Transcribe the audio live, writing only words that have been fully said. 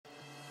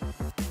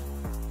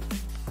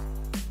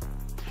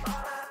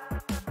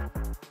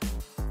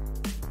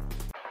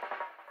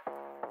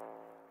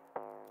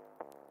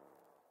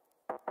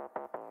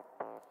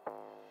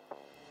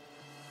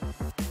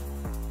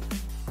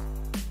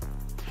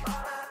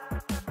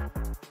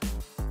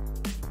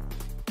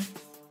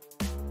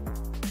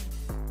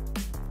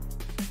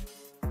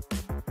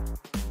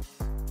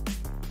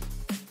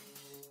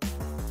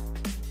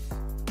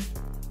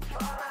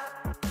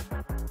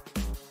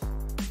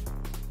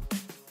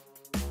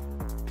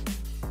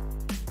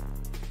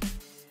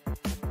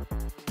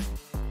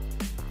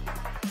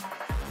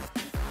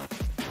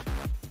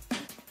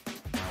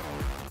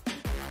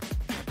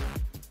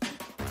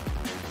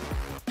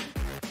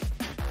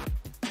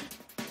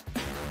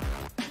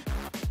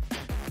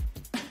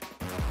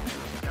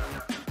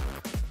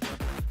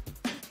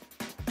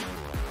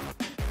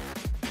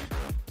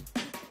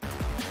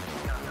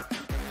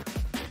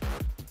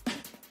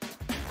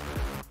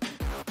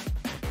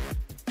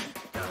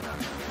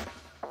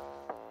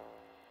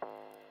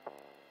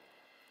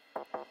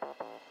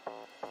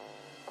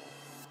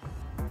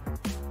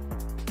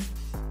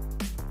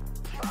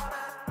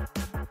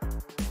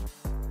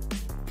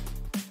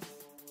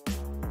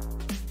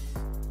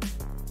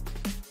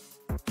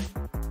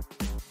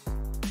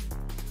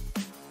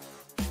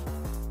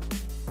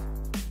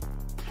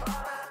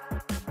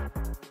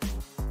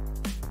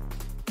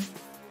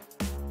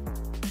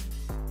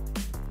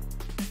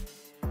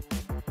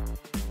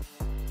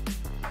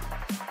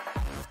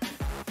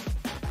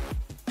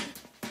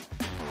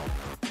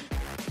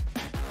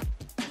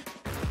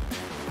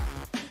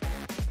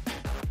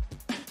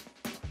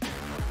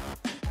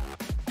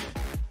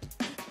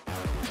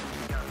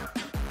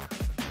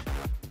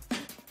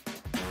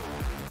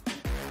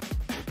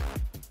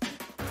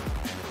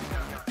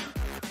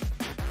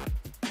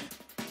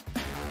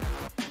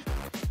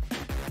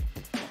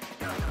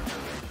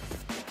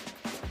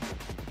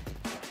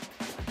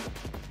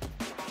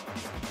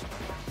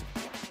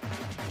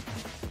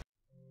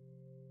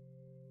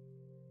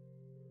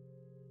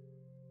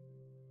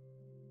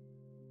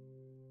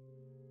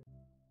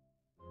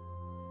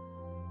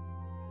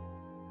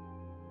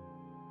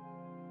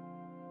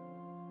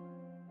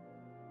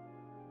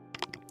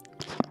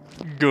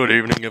Good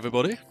evening,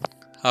 everybody.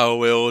 How are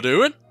we all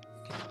doing?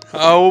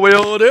 How are we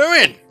all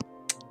doing?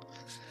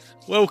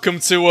 Welcome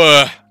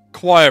to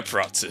choir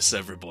practice,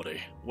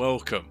 everybody.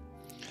 Welcome.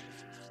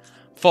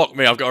 Fuck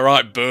me, I've got a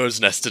right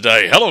bird's nest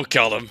today. Hello,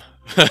 Callum.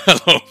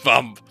 Hello,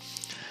 Vamp.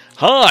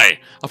 Hi.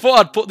 I thought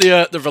I'd put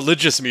the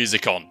religious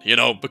music on, you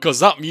know, because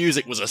that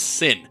music was a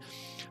sin.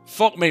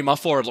 Fuck me, my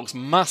forehead looks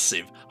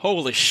massive.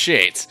 Holy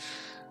shit.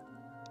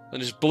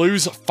 And it's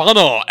blues fan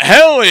art.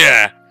 Hell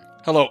yeah.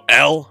 Hello,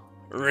 L.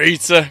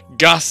 Rita,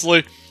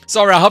 Ghastly.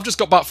 Sorry, I have just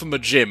got back from the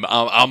gym.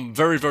 I'm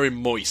very, very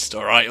moist,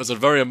 alright? It was a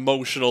very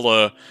emotional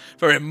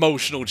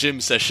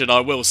gym session, I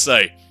will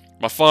say.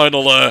 My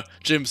final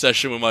gym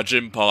session with my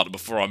gym partner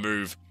before I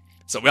move.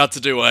 So we had to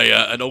do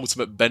an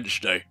ultimate bench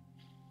day.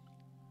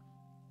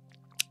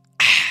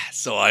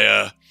 So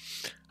I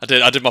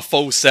did my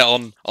full set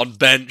on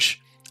bench.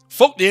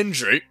 Fuck the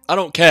injury, I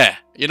don't care.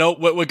 You know,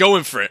 we're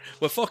going for it.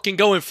 We're fucking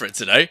going for it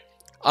today.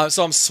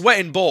 So I'm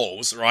sweating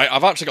balls, right?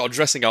 I've actually got a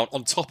dressing gown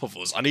on top of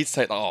us. I need to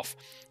take that off.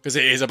 Because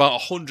it is about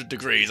 100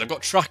 degrees. I've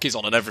got trackies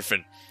on and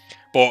everything.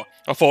 But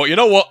I thought, you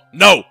know what?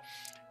 No!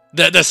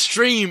 The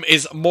stream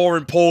is more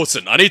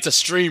important. I need to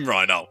stream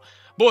right now.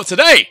 But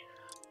today,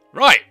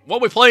 right,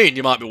 what we're playing,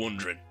 you might be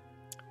wondering.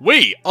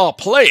 We are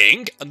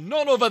playing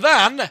none other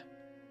than...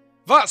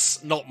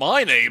 That's Not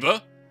My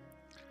Neighbour.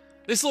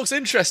 This looks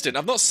interesting.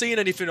 I've not seen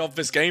anything of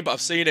this game, but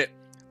I've seen it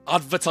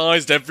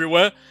advertised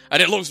everywhere.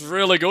 And it looks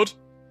really good.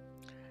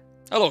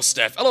 Hello,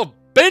 Steph. Hello,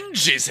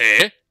 Benji's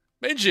here.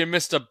 Benji and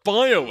Mr.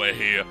 Bio are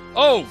here.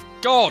 Oh,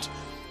 God.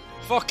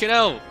 Fucking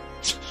hell.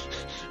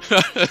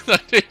 I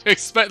didn't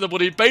expect the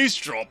bloody bass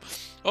drop.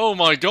 Oh,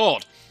 my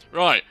God.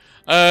 Right.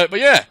 But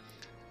yeah.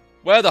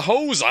 Where the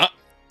hoes at?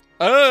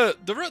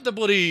 They're at the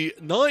bloody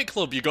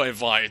nightclub you got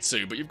invited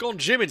to, but you've gone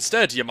gym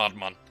instead, you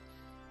madman.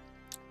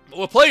 But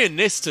we're playing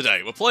this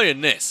today. We're playing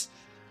this.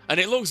 And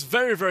it looks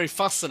very, very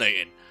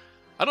fascinating.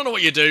 I don't know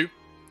what you do.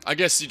 I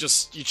guess you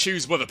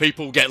choose whether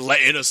people get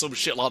let in or some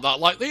shit like that.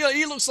 Like,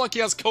 he looks like he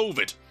has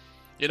COVID.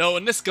 You know,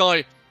 and this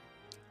guy...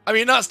 I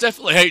mean, that's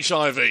definitely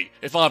HIV,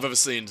 if I've ever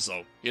seen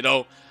so. You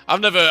know?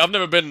 I've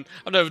never been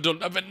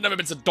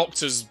to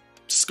doctor's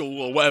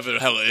school or whatever the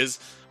hell it is.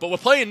 But we're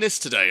playing this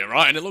today,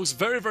 alright? And it looks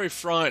very, very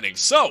frightening.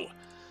 So,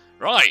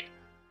 right.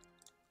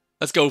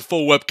 Let's go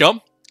full webcam.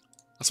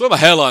 I swear my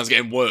hairline's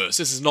getting worse.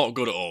 This is not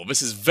good at all.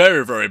 This is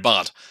very, very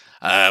bad.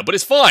 But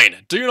it's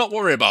fine. Do not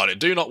worry about it.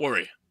 Do not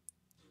worry.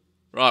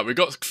 Right, we've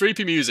got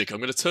creepy music. I'm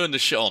going to turn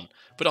this shit on.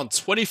 Put it on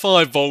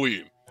 25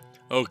 volume.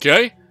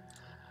 Okay.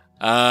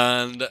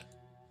 And...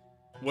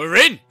 we're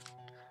in!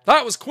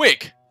 That was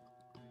quick.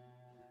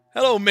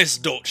 Hello, Miss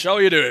Dutch. How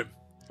are you doing?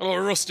 Hello,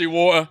 Rusty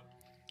Water.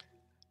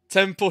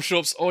 10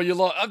 push-ups. Oh, you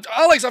like...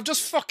 Alex, I've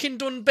just fucking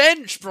done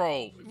bench,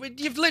 bro.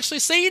 You've literally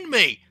seen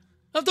me.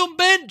 I've done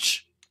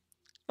bench.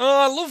 Oh,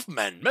 I love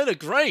men. Men are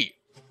great.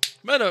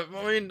 Men are...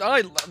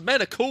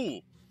 men are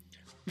cool.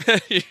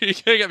 You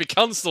can't get me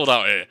cancelled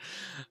out here.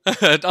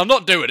 I'm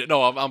not doing it.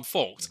 No, I'm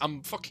fucked.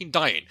 I'm fucking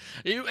dying.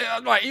 You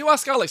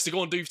ask Alex to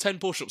go and do 10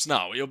 push-ups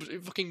now. You'll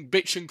fucking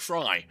bitch and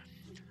cry.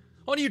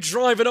 Aren't you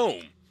driving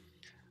home?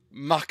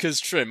 Macca's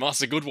trim.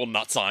 That's a good one,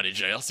 that Tiny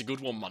J. That's a good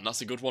one, man. That's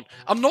a good one.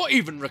 I'm not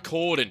even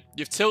recording.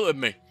 You've tilted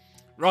me.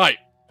 Right.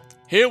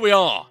 Here we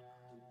are.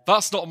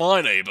 That's not my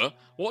neighbour.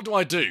 What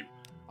do?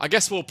 I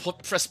guess we'll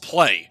press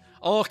play.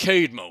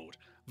 Arcade mode.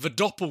 The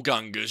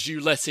doppelgangers you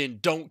let in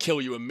don't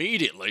kill you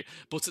immediately,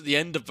 but at the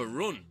end of the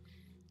run.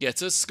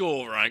 Get a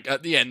score rank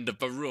at the end of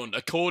the run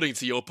according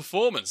to your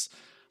performance.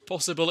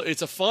 Possibility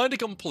to find and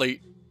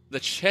complete the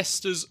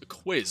Chester's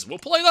quiz. We'll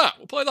play that.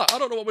 We'll play that. I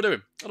don't know what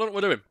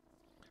we're doing.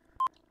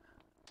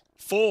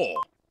 4,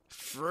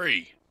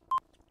 3.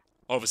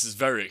 Oh, this is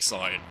very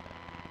exciting.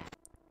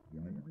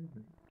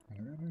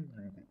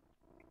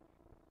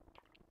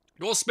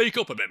 You want to speak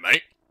up a bit,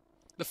 mate?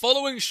 The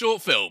following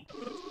short film.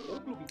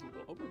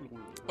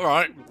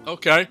 Alright,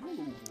 okay.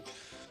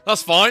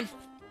 That's fine.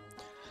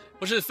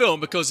 Watch the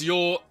film because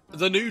you're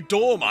the new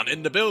doorman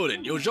in the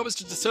building. Your job is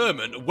to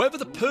determine whether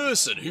the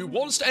person who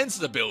wants to enter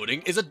the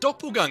building is a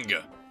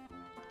doppelganger.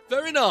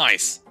 Very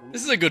nice.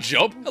 This is a good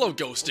job. Hello,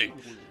 Ghosty.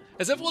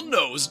 As everyone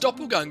knows,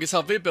 doppelgangers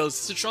have the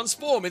ability to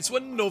transform into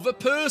another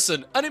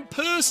person and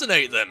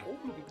impersonate them.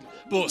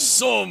 But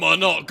some are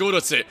not good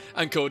at it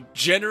and could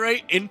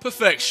generate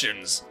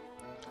imperfections.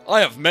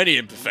 I have many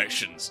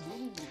imperfections.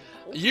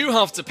 You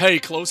have to pay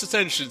close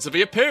attention to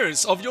the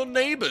appearance of your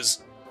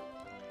neighbours.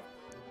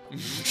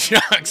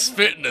 Jack's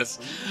fitness.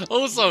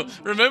 Also,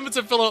 remember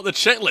to fill out the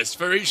checklist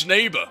for each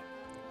neighbour.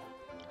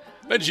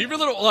 Benji, you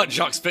really don't like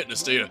Jack's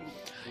fitness, do you?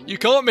 You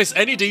can't miss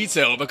any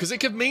detail because it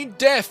could mean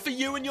death for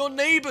you and your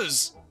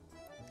neighbours.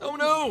 Oh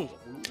no.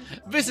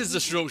 This is the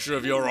structure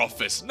of your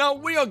office. Now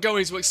we are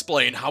going to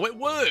explain how it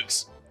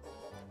works.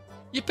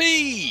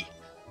 Yippee!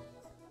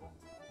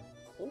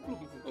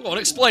 Go on,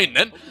 explain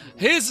then.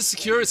 Here's the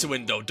security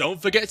window.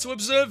 Don't forget to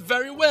observe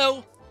very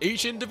well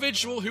each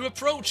individual who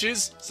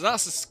approaches. So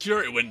that's the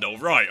security window.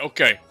 Right,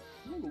 okay.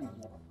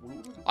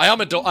 I am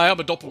a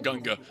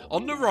doppelganger.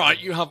 On the right,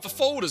 you have the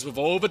folders with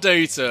all the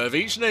data of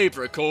each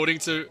neighbour according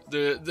to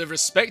the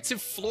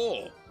respective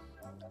floor.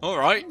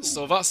 Alright,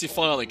 so that's your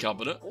filing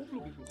cabinet.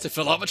 To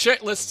fill out the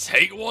checklist,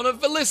 take one of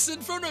the lists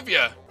in front of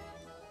you.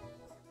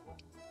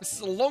 This is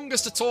the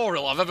longest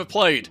tutorial I've ever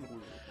played.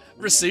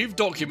 Receive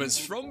documents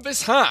from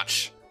this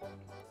hatch.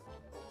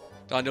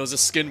 Daniel's a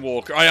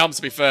skinwalker. I am,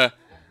 to be fair.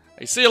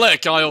 Hey, see you later,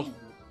 Kyle.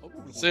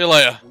 See you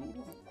later.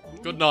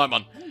 Good night,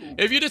 man.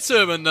 If you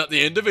determine that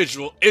the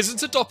individual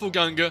isn't a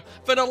doppelganger,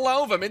 then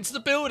allow them into the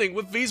building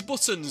with these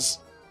buttons.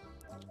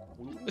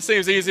 It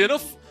seems easy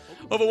enough.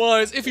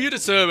 Otherwise, if you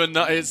determine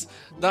that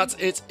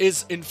it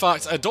is in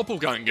fact a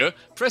doppelganger,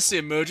 press the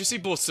emergency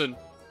button.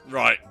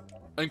 Right.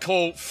 And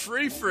call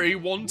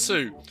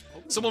 3312.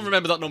 Someone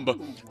remember that number.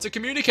 To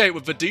communicate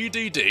with the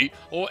DDD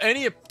or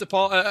any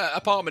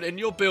apartment in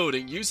your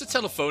building, use the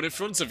telephone in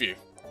front of you.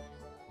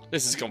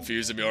 This is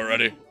confusing me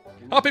already.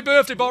 Happy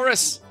birthday,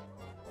 Boris!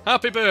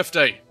 Happy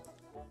birthday!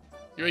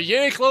 You're a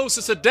year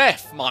closer to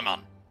death, my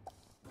man.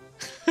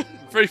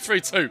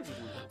 332.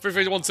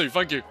 3312,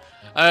 thank you.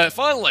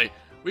 Finally,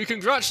 we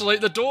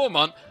congratulate the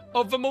doorman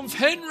of the month,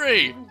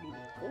 Henry!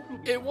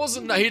 It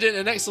wasn't that he did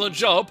an excellent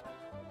job,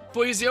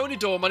 but he's the only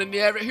doorman in the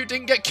area who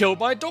didn't get killed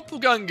by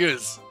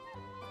doppelgangers.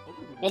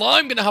 Well,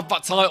 I'm going to have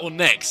that title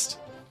next.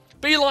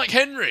 Be like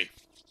Henry.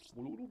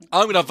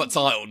 I'm going to have that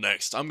title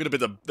next. I'm going to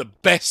be the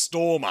best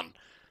doorman.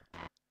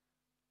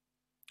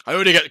 I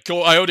already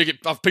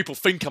have people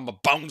think I'm a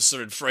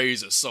bouncer in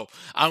Fraser's, so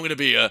I'm going to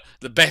be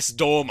the best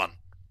doorman.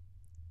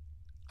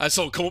 And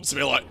someone come up to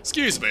me like,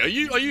 excuse me, are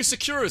you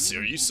security?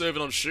 Are you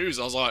serving on shoes?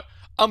 I was like,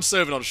 I'm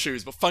serving on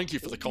shoes, but thank you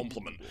for the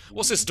compliment.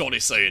 What's this Donny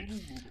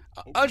saying?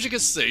 As you can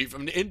see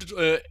from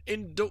the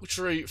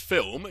introductory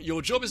film,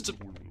 your job is to...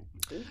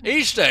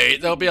 Each day,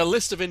 there'll be a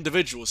list of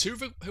individuals who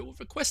will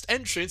request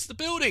entry into the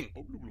building.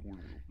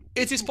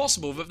 It is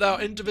possible that there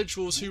are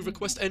individuals who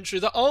request entry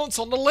that aren't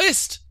on the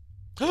list.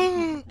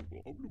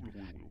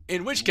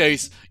 In which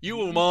case, you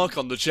will mark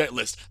on the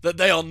checklist that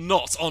they are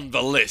not on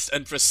the list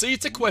and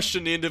proceed to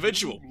question the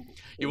individual.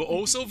 You will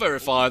also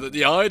verify that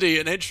the ID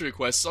and entry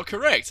requests are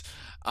correct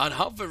and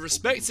have the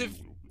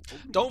respective...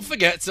 Don't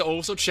forget to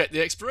also check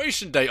the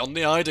expiration date on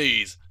the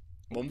IDs.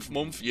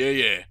 Month,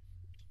 year.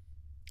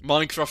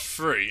 Minecraft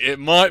 3. It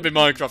might be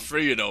Minecraft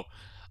 3, you know.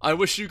 I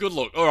wish you good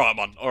luck. Alright,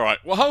 man. Alright.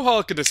 Well, how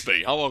hard can this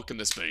be? How hard can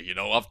this be? You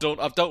know, I've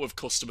dealt with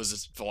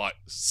customers for like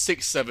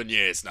 6-7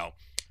 years now.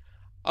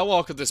 How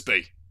hard could this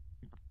be?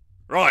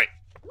 Right.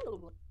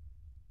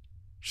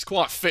 She's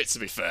quite fit, to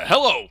be fair.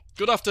 Hello.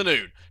 Good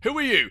afternoon. Who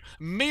are you?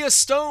 Mia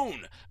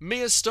Stone.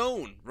 Mia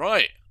Stone.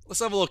 Right. Let's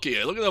have a look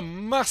here. Look at the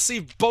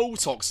massive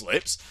Botox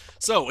lips.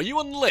 So, are you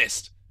on the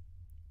list?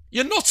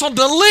 You're not on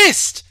the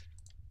list!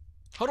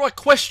 How do I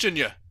question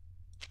you?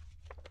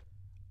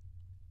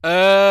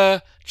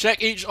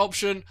 Check each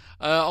option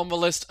on the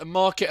list and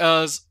mark it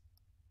as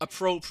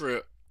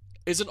appropriate.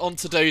 Isn't on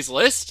today's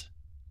list?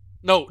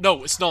 No,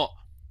 it's not.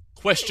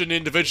 Question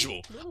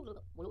individual.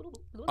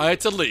 I had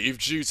to leave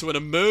due to an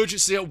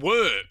emergency at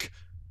work.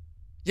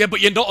 Yeah,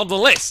 but you're not on the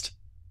list.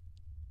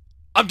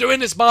 I'm doing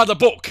this by the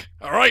book,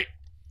 alright?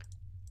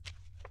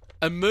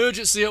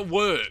 Emergency at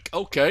work.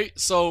 Okay,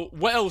 so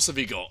what else have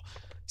you got?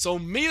 So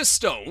Mia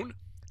Stone,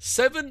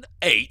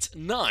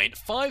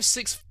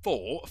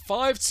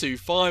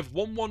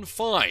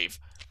 789-564-525-115.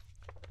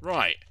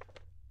 Right.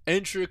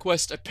 Entry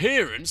request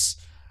appearance.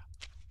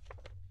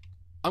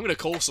 I'm gonna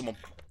call someone.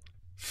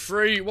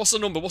 What's the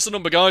number? What's the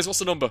number, guys? What's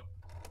the number?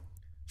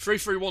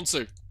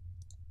 3312.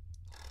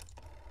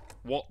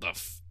 What the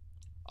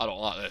I don't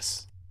like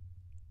this.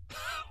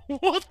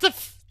 What the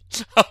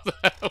How the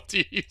hell do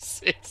you use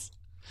this?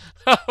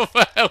 How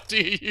the hell do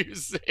you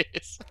use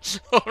this?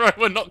 Alright,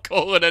 we're not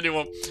calling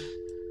anyone.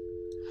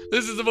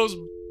 This is the most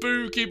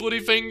spooky bloody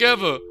thing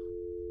ever.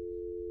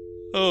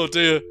 Oh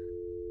dear.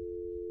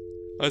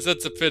 I said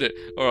to pin it.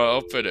 Alright,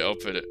 I'll pin it.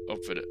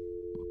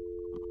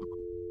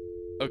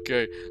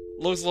 Okay.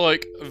 Looks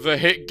like the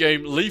hit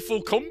game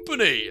Lethal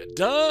Company.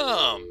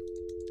 Damn.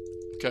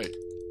 Okay.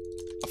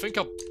 I think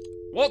I'll...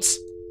 What?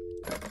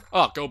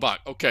 Ah, go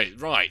back. Okay,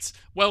 right.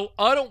 Well,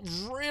 I don't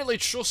really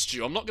trust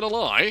you. I'm not gonna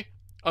lie.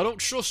 I don't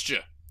trust you.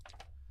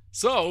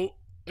 So,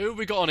 who have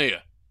we got on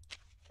here?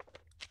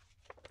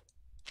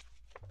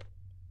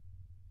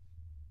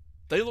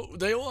 They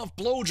all have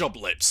blowjob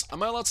lips.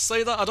 Am I allowed to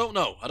say that? I don't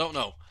know.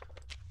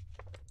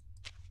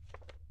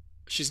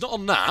 She's not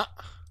on that.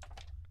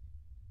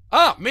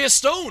 Ah, Mia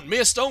Stone.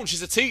 Mia Stone,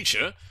 she's a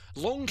teacher.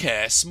 Long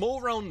hair,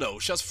 small round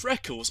nose. She has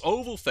freckles,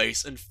 oval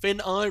face, and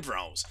thin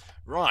eyebrows.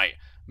 Right.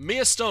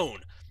 Mia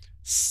Stone.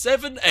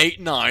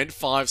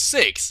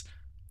 78956.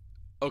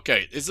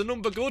 Okay, is the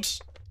number good?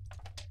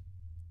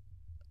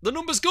 The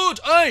number's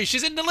good! Hey,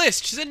 she's in the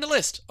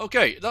list!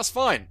 Okay, that's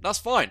fine.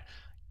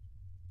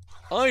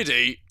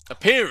 ID,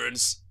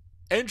 appearance,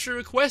 entry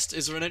request.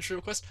 Is there an entry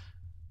request?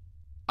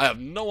 I have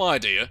no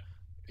idea.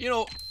 You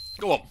know,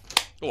 go on.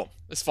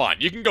 It's fine.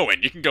 You can go in.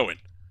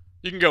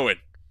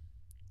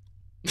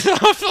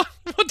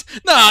 What?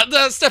 Nah,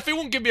 Steffi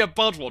won't give me a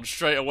bad one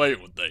straight away,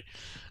 would they?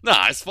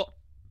 Nah, it's fine.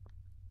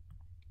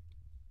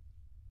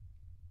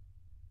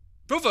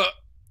 Brother!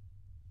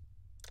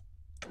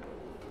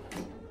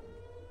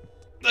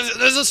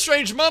 There's a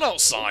strange man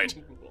outside!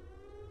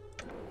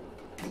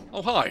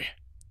 Oh, hi.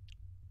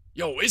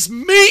 Yo, it's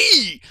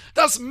me!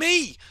 That's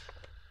me!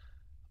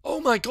 Oh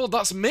my god,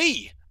 that's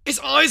me! It's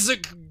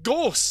Isaac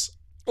Goss!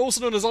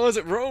 Also known as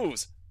Isaac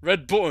Rose.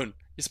 Red button.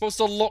 You're supposed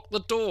to lock the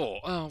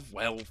door. Oh,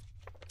 well.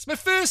 It's my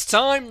first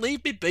time,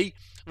 leave me be.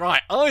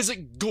 Right,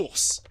 Isaac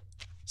Goss.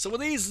 So are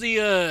these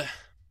the,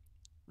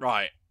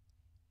 Right.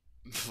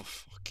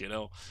 Fucking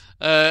hell.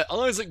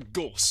 Isaac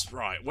Goss.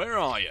 Right, where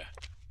are you?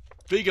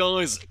 Big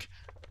Isaac.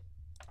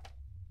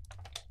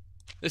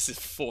 This is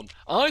fun.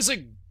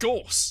 Isaac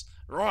Goss.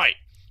 Right.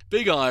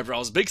 Big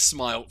eyebrows, big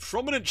smile,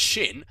 prominent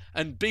chin,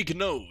 and big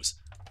nose.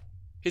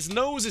 His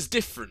nose is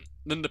different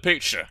than the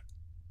picture.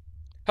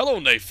 Hello,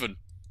 Nathan.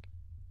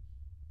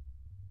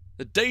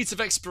 The date of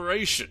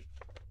expiration.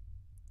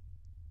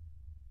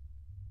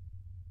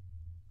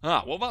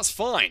 Ah, well, that's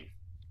fine.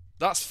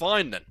 That's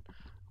fine, then.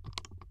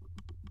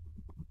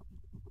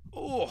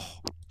 Oh.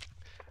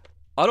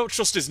 I don't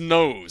trust his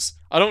nose.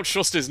 Hello,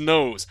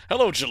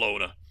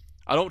 Jalona.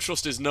 I don't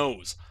trust his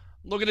nose.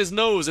 Look at his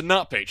nose in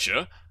that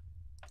picture.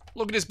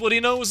 Look at his bloody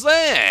nose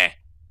there.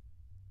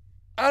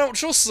 I don't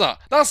trust that.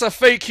 That's a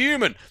fake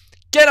human.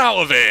 Get out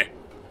of here.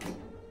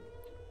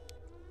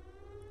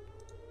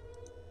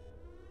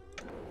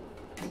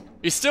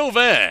 He's still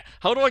there.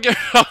 How do I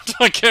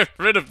get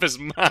rid of this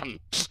man?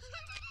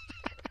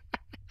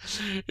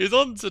 He's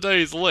on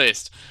today's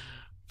list,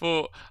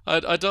 but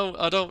I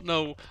don't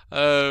know.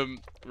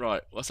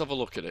 Right, let's have a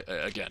look at it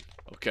again.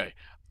 Okay,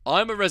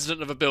 I'm a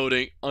resident of a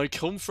building. I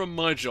come from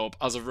my job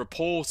as a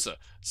reporter.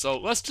 So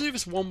let's do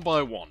this one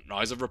by one.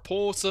 Right, as a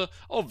reporter,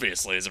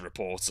 obviously as a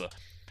reporter,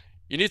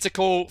 you need to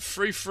call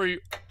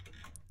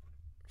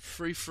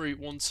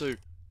 3312.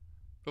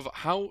 Brother,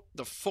 how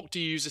the fuck do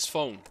you use this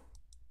phone?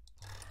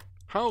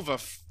 How the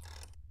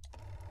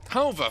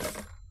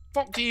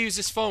fuck do you use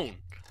this phone?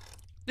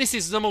 This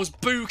is the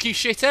most booky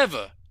shit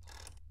ever.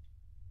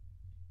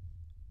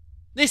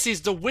 This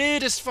is the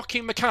weirdest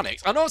fucking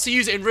mechanics. I know how to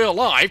use it in real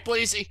life, but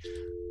is it...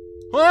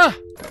 What?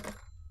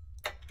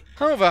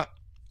 How the...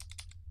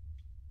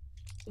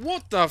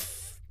 What the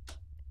f...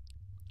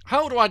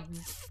 How do I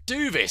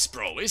do this,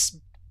 bro? It's...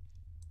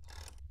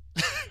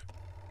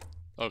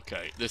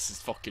 Okay, this is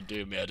fucking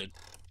doing me head in.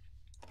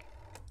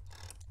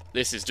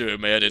 This is doing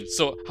me head in.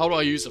 So, how do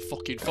I use a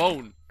fucking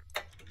phone?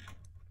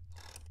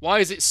 Why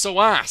is it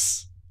so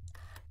ass?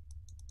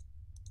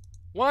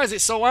 Why is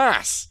it so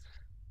ass?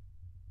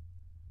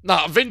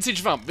 Nah,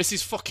 vintage vamp, this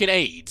is fucking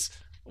AIDS.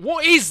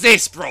 What is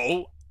this,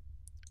 bro?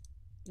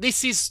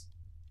 This is...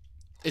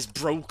 It's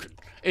broken.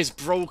 It's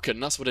broken,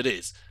 that's what it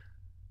is.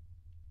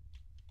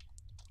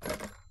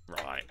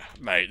 Right,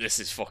 mate, this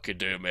is fucking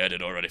doing me head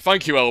in already.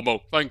 Thank you,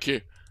 Elmo. Thank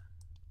you.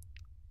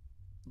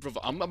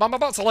 Brother, I'm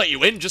about to let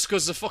you in just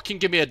because they fucking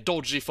give me a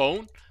dodgy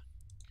phone.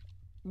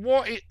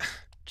 What it...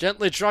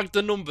 Gently drag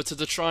the number to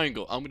the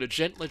triangle. I'm going to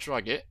gently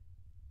drag it.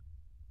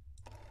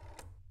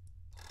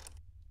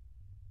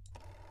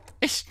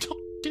 It's not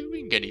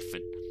doing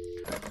anything.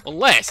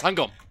 Unless... Hang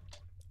on.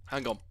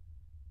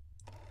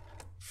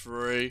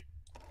 3,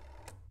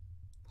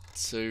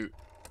 2,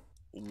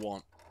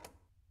 1.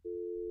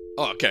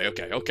 Oh, okay.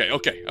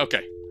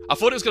 I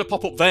thought it was going to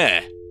pop up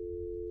there.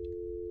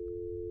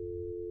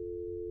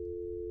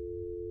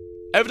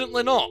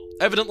 Evidently not.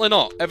 Evidently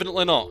not.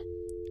 Evidently not.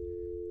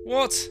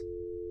 What?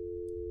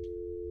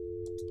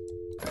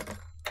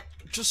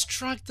 Just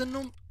drag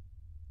the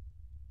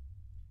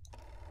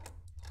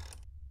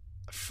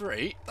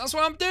 3. That's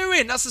what I'm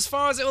doing. That's as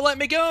far as it will let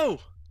me go.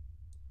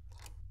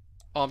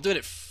 Oh, I'm doing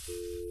it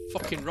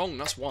fucking wrong.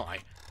 That's why.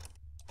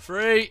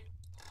 3,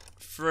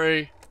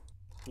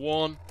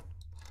 1,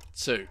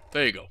 2.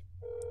 There you go.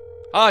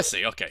 I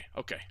see. Okay.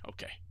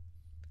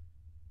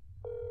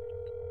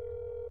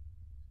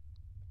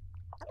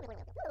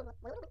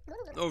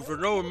 Oh, for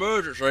no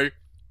emergency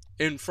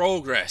in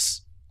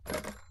progress.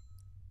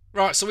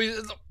 Right, so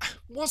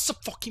what's the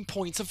fucking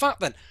point of that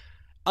then?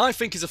 I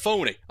think he's a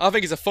phony.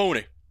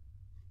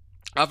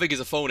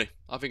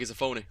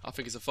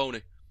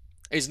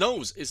 His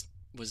nose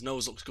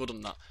looks good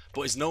on that,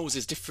 but his nose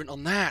is different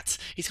on that.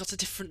 He's got a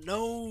different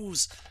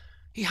nose.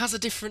 He has a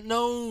different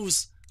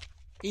nose.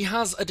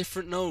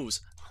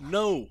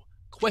 No.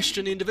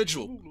 Question the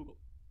individual.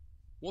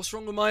 What's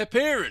wrong with my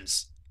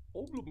appearance?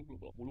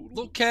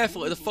 Look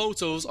carefully at the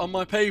photos on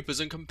my papers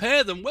and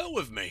compare them well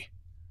with me.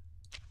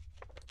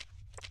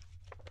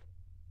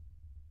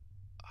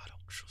 I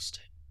don't trust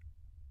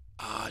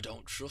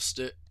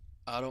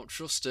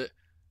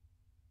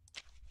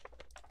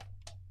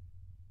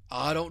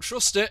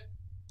it.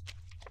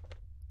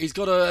 He's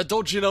got a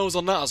dodgy nose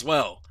on that as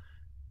well.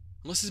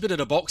 Unless he's been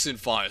in a boxing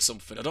fight or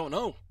something, I don't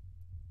know.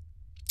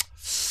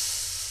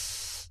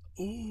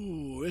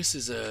 Ooh, this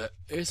is a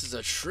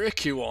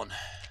tricky one.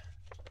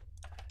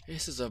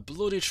 This is a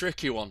bloody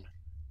tricky one.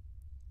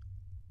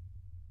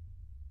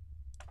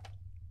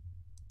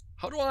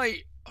 How do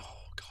I...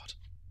 Oh, God.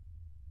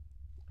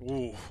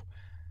 Ooh.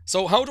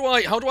 So, how do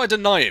I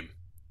deny him?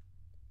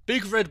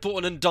 Big red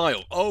button and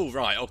dial. Oh,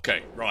 right,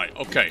 okay,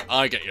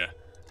 I get you.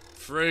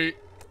 3,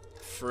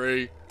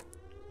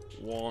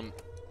 1,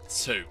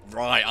 2.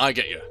 Right, I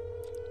get you.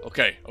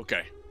 Okay.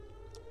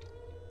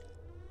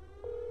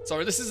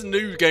 Sorry, this is a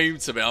new game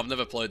to me. I've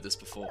never played this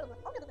before.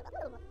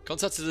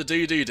 Contacted the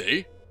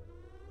DDD.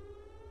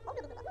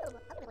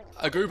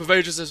 A group of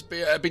agents has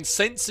been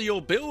sent to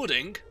your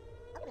building.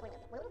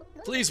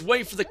 Please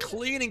wait for the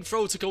cleaning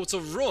protocol to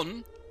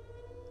run.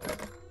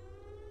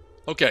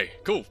 Okay,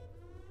 cool.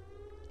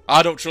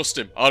 I don't trust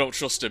him.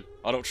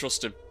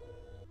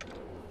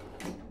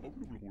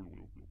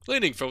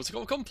 Cleaning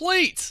protocol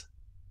complete.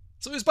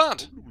 So it's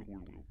bad.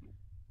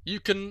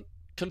 You can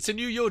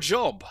continue your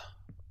job.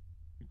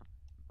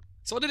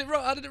 So I did it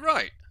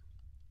right.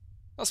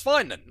 That's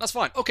fine then. That's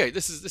fine. Okay,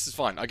 this is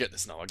fine. I get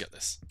this now.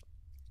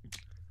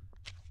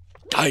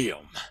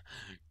 Damn.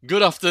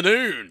 Good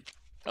afternoon.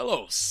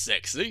 Hello,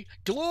 sexy.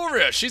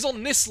 Gloria, she's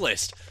on this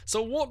list.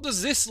 So what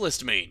does this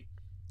list mean?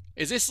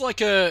 Is this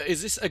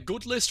a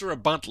good list or a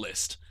bad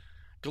list?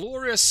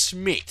 Gloria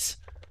Schmidt.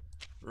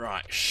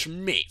 Right,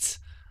 Schmidt.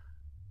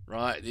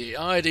 Right, the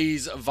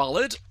ID's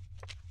valid.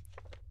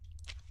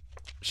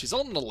 She's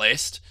on the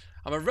list.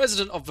 I'm a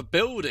resident of the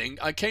building.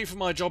 I came for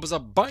my job as a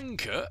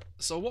banker.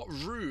 So what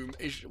room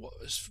is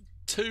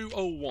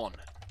 201?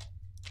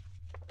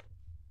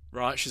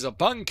 Right, she's a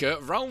banker.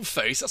 Round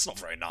face. That's not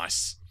very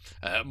nice.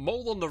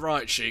 Mole on the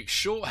right cheek.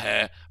 Short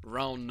hair.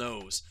 Round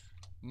nose.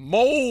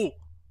 Mole!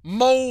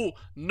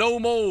 No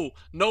mole!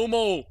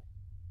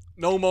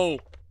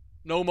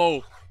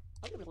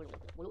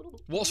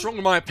 What's wrong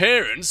with my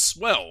appearance?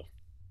 Well,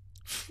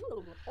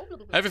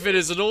 everything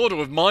is in order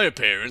with my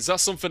appearance.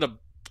 That's something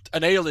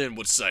an alien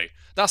would say.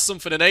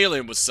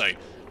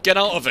 Get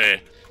out of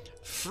here.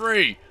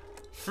 3,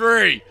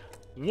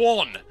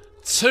 1,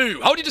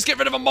 2. How do you just get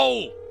rid of a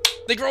mole?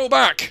 They grow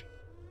back.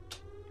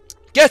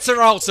 Get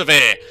her out of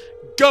here.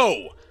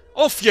 Go.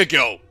 Off you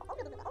go.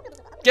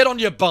 Get on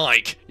your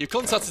bike. You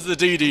contacted the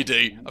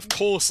DDD. Of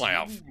course I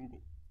have.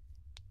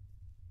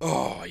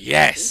 Oh,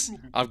 yes.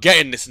 I'm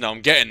getting this now.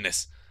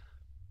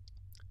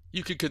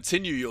 You can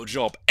continue your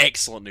job.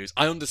 Excellent news.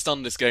 I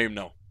understand this game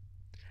now.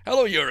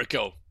 Hello,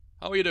 Yuriko.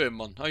 How are you doing,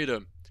 man?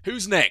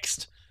 Who's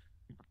next?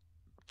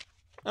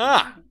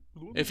 Ah.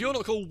 If you're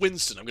not called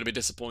Winston, I'm going to be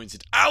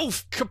disappointed.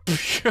 Alf!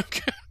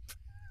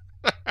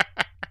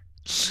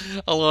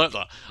 I like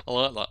that.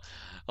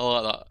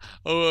 Oh,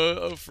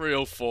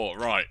 304.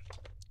 Right.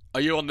 Are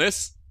you on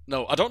this?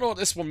 No, I don't know what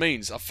this one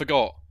means. I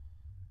forgot.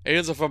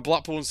 Ian's are from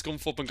Blackpool and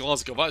Scunthorpe and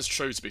Glasgow. That is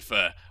true, to be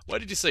fair. Where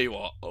did you see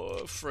what?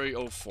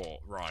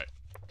 304. Right.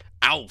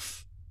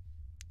 Alf.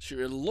 So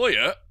you're a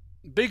lawyer.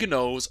 Big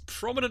nose.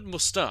 Prominent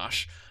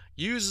moustache.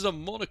 Uses a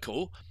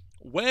monocle.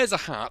 Wears a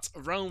hat.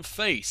 Round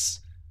face.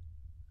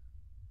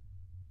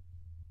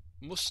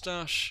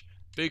 Moustache.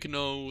 Big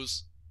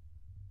nose.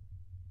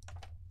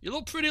 You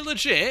look pretty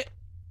legit.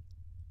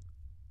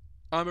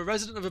 I'm a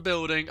resident of a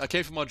building. I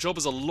came for my job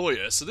as a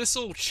lawyer, so this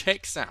all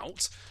checks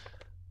out.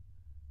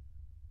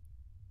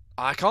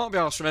 I can't be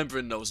arsed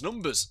remembering those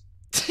numbers.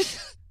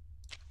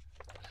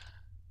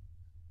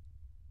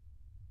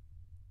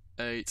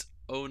 8,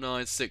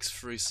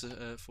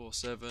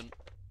 096347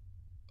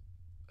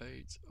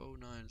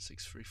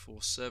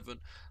 8096347.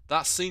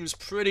 That seems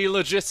pretty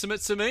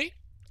legitimate to me.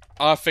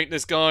 I think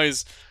this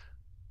guy's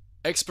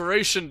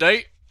expiration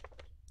date.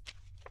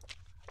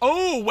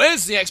 Oh,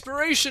 where's the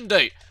expiration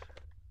date?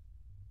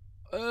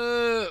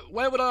 Where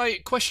would I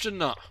question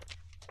that?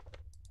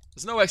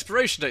 There's no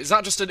expiration date. Is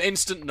that just an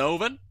instant no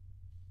then?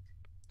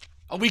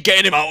 Are we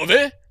getting him out of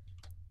here?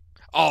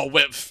 Oh,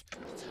 Whip.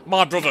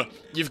 My brother,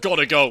 you've got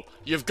to go.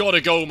 You've got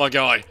to go, my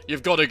guy.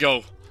 You've got to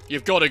go.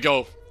 You've got to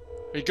go.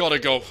 You got to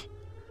go.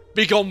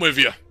 Be gone with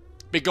you.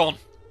 Be gone.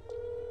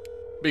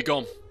 Be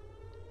gone.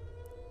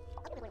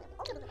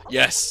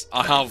 Yes,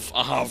 I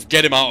have.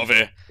 Get him out of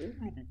here.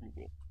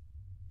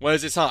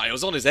 Where's his hat? It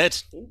was on his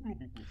head.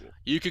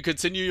 You can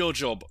continue your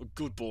job.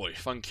 Good boy.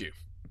 Thank you.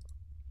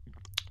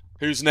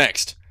 Who's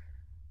next?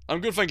 I'm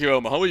good, thank you,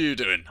 Omar. How are you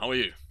doing? How are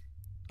you?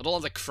 I don't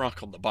like the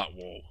crack on the back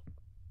wall.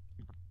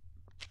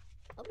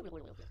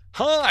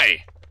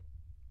 Hi!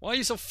 Why are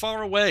you so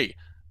far away?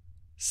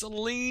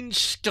 Celine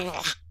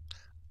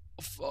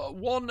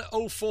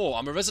 104.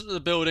 I'm a resident of the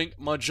building.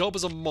 My job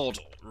is a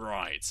model.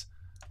 Right.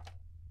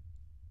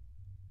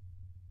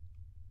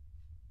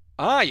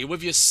 Ah, you're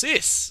with your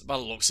sis, by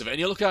the looks of it, and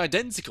you look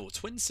identical.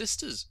 Twin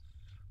sisters.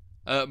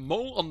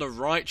 Mole on the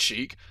right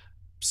cheek.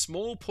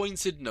 Small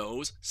pointed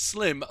nose.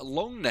 Slim,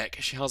 long neck.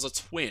 She has a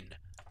twin.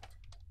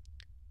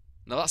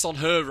 Now that's on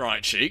her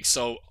right cheek,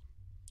 so,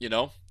 you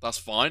know, that's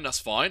fine, that's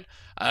fine.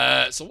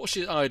 So what's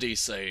your ID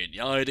saying?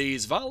 Your ID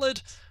is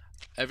valid.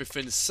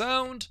 Everything's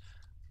sound.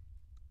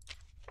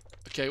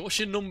 Okay, what's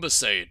your number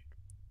saying?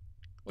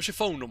 What's your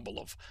phone number,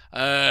 love?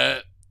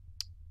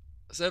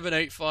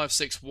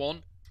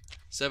 78561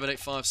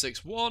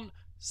 78561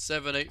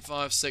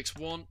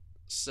 78561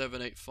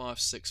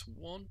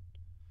 78561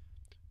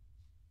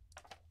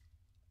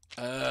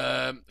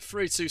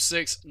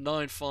 326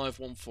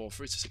 9514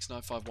 326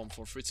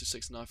 9514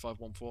 326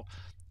 9514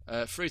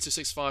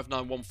 326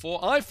 5914.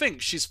 I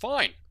think she's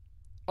fine.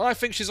 I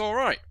think she's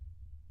alright.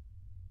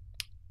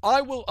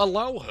 I will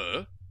allow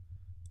her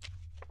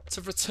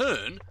to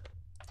return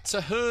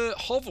to her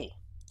hovel.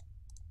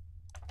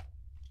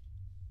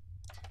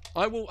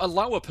 I will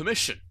allow her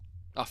permission,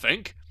 I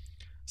think.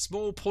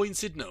 Small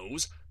pointed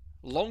nose,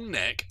 long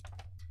neck.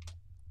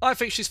 I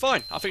think she's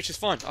fine. I think she's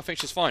fine. I think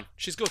she's fine.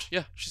 She's good.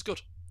 Yeah, she's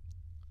good.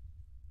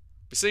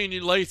 Be seeing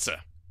you later.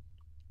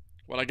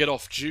 When I get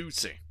off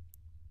duty.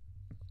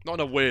 Not in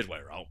a weird way,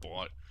 Ralph, but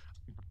like...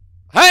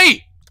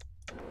 Hey!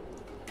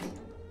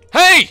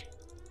 Hey!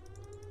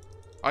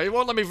 Oh, it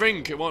won't let me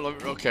ring. It won't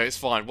let me... Okay, it's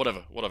fine.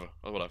 Whatever. Whatever.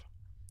 Whatever.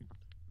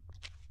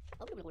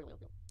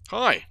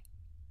 Hi.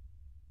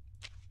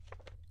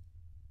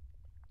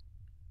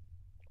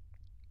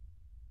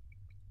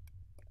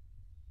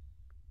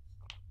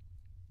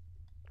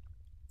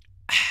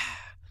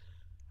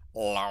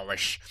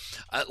 Lois.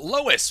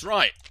 Lois,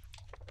 right.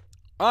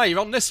 Ah, you're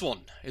on this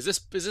one. Is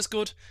this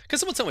good? Can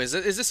someone tell me, is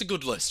this a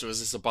good list or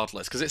is this a bad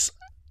list? Because it's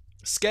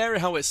scary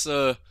how it's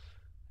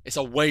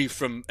away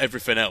from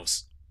everything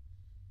else.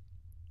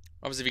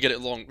 Obviously, if you get it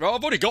wrong. Well,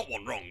 I've already got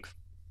one wrong.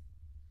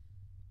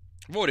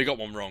 I've already got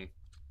one wrong.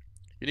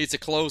 You need to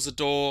close the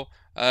door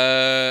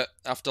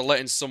after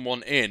letting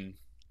someone in.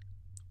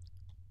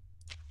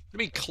 What do you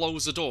mean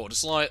close the door?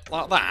 Just like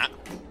that?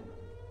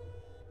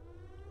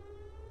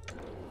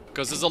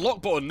 Because there's a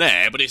lock button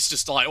there, but it's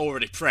just like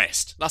already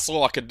pressed. That's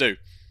all I can do.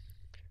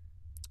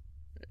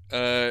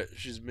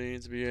 She's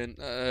mean to be in.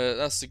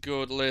 That's a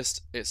good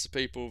list. It's the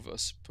people that are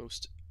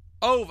supposed to...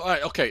 Oh,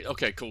 right, okay,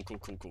 cool.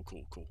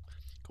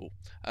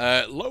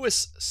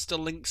 Lois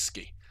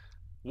Stalinsky.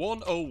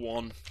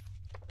 101.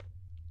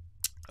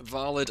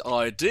 Valid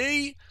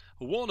ID.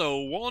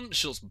 101.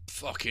 She looks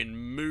fucking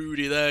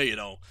moody there, you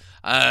know.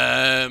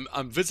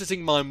 I'm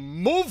visiting my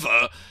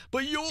mother,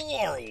 but you're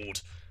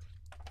old.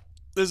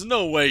 There's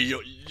no way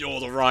you're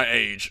the right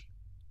age.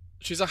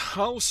 She's a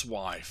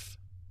housewife.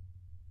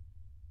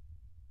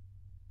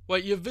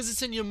 Wait, you're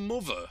visiting your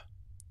mother?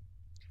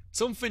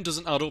 Something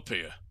doesn't add up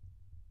here.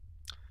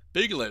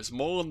 Big lips,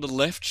 mole on the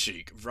left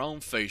cheek,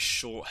 round face,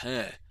 short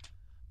hair.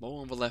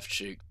 Mole on the left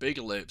cheek, big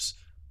lips,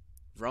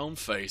 round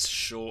face,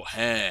 short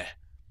hair.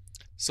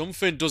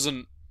 Something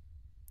doesn't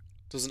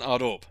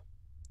add up.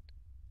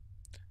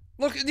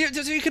 Look,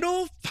 you can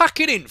all pack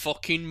it in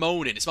fucking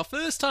moaning. It's my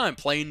first time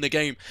playing the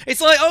game. It's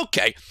like,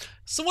 okay,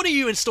 so what do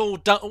you install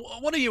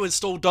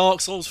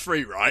Dark Souls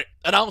 3, right?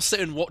 And I'll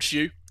sit and watch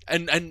you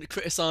and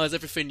criticise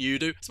everything you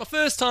do. It's my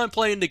first time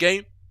playing the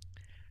game.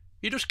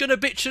 You're just gonna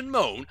bitch and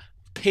moan?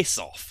 Piss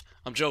off.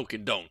 I'm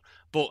joking, don't.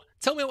 But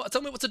tell me what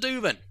to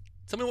do then.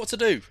 Tell me what to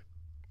do.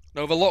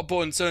 No, the lock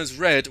button turns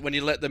red when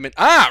you let them in.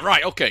 Ah,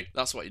 right, okay.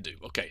 That's what you do.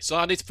 Okay, so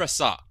I need to press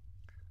that.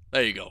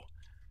 There you go.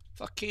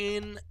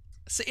 Fucking...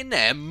 sitting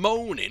there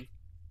moaning.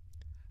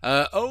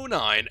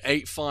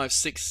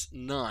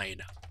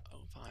 098569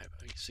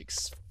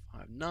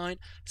 05869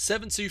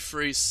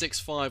 723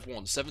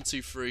 651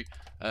 723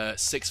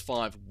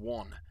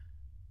 651.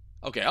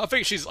 Okay, I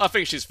think she's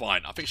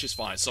fine. I think she's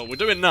fine. So we're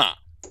doing that.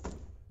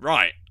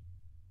 Right.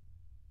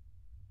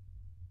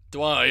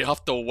 Do I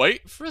have to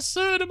wait for a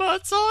certain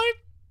amount of time?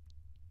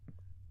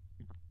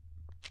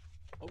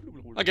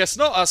 I guess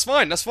not. That's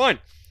fine. That's fine.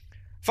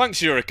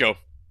 Thanks, Yuriko.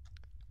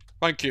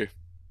 Thank you.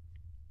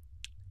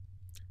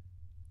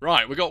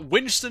 Right, we got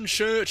Winston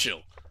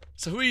Churchill.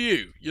 So who are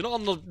you? You're not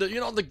on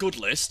the good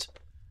list.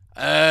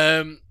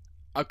 I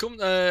come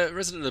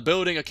resident of the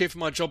building. I came for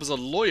my job as a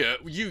lawyer.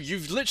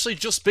 You've literally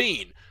just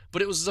been,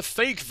 but it was a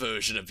fake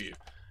version of you.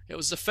 It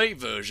was a fake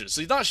version.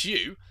 So that's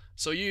you.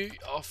 So you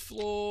are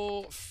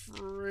floor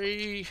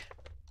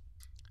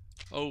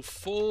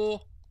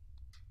 304.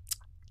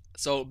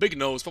 So big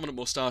nose, prominent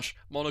moustache,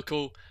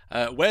 monocle,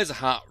 wears a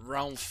hat,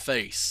 round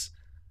face.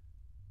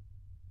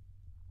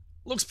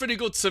 Looks pretty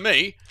good to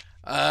me.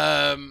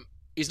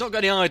 He's not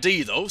got any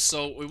ID though,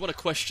 so we want to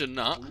question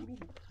that.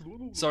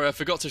 Sorry, I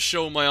forgot to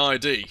show my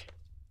ID.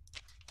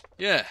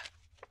 Yeah.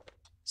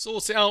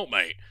 Sort it out,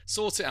 mate.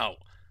 Sort it out.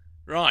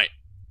 Right.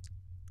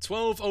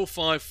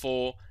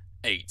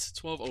 120548.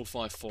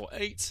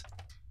 120548.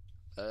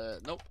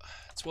 Nope.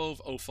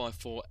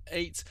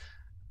 120548.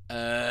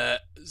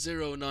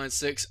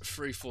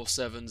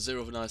 096347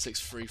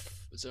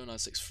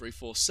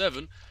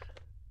 096347.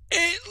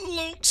 It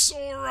looks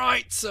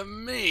alright to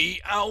me.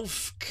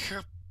 Alf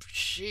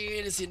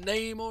Cappuccino, is your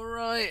name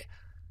alright?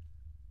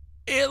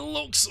 It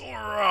looks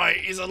alright.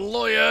 He's a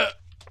lawyer.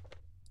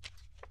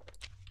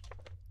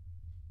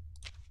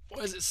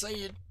 What is it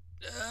saying?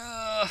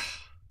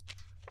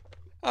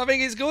 I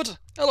think he's good.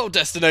 Hello,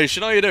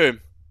 Destination. How you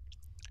doing?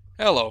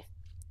 Hello.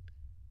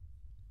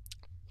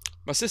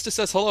 My sister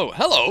says hello.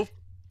 Hello?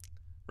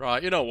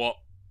 Right, you know what?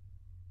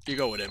 You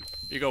go with him.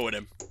 You go with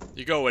him.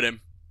 You go with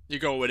him. You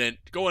go with him.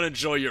 Go and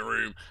enjoy your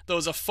room. There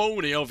was a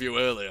phony of you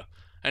earlier.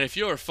 And if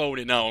you're a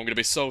phony now, I'm going to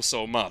be so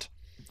mad.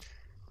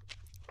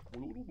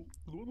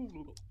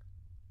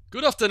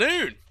 Good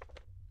afternoon.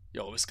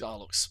 Yo, this guy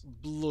looks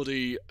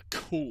bloody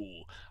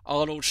cool.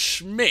 Arnold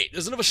Schmidt.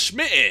 There's another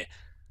Schmidt here.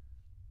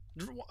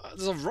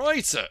 There's a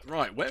writer.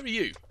 Right, where are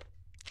you?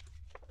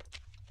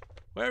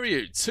 Where are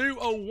you?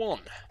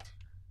 201.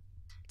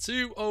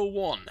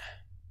 201.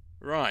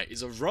 Right,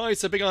 he's a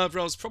writer, big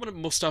eyebrows, prominent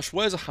moustache,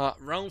 wears a hat,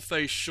 round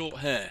face, short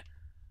hair.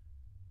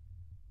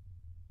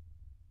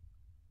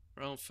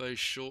 Round face,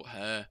 short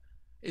hair.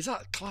 Is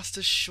that classed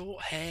as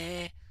short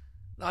hair?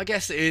 I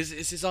guess it is.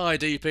 It's his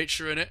ID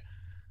picture in it.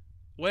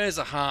 Wears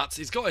a hat.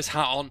 He's got his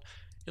hat on.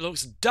 He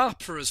looks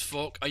dapper as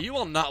fuck. Are you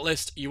on that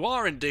list? You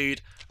are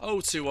indeed.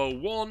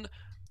 0201.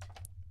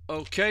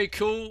 Okay,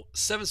 cool.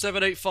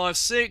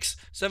 77856,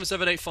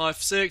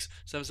 77856,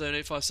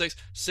 77856,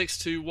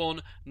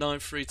 621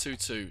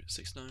 9322.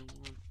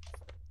 691.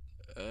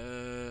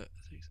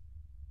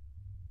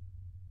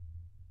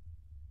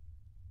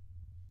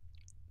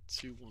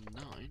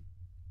 219.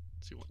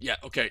 Yeah,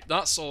 okay,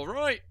 that's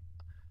alright.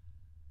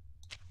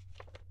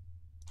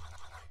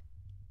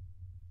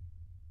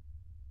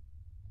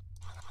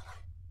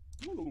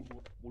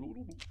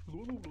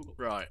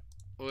 Right,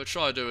 we'll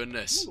try doing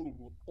this.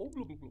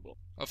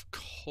 Of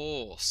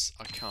course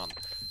I can.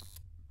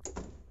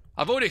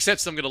 I've already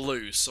accepted I'm going to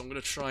lose, so I'm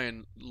going to try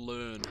and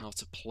learn how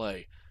to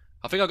play.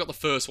 I think I got the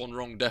first one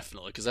wrong,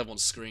 definitely, because everyone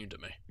screamed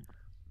at me.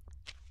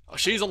 Oh,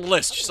 she's on the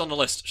list, she's on the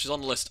list, she's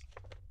on the list.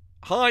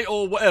 Hi,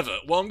 or whatever.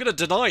 Well, I'm going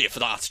to deny you for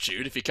that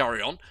attitude, if you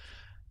carry on.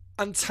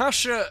 And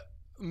Tasha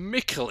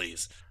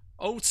Mickles,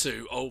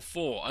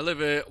 0204. I live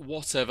here,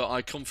 whatever,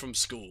 I come from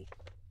school.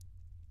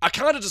 I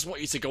kind of just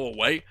want you to go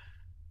away.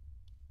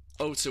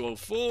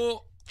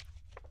 0204.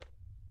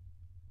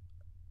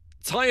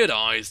 Tired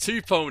eyes,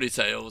 2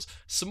 ponytails,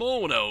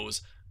 small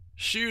nose,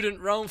 student,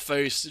 round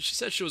face. She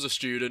said she was a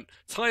student.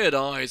 Tired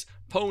eyes,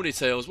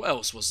 ponytails. What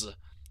else was there?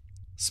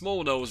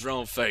 Small nose,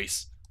 round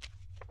face.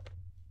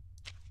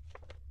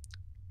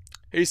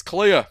 He's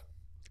clear.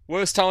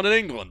 Worst town in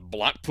England.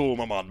 Blackpool,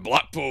 my man.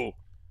 Blackpool.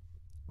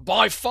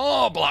 By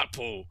far,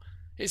 Blackpool.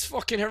 It's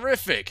fucking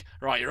horrific.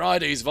 Right, your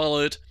ID's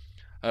valid.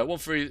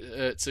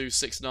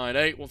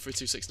 132698,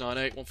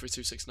 132698,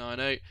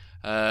 132698,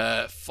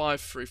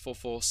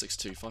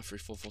 534462,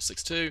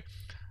 534462,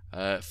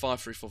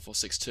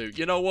 534462.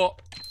 You know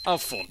what?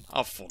 Have fun,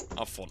 have fun,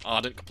 have fun. Oh,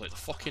 I didn't complete the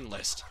fucking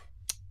list.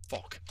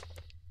 Fuck.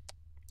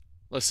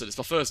 Listen, it's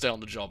my first day on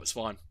the job, it's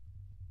fine.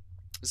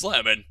 Just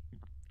let him in.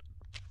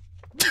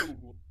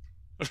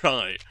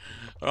 Right.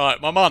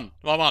 Alright, my man.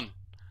 We're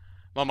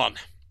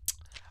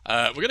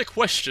going to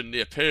question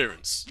the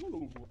appearance.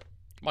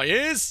 My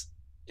ears?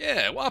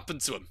 Yeah, what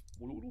happened to him?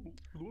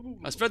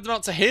 I spread them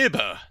out to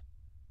Heber.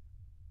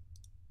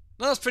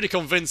 That's pretty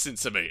convincing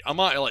to me. I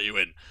might let you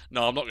in.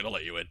 No, I'm not going to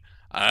let you in.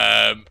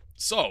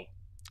 So,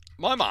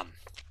 my man,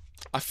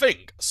 I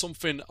think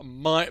something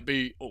might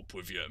be up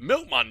with you.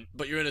 Milkman,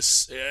 but you're in a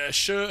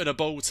shirt and a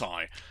bow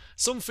tie.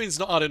 Something's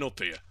not adding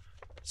up here.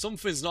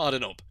 Something's not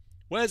adding up.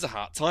 Wears a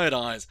hat, tired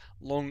eyes,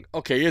 long...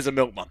 Okay, here's a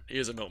milkman.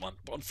 Here's a milkman.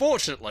 But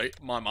unfortunately,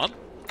 my man,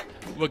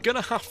 we're going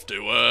to have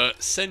to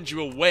send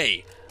you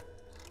away.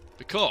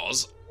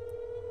 Because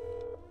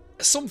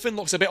something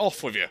looks a bit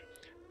off with you.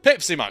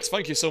 Pepsi Max,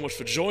 thank you so much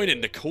for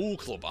joining the Cool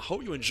Club. I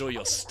hope you enjoy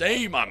your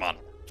stay, my man.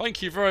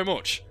 Thank you very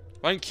much.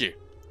 Thank you.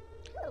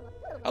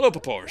 Hello,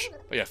 Papoge.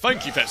 But yeah,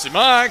 thank you, Pepsi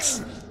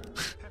Max.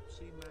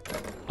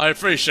 I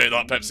appreciate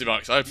that, Pepsi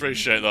Max. I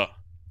appreciate that.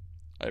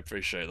 I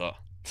appreciate that.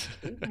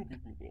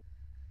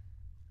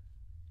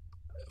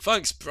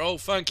 Thanks, bro.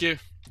 Thank you.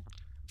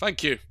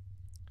 Thank you.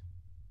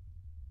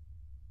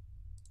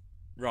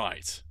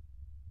 Right.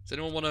 Does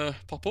anyone want to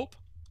pop up?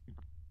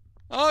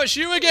 Oh, it's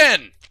you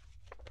again!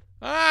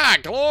 Ah,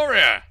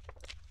 Gloria!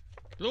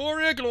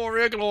 Gloria,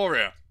 Gloria,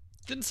 Gloria.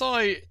 Didn't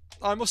I...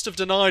 I must have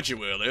denied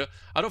you earlier.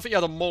 I don't think you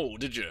had a mole,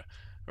 did you?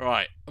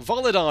 Right.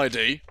 Valid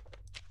ID.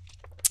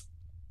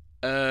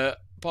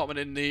 Apartment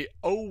in the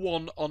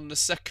O1 on the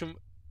second...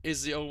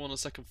 Is the O1 on the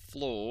second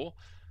floor?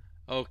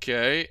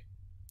 Okay.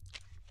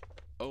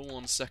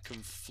 O1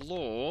 second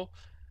floor.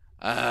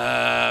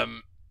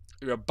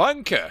 You're a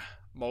banker.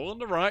 Mole on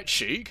the right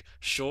cheek.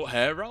 Short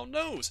hair, round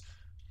nose.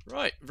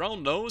 Right,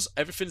 round nose.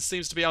 Everything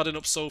seems to be adding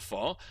up so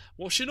far.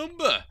 What's your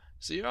number?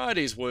 So your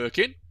ID's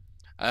working.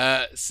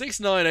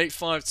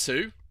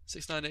 69852.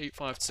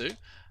 69852.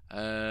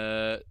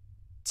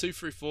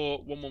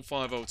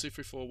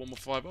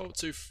 234-1150.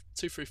 234-1150.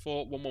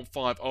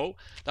 234-1150.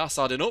 That's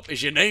adding up.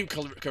 Is your name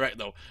correct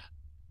though?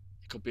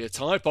 It could be a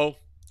typo.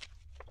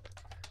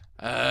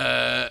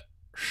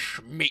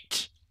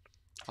 Schmidt.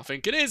 I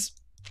think it is.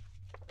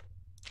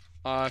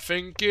 I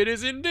think it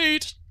is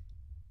indeed.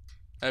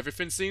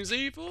 Everything seems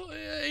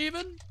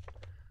even.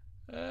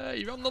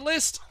 You're on the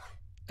list.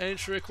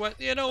 Entry request.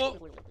 You know what?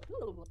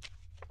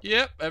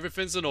 Yep,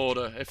 everything's in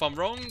order. If I'm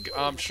wrong,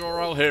 I'm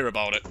sure I'll hear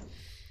about it.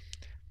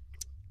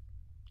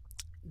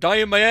 Dye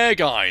in my hair,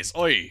 guys.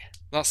 Oi,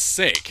 that's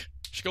sick.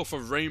 Should go for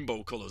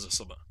rainbow colours or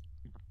something.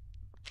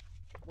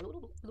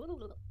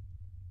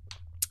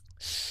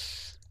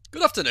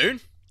 Good afternoon.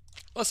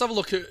 Let's have a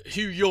look at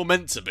who you're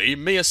meant to be,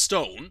 Mia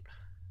Stone.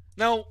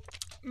 Now,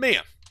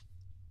 Mia,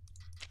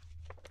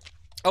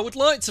 I would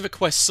like to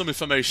request some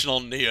information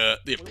on the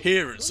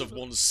appearance of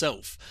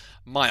oneself.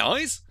 My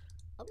eyes?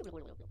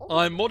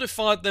 I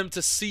modified them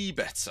to see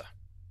better.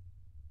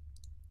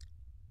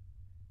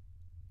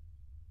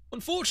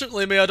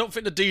 Unfortunately, Mia, I don't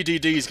think the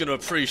DDD is going to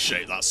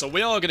appreciate that, so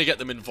we are going to get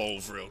them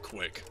involved real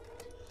quick.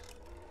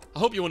 I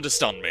hope you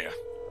understand, Mia.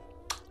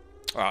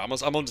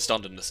 Alright, I'm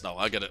understanding this now.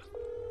 I get it.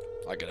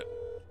 I get it.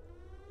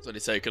 It's only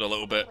taken a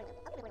little bit.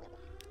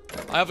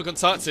 I have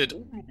contacted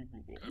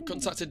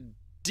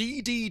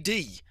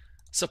DDD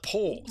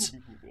support.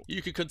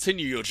 You can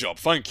continue your job.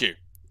 Thank you.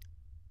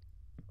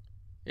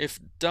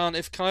 If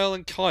Kyle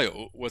and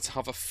Kyle were to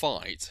have a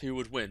fight, who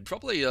would win?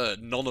 Probably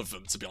none of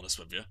them, to be honest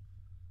with you.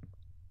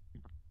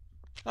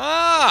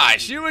 Ah,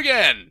 it's you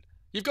again.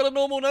 You've got a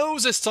normal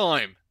nose this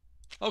time.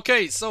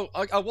 Okay, so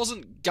I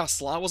wasn't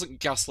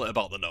gaslit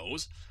about the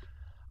nose.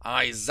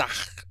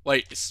 Isaac.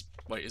 Wait, is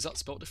that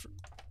spelled different?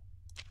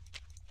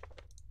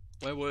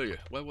 Where were you?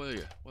 Where were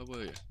you? Where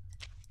were you?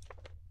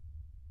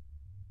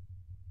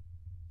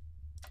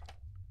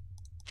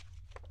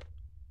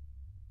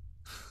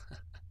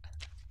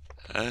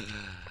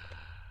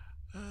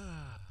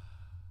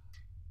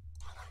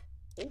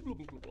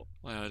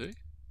 My ID?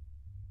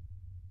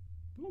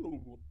 I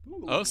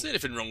don't see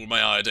anything wrong with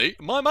my ID.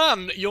 My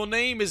man, your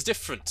name is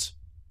different.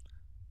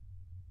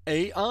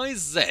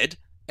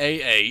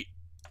 A-I-Z-A-A.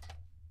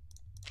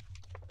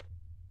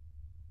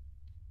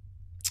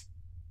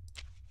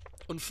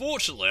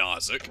 Unfortunately,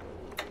 Isaac,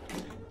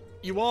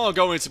 you are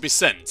going to be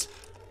sent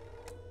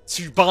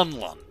to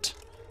Banland.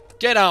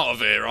 Get out of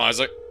here,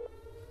 Isaac.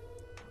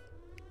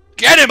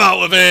 Get him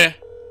out of here!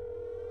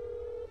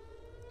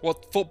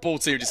 What football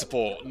team do you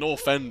support?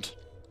 North End.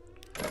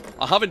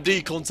 I have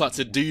indeed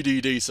contacted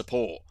DDD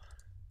support.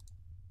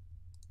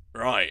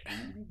 Right.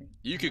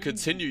 You can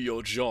continue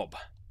your job.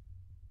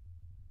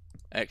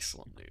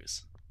 Excellent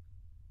news.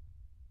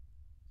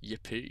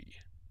 Yippee.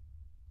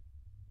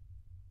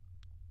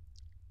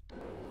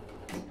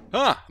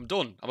 Ah, I'm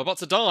done. I'm about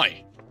to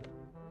die.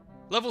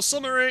 Level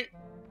summary.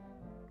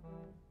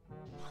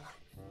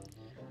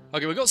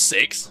 Okay, we got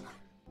 6.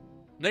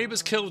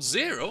 Neighbours killed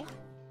 0.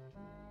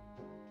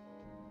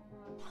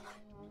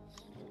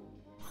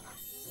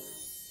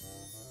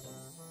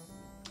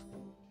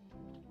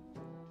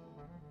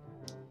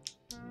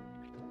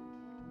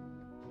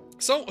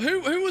 So,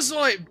 who was,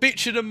 like,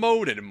 bitching and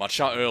moaning in my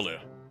chat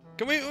earlier?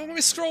 Can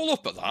we scroll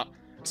up at that?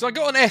 So I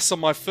got an S on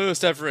my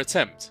first ever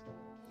attempt.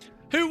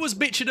 Who was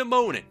bitching and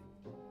moaning?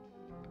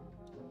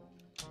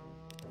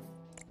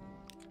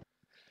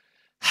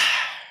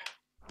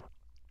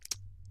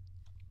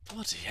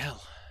 Bloody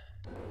hell.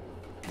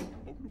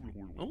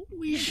 Oh,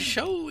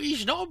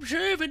 he's not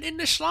observant in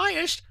the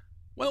slightest.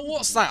 Well,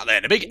 what's that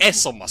then? A big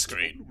S on my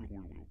screen.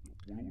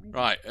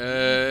 Right,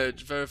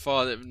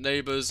 verify that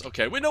neighbours.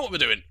 Okay, we know what we're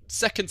doing.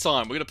 Second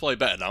time, we're going to play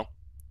better now.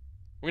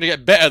 We're going to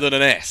get better than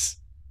an S.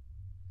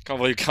 Can't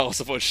believe Carl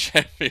supports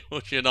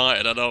Sheffield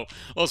United, I know.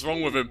 What's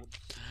wrong with him?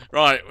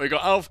 Right, we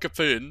got Alf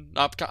Capone.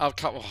 I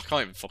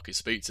can't even fucking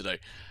speak today.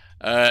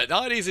 The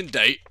ID's in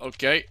date,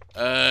 okay.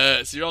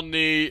 So you're on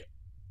the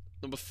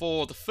number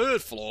 4, the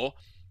 3rd floor.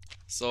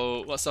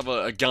 So let's have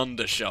a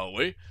gander, shall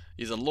we?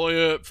 He's a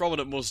lawyer,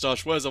 prominent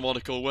moustache, wears a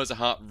monocle, wears a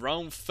hat,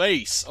 round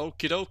face.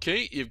 Okie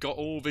dokie, you've got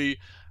all the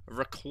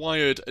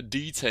required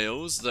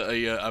details that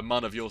a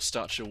man of your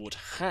stature would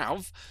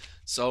have.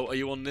 So, are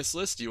you on this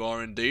list? You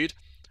are indeed.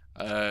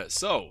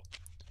 So,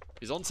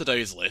 he's on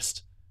today's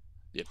list.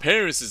 The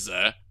appearance is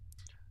there.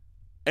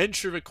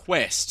 Entry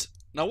request.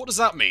 Now, what does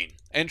that mean?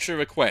 Entry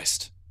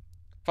request.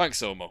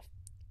 Thanks, Omo.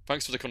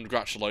 Thanks for the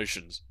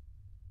congratulations.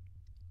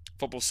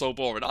 Football's so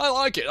boring. I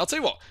like it. I'll tell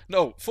you what.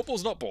 No,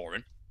 football's not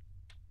boring.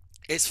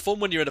 It's fun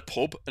when you're in a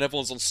pub and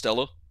everyone's on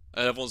Stella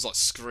and everyone's like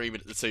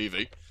screaming at the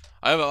TV.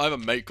 I have a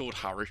mate called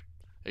Harry.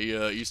 He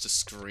used to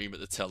scream at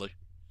the telly.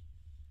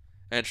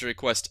 Entry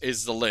request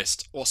is the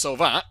list. Or so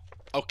that.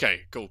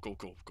 Okay, cool.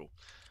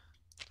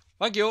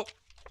 Thank you.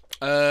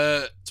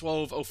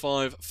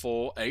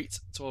 120548,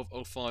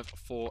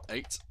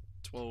 120548,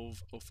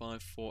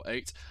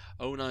 120548,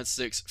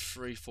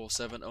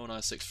 096347,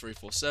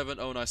 096347,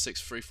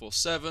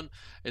 096347.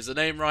 Is the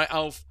name right,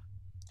 Alf?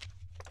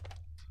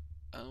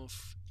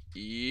 Alf.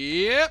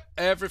 Yep,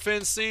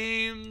 everything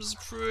seems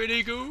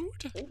pretty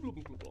good.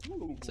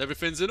 So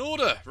everything's in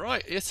order.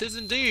 Right, it is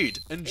indeed.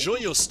 Enjoy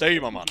your stay,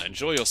 my man.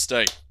 Enjoy your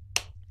stay.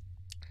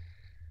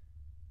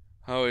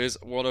 How is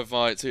one of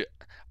my two...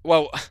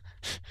 Well,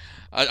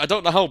 I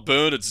don't know how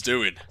Bernard's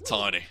doing,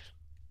 Tiny.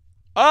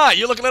 Ah,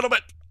 you look a little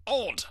bit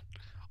odd.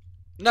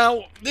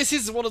 Now, this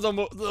is one of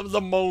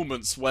the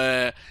moments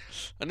where...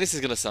 And this is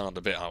going to sound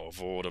a bit out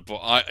of order,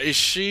 but is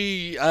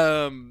she...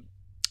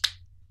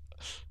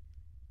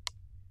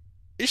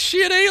 Is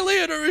she an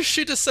alien or is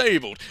she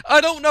disabled?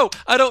 I don't know.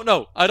 I don't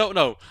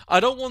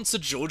want to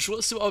judge.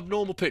 Let's see what a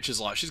normal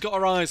picture's like. She's got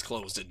her eyes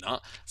closed in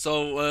that.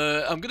 So,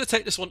 I'm going to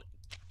take this one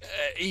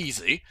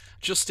easy,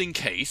 just in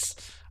case.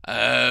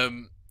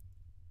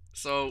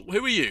 So,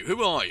 who are you?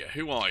 Who are you?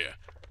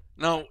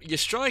 Now, you're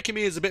striking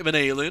me as a bit of an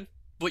alien,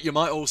 but you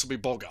might also be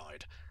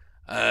bog-eyed.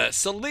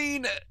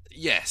 Celine,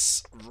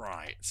 yes,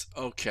 right.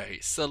 Okay,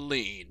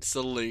 Celine.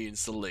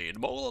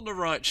 Mole on the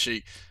right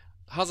cheek,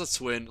 has a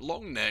twin,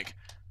 long neck,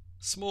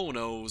 small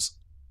nose.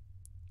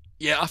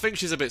 Yeah, I think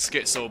she's a bit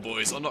schizo,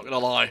 boys. I'm not gonna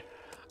lie.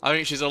 I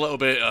think she's a little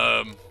bit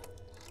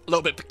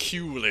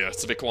peculiar,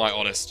 to be quite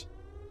honest.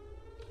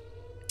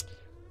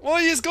 Well,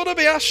 you've got to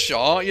be asked,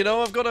 Shaw. You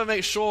know, I've got to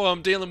make sure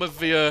I'm dealing with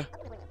the,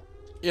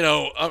 you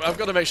know, I've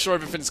got to make sure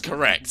everything's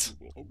correct.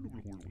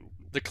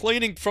 The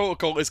cleaning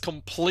protocol is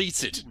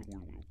completed.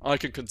 I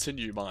can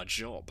continue my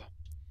job.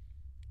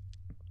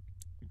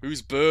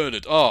 Who's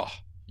Bernard? Oh,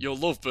 you'll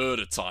love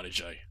Bernard, Tiny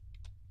J.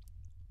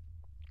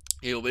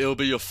 He'll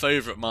be your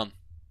favourite man.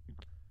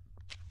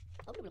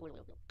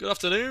 Good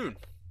afternoon.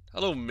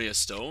 Hello, Mia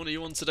Stone. Are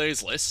you on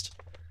today's list?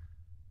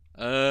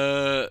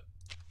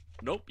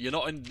 Nope, you're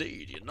not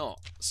indeed. You're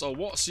not. So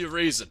what's your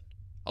reason?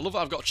 I love that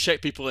I've got to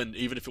check people in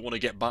even if we want to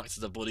get back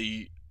to the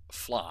bloody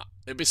flat.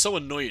 It'd be so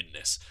annoying,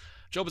 this.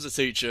 Job as a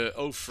teacher,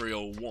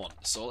 0301.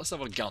 So let's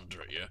have a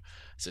gander at you.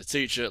 It's a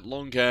teacher,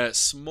 long hair,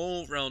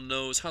 small round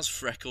nose, has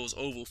freckles,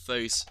 oval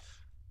face.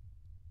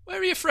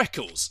 Where are your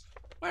freckles?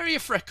 Where are your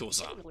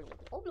freckles at?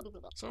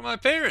 So are my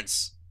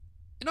parents.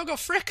 You not got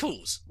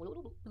freckles.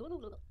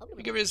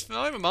 Give me his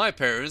fine with my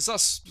parents.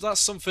 That's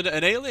something that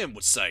an alien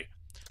would say.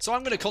 So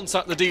I'm going to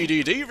contact the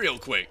DDD real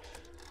quick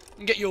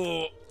and get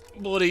your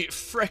bloody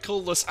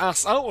freckleless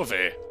ass out of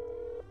here.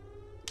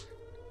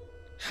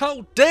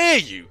 How dare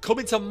you come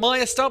into my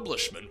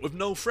establishment with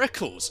no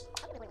freckles?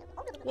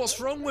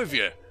 What's wrong with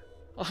you?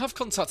 I have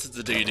contacted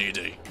the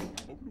DDD.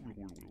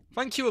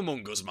 Thank you,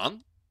 Among Us,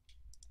 man.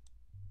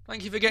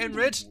 Thank you for getting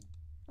rid.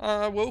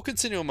 I will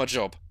continue on my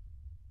job.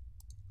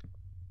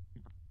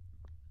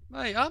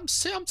 Mate, I'm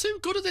too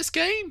good at this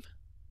game.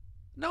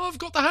 Now I've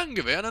got the hang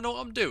of it and I know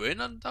what I'm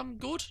doing and I'm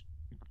good.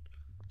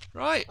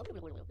 Right.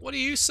 What are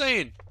you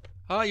saying?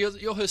 Ah,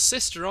 you're her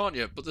sister, aren't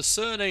you? But the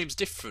surname's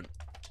different.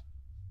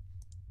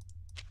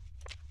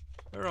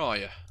 Where are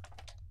you?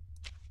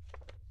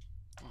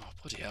 Oh,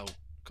 bloody hell.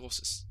 Of course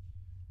it's...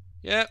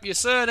 Yep, your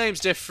surname's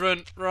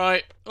different.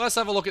 Right. Let's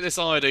have a look at this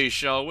ID,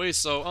 shall we?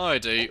 So,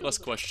 ID. Let's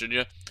question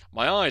you.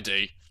 My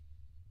ID...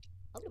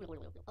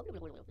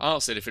 I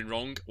don't see anything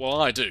wrong.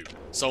 Well, I do.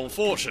 So,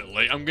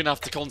 unfortunately, I'm going to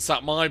have to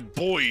contact my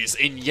boys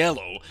in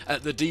yellow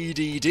at the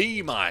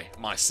DDD,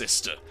 my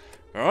sister.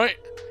 Alright?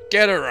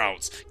 Get her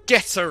out.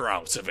 Get her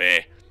out of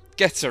here.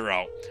 Get her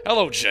out.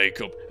 Hello,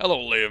 Jacob. Hello,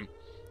 Liam.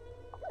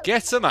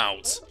 Get them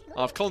out.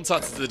 I've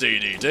contacted the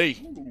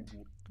DDD.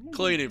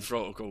 Cleaning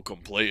protocol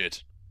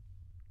completed.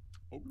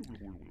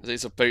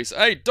 It's a pizza.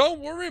 Hey, don't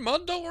worry,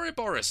 man. Don't worry,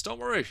 Boris. Don't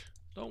worry.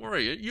 Don't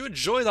worry. You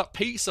enjoy that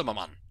pizza, my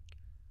man.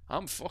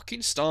 I'm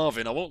fucking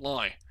starving, I won't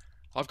lie.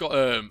 I've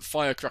got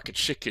firecracker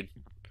chicken.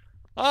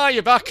 Ah,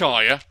 you're back,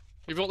 are you?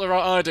 You've got the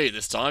right ID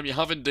this time. You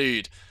have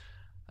indeed.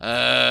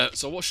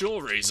 So what's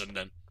your reason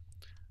then?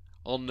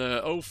 On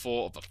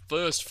 04 of the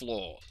first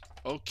floor.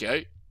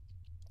 Okay.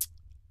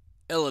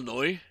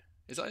 Illinois.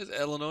 Is that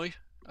Illinois?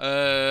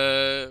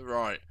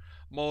 Right.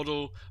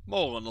 Model.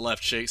 Mole on the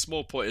left cheek.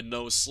 Small pointed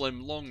nose.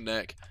 Slim. Long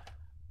neck.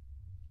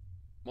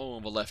 Mole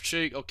on the left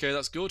cheek. Okay,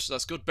 that's good.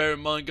 That's good. Bear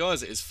in mind,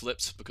 guys, it is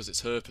flipped because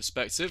it's her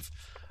perspective.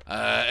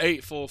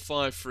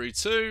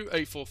 84532,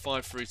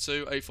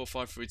 84532,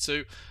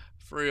 84532,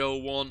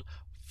 301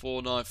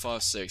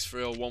 4956,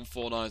 301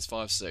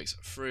 4956,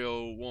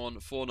 301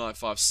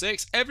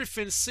 4956.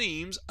 Everything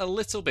seems a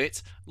little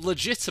bit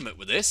legitimate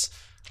with this.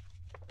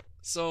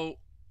 So,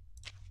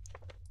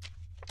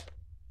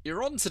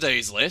 you're on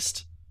today's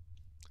list,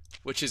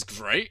 which is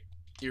great.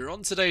 You're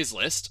on today's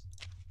list.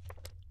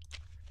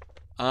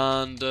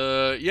 And,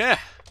 yeah.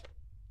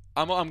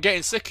 I'm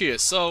getting sick of you,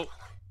 so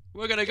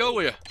we're gonna go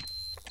with you.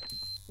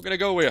 We're gonna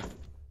go with you.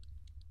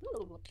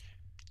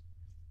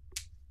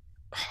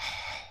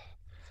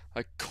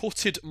 I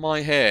cutted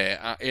my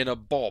hair in a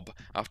bob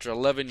after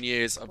 11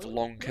 years of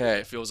long hair.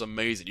 It feels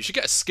amazing. You should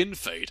get a skin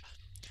fade.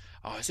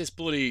 Oh, is this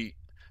bloody...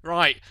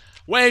 Right,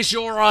 where's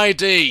your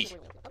ID?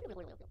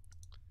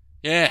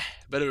 Yeah,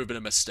 better have been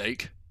a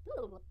mistake.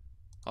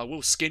 I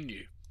will skin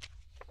you.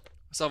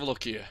 Let's have a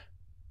look here.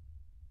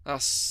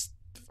 That's...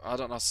 I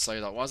don't know how to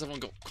say that. Why has everyone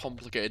got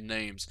complicated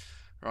names?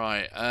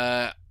 Right,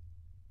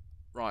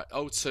 right,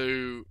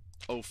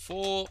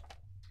 0204.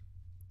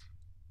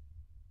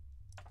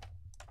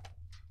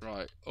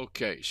 Right,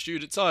 okay.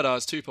 Student, tired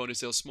eyes, 2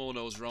 ponytails, small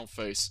nose, round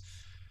face.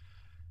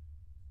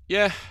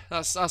 Yeah,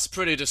 that's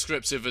pretty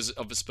descriptive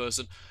of this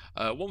person.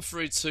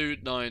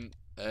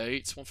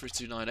 13298,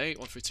 13298,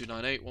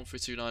 13298,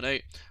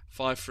 13298,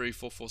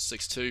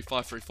 534462,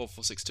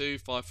 534462,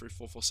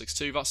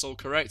 534462. That's all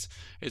correct.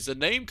 Is the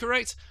name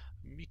correct?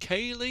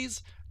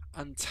 Michaelis?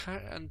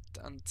 Antasha?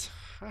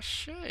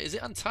 Is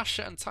it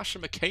Antasha? Antasha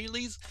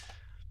Michaelis?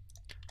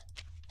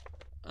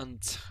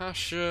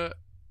 Antasha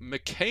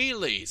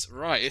Michaelis.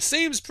 Right, it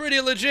seems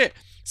pretty legit.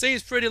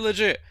 Seems pretty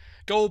legit.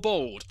 Go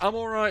bold. I'm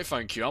alright,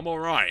 thank you. I'm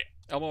alright.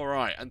 I'm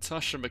alright.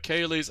 Antasha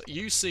Michaelis,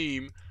 you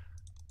seem...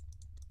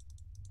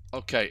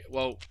 Okay,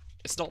 well,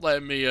 it's not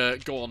letting me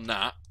go on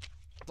that.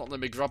 It's not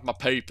letting me grab my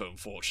paper,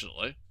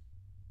 unfortunately.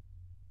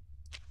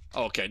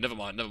 Oh, okay, never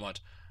mind, never mind.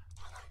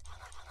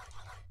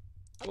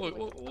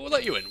 We'll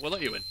let you in. We'll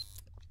let you in.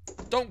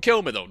 Don't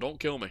kill me, though. Don't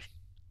kill me.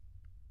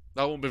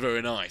 That won't be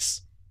very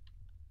nice.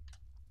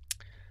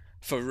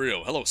 For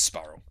real. Hello,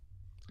 Sparrow.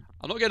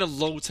 I'm not getting a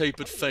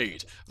low-tapered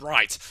fade.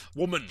 Right.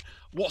 Woman,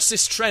 what's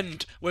this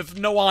trend with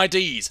no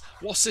IDs?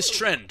 What's this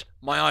trend?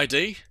 My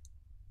ID?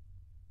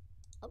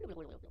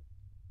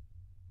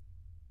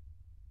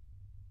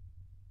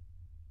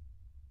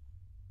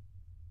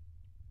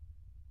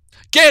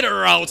 Get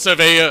her out of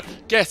here!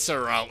 Get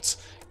her out.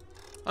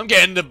 I'm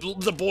getting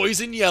the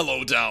boys in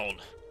yellow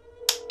down.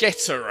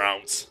 Get her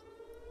out.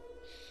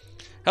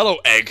 Hello,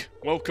 Egg.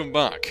 Welcome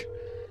back.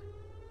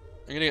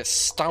 I'm gonna get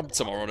stabbed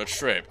tomorrow on a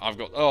trip. I've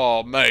got...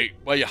 Oh, mate.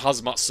 Wear your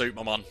hazmat suit,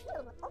 my man.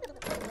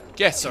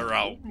 Get her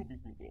out.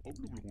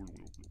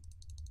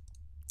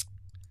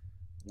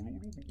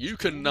 You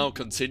can now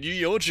continue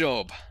your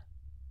job.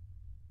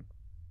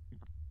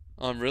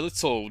 I'm really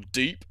tall.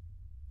 Deep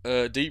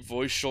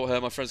voice, short hair.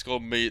 My friends call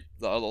me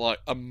that I look like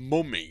a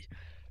mummy.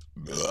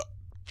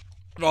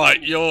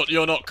 Right,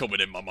 you're not coming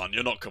in, my man.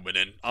 You're not coming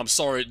in. I'm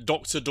sorry,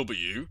 Dr.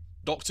 W.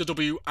 Dr.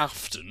 W.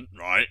 Afton,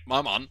 right,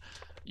 my man.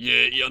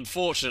 You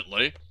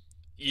unfortunately,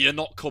 you're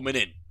not coming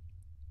in.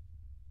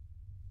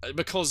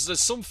 Because there's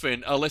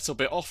something a little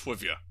bit off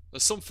with you.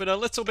 There's something a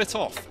little bit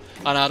off.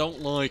 And I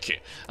don't like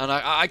it. And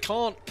I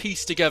can't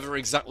piece together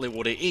exactly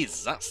what it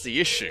is. That's the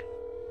issue.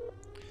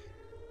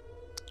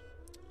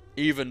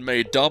 Even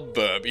made dab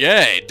burp.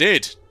 Yeah, it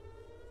did.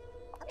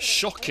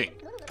 Shocking.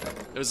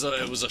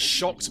 It was a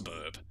shocked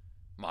burp,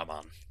 my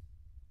man.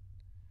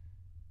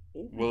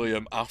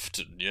 William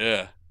Afton,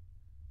 yeah.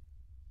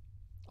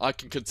 I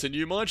can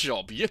continue my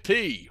job.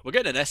 Yippee! We're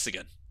getting an S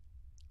again.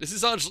 This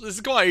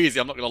is quite easy,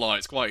 I'm not gonna lie,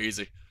 it's quite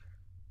easy.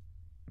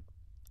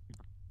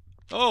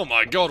 Oh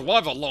my god, why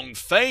have a long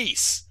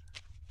face?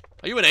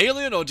 Are you an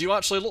alien or do you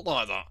actually look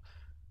like that?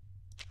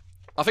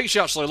 I think she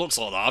actually looks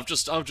like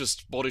that. I've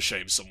just body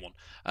shamed someone.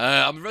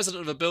 I'm a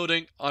resident of a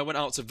building. I went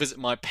out to visit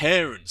my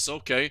parents.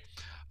 Okay.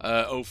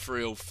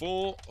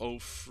 0304.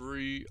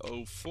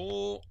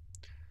 0304.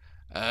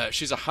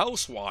 She's a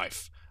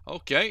housewife.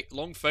 Okay.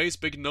 Long face,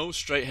 big nose,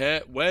 straight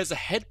hair. Wears a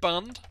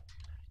headband.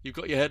 You've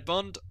got your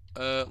headband.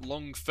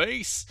 Long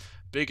face,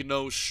 big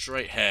nose,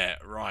 straight hair.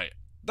 Right.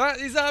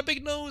 Is that a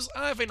big nose?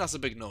 I think that's a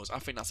big nose. I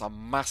think that's a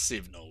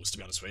massive nose, to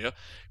be honest with you.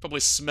 Probably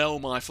smell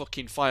my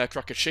fucking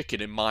firecracker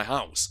chicken in my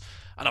house.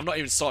 And I've not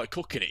even started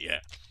cooking it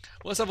yet.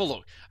 Well, let's have a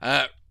look.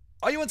 Are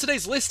you on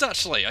today's list,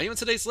 actually? Are you on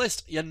today's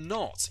list? You're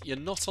not. You're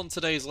not on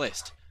today's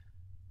list.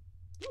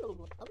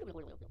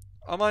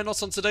 Am I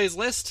not on today's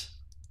list?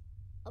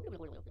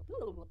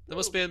 There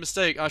must be a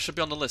mistake. I should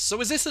be on the list.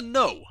 So is this a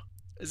no?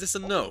 Is this a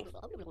no?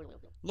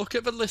 Look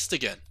at the list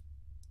again.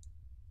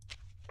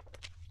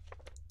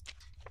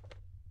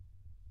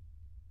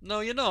 No,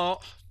 you're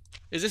not.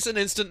 Is this an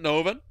instant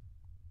no, then?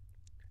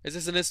 Is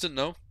this an instant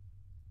no?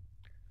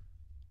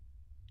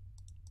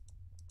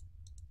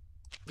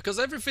 Because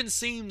everything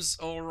seems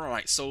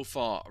alright so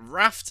far.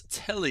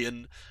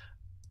 Raftellion.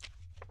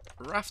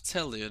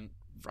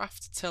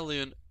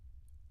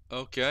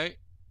 Okay.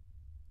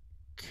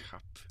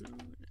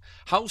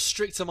 How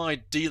strict am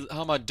I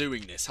how am I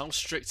doing this? How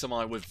strict am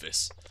I with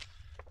this?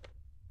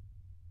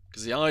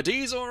 Because the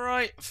ID's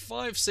alright.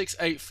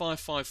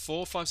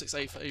 568554,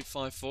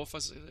 568854,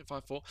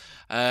 568854,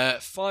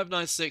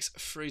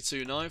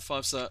 596329,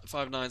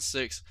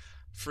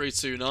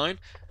 596329.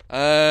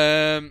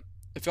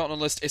 If you're not on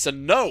the list, it's a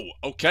no.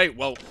 Okay,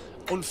 well,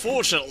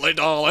 unfortunately,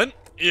 darling,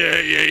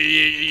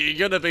 you're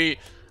gonna be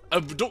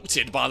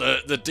abducted by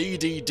the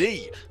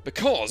DDD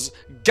because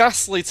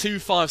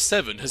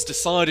Ghastly257 has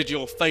decided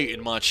your fate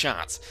in my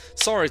chat.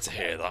 Sorry to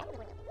hear that.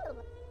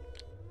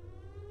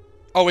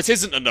 Oh, it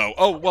isn't a no.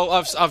 Oh, well,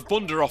 I've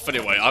bunned her off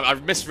anyway.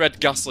 I've misread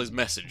Ghastly's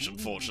message,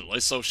 unfortunately,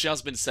 so she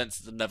has been sent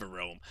to the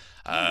Netherrealm.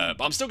 But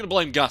I'm still going to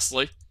blame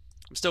Ghastly.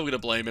 I'm still going to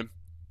blame him.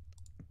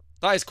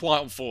 That is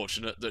quite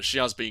unfortunate that she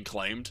has been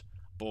claimed,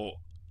 but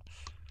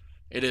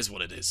it is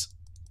what it is.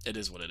 It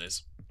is what it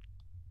is.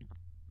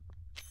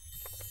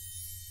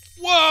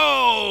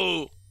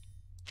 Whoa!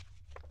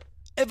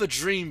 Ever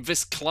dream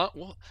this clown?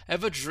 What?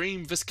 Ever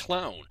dream this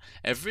clown?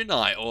 Every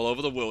night, all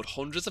over the world,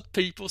 hundreds of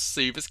people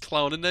see this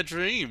clown in their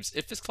dreams.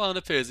 If this clown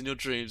appears in your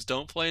dreams,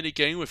 don't play any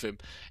game with him.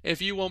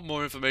 If you want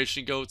more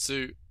information, go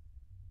to...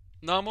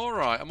 No, I'm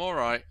alright, I'm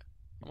alright.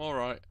 I'm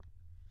alright.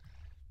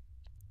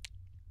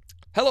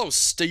 Hello,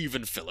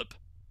 Stephen Phillip.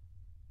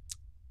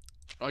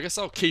 I guess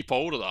I'll keep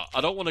hold of that.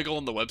 I don't want to go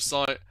on the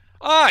website.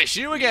 Ah, it's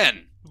you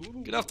again!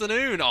 Good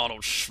afternoon,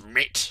 Arnold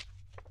Schmidt.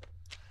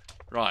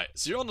 Right,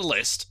 so you're on the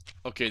list.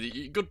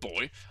 Okay, good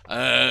boy.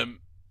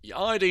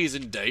 Your ID's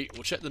in date.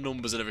 We'll check the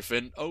numbers and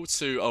everything.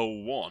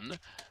 0201.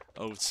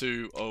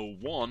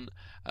 0201.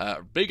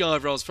 Big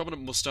eyebrows,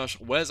 prominent moustache,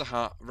 wears a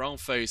hat, round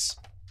face,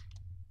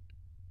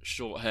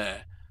 short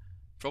hair.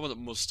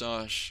 Prominent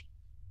moustache.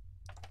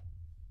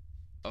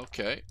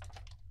 Okay.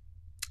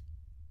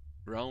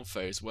 Round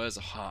face, wears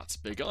a hat,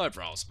 big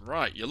eyebrows.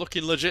 Right, you're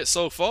looking legit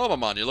so far, my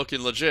man. You're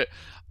looking legit.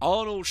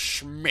 Arnold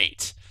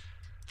Schmidt.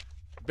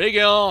 Big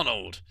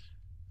Arnold.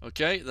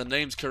 Okay, the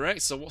name's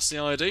correct, so what's the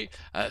ID?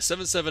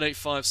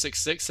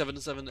 778566,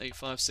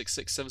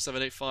 778566,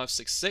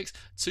 778566,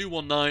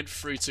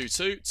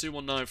 219322,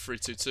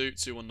 219322,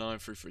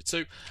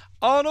 219332.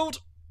 Arnold,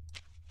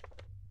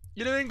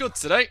 you're doing good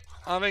today.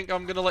 I think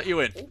I'm going to let you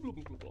in.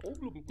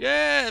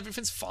 Yeah,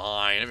 everything's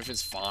fine,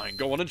 everything's fine.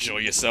 Go on, enjoy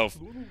yourself.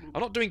 I'm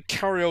not doing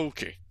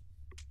karaoke.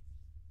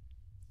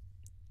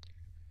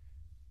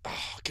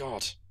 Oh,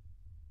 God.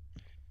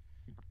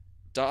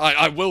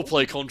 I will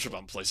play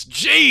Contraband, please.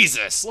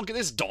 Jesus! Look at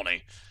this,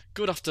 Donny.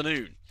 Good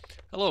afternoon.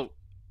 Hello,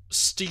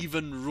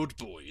 Stephen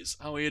Rudboys.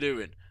 How are you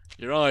doing?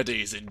 Your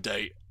ID's in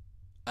date.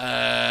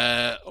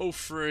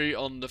 03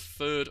 on the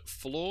 3rd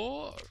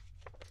floor.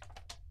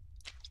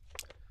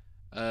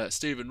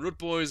 Stephen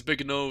Rudboys,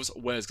 big nose,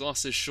 wears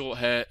glasses, short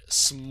hair,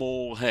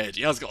 small head.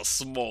 He has got a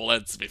small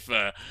head, to be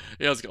fair.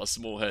 He has got a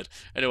small head.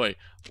 Anyway,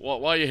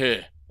 why are you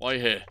here? Why are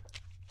you here?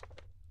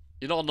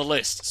 You're not on the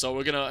list, so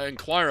we're going to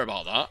inquire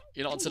about that.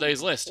 You're not on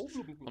today's list.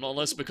 I'm not on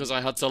the list because I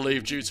had to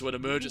leave due to an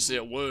emergency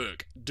at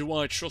work. Do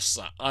I trust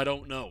that? I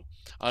don't know.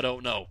 I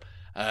don't know.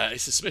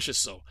 It's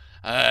suspicious, though.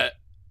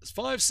 It's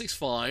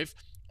 565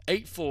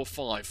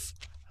 845.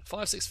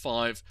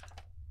 565.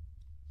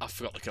 I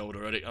forgot the code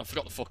already. I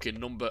forgot the fucking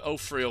number.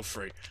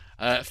 0303.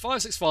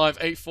 565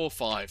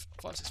 845.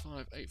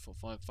 565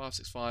 845.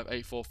 565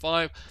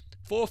 845.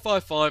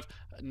 455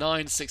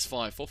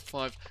 965.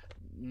 455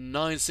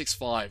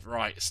 965.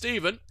 Right,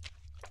 Stephen,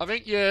 I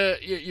think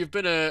you've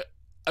been a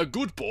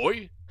good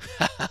boy.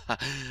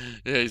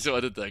 Yeah, you see what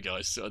I did there,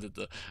 guys. See what I did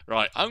there.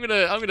 Right, I'm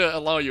gonna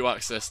allow you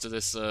access to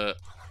this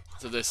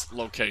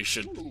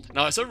location.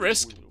 Now it's a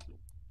risk.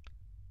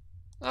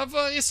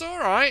 It's all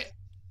right.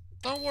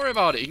 Don't worry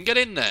about it. You can get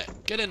in there.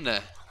 Get in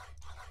there.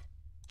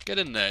 Get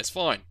in there. It's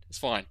fine. It's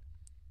fine.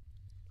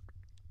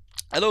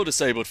 Hello,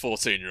 disabled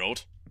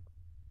 14-year-old.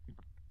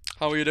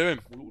 How are you doing?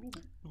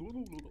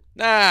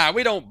 Nah,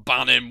 we don't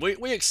ban him.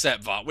 We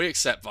accept that. We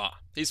accept that.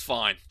 He's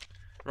fine.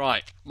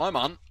 Right, my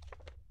man.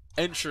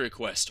 Entry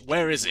request.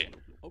 Where is it?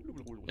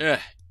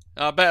 Yeah,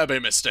 that better be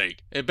a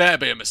mistake. It better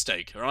be a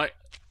mistake, alright?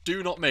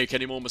 Do not make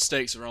any more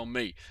mistakes around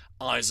me.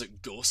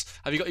 Isaac Gus.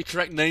 Have you got your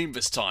correct name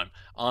this time?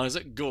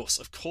 Isaac Gus.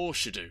 Of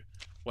course you do.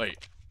 Wait.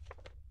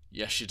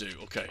 Yes, you do.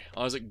 Okay.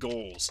 Isaac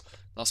Gauls.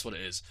 That's what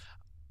it is.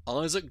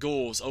 Isaac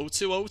Gauls.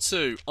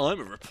 0202.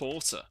 I'm a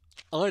reporter.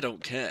 I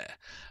don't care.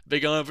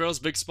 Big eyebrows,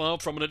 big smile,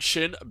 prominent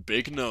chin,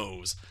 big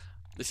nose.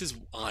 This is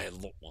what I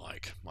look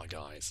like, my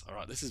guys.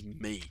 Alright, this is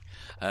me.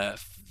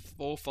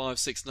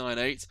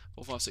 45698,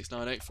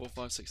 45698,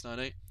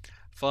 45698,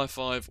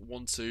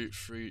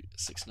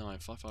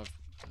 5512369,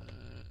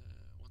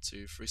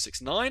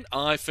 5512369.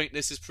 I think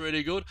this is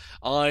pretty good.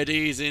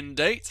 ID's in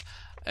date.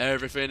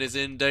 Everything is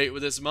in date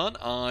with this man.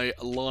 I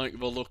like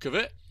the look of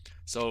it.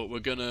 So we're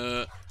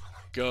gonna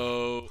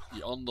go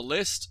on the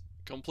list.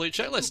 Complete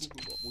checklist.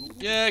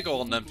 Yeah,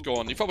 go on then. Go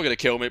on. You're probably going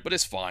to kill me, but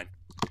it's fine.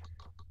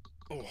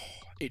 Oh,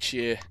 itchy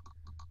ear.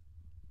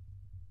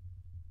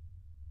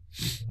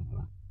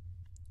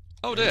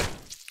 Oh dear.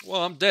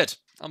 Well, I'm dead.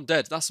 I'm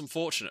dead. That's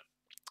unfortunate.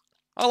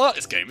 I like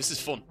this game. This is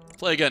fun.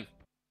 Play again.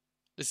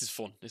 This is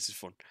fun. This is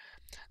fun.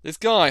 This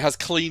guy has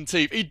clean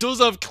teeth. He does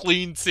have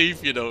clean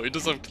teeth, you know. He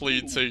does have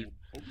clean teeth.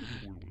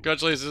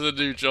 Congratulations on the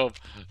new job.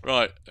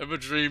 Right, ever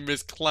dream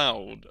is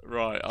clown.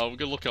 Right, I'm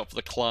gonna look out for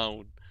the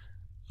clown.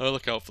 I'll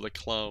look out for the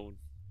clown.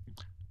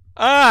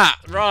 Ah,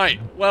 right.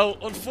 Well,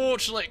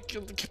 unfortunately,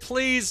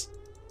 please,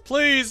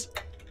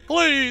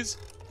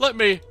 let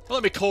me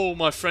call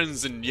my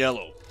friends in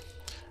yellow.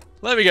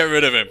 Let me get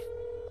rid of him.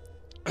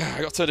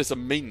 I got turned into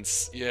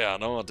mince. Yeah, I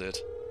know I did.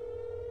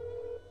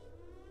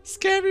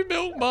 Scary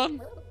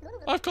milkman.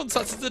 I've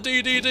contacted the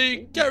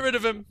DDD. Get rid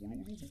of him.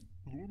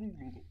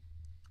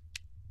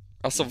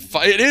 That's some.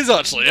 It is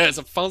actually. Yeah, it's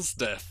a fast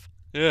death.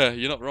 Yeah,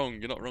 you're not wrong.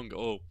 You're not wrong at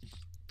all.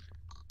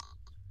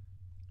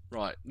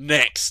 Right,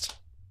 next.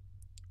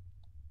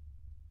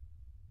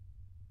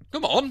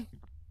 Come on.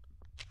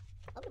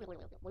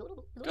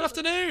 Good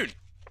afternoon.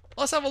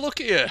 Let's have a look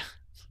at you.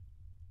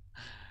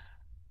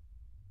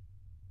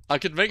 I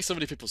could make so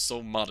many people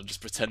so mad and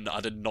just pretend that I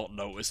did not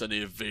notice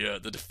any of the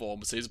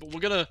deformities, but we're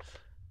gonna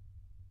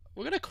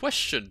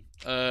question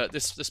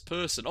this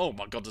person. Oh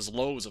my god, there's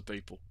loads of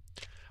people.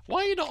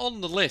 Why are you not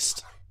on the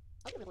list?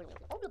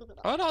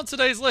 Why not on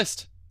today's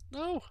list?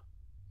 No,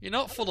 you're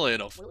not, funnily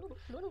enough.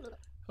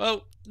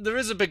 Well, there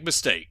is a big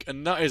mistake,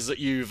 and that is that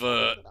you've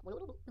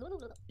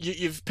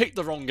picked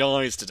the wrong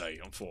guys today,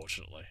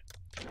 unfortunately.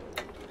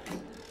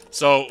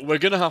 So we're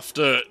gonna have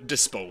to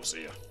dispose of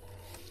you.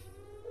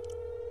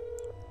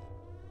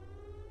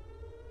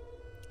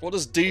 What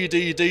does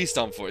DDD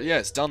stand for? Yeah,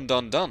 it's done.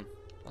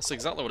 That's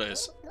exactly what it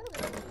is.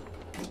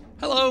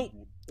 Hello!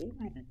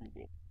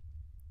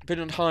 Been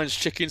on Heinz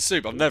chicken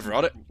soup. I've never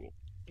had it.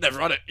 Never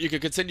had it. You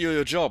can continue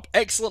your job.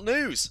 Excellent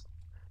news!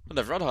 I've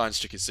never had Heinz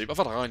chicken soup. I've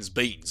had Heinz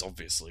beans,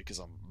 obviously, because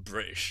I'm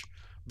British.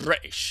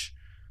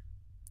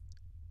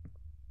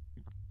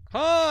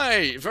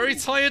 Hi! Very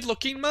tired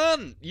looking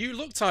man. You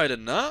look tired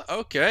in that.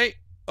 Okay.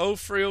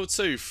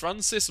 0302.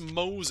 Francis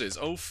Moses.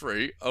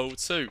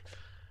 0302.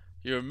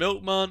 You're a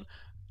milkman.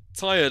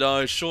 Tired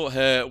eyes, short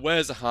hair,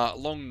 wears a hat,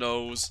 long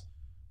nose.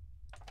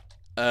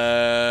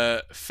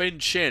 Thin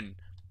chin.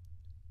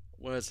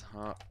 Wears a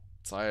hat,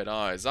 tired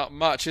eyes. That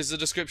matches the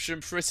description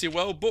pretty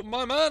well, but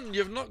my man,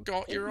 you've not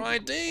got your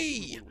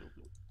ID.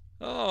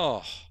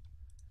 Oh.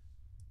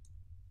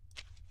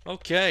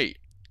 Okay.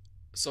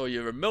 So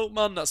you're a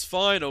milkman, that's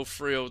fine,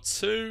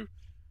 0302.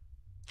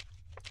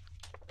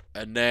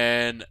 And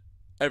then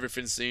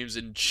everything seems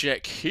in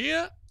check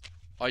here.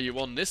 Are you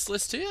on this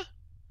list here?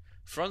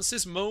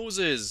 Francis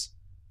Moses.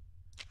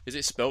 Is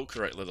it spelled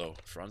correctly though?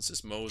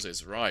 Francis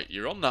Moses. Right,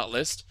 you're on that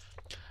list.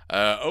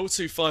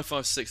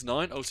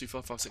 025569,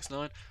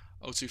 025569,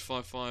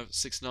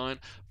 025569,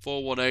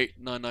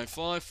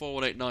 418995,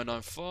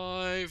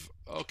 418995.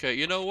 Okay,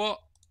 you know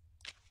what?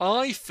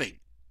 I think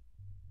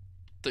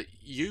that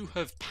you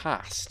have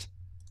passed.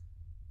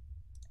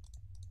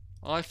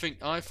 I think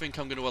I'm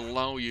going to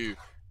allow you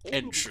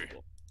entry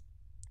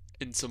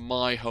into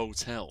my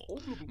hotel,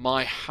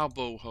 my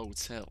Habbo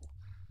hotel.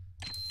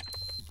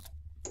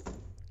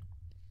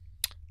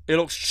 It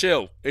looks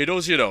chill. It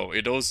does, you know.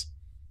 It does.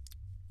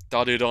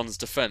 Daddy Don's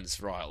defense.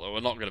 Right, well,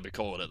 we're not going to be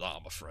calling it that,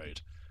 I'm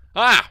afraid.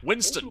 Ah,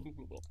 Winston.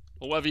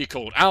 Or whatever you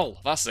called.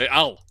 Al. That's it,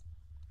 Al.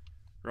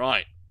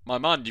 Right. My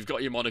man, you've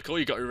got your monocle,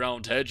 you've got your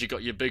round head, you've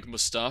got your big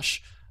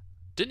moustache.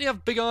 Didn't he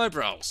have big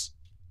eyebrows?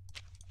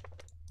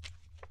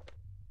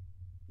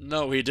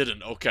 No, he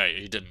didn't.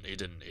 Okay, he didn't.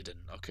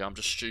 Okay, I'm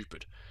just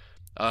stupid.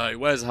 He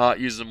wears a hat,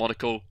 uses a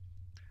monocle.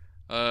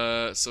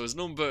 So his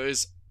number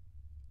is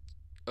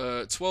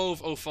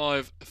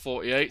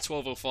 120548,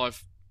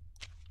 1205.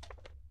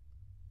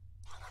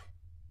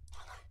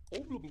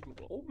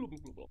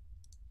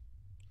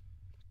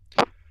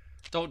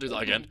 Don't do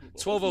that again.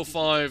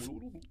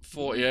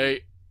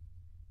 120548.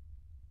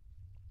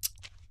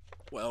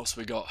 What else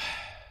we got?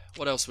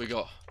 What else we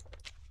got?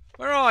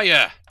 Where are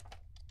you?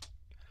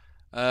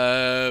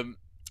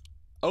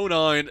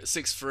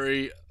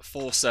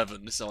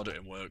 096347. This is how I do it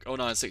in work.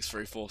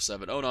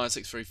 096347.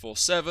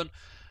 096347.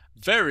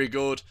 Very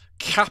good.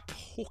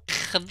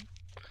 Kaphoken.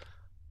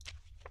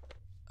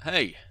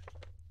 Hey.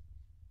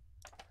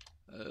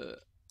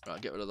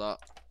 Right, get rid of that.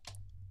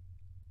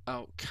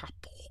 Oh,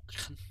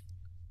 Kaphoken.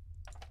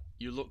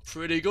 You look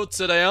pretty good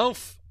today,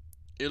 Alf.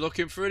 You're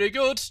looking pretty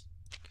good.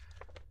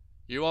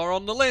 You are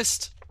on the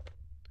list.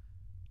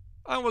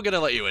 And we're going to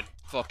let you in.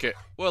 Fuck it.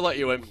 We'll let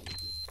you in.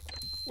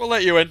 We'll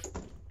let you in.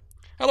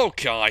 Hello,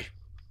 Kai.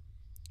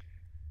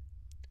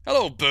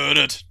 Hello,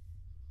 Bernard.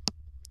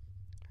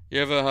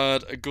 You ever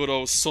had a good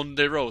old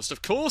Sunday roast?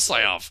 Of course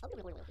I have.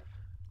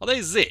 Are they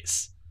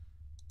zits?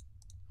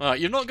 Right,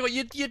 you've not got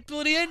your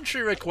bloody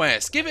entry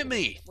request. Give it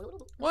me.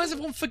 Why is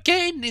everyone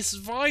forgetting this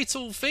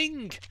vital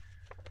thing?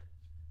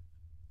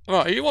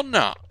 Right, are you on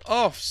that?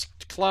 Oh,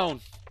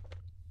 clown.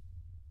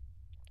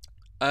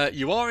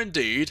 You are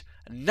indeed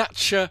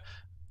Natcha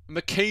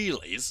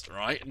McKeely's,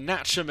 right?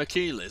 Natcha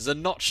McKeely's,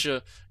 and not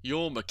your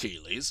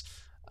McKeely's.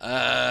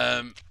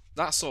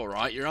 That's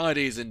alright, your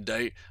ID is in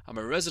date. I'm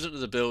a resident of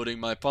the building.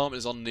 My apartment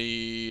is on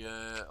the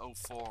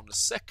 04 on the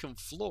second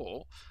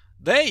floor.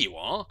 There you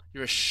are.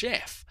 You're a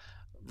chef.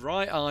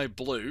 Right eye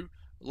blue,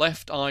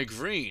 left eye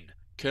green.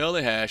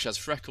 Curly hair, she has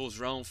freckles,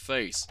 round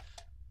face.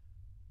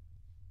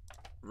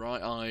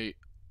 Right eye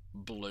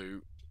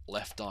blue,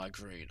 left eye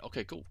green.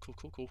 Okay, cool.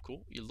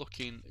 You're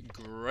looking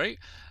great.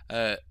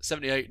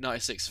 78,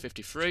 96,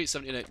 53,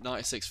 78,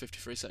 96,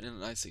 53, 79,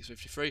 96,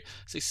 53,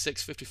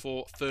 66,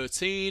 54,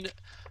 13,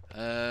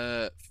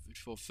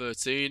 54,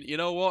 13. You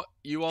know what?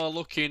 You are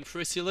looking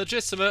pretty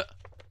legitimate.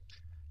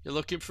 You're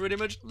looking pretty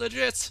much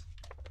legit.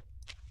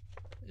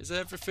 Is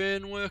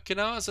everything working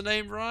out? Is the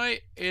name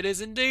right? It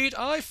is indeed.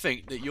 I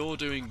think that you're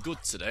doing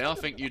good today. I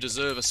think you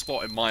deserve a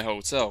spot in my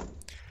hotel.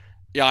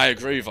 Yeah, I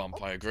agree,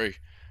 Vamp. I agree.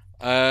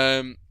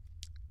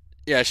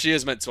 Yeah, she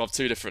is meant to have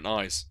two different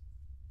eyes.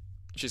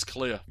 She's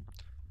clear.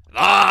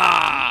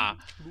 Ah!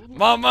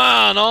 My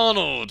man,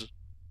 Arnold!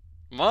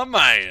 My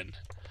man!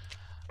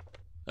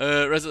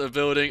 Resident of the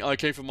building. I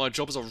came from my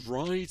job as a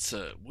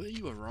writer. Were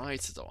you a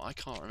writer, though? I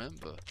can't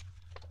remember.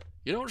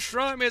 You don't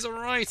strike me as a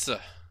writer.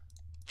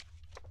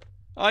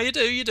 Ah, you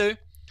do.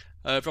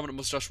 Prominent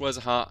moustache, wears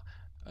a hat.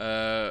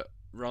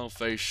 Round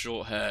face,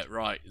 short hair.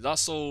 Right,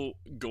 that's all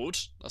good.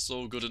 That's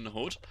all good in the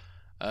hood.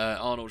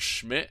 Arnold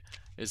Schmidt.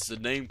 Is the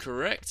name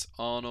correct?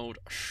 Arnold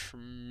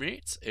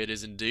Schmidt. It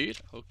is indeed.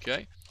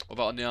 Okay. What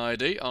about on the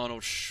ID?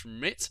 Arnold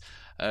Schmidt.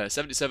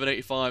 77,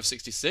 85,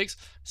 66.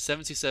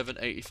 77,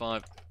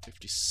 85,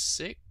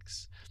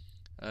 56.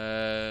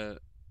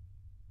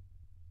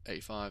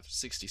 85,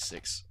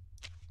 66.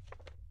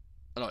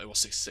 No, it was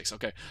 66.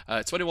 Okay.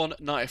 21,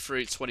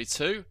 93,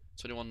 22.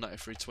 21,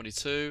 93,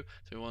 22.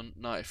 21,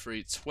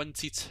 93,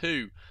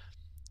 22.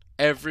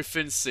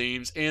 Everything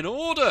seems in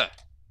order.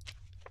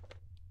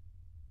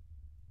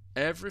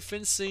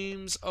 Everything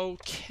seems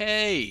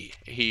okay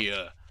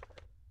here.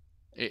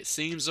 It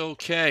seems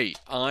okay.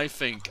 I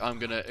think I'm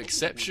going to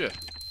accept you.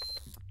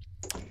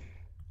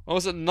 I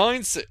was at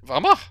 9...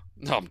 Am I?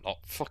 No, I'm not.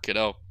 Fucking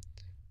hell.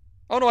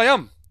 Oh, no, I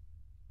am.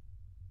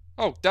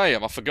 Oh,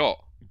 damn. I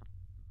forgot.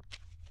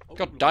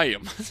 God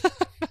damn.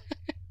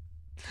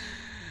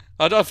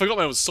 I forgot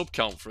my own sub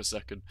count for a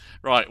second.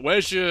 Right,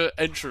 where's your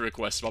entry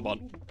request, my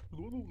man?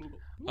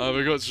 I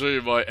forgot to show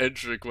you my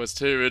entry request.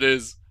 Here it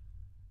is.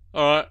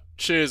 Alright,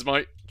 cheers,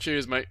 mate.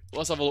 Cheers, mate.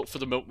 Let's have a look for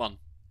the milkman.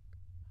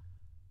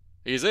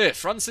 He's here.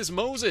 Francis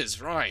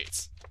Moses.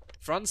 Right.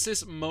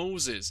 Francis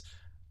Moses.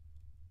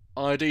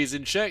 ID's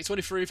in check.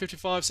 23,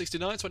 55,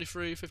 69.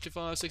 23,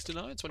 55,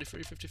 69.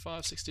 23,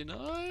 55,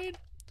 69.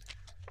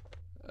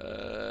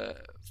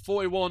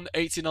 41,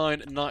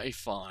 89,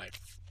 95.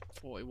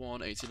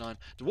 41, 89.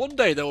 One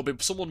day there will be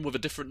someone with a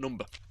different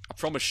number. I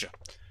promise you.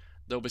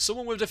 There will be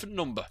someone with a different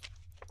number.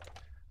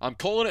 I'm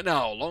calling it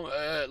now.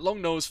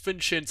 Long nose, thin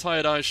chin,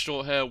 tired eyes,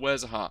 short hair,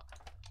 wears a hat.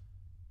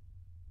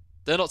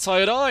 They're not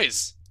tired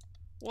eyes.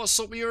 What's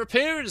up with your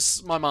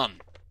appearance, my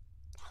man?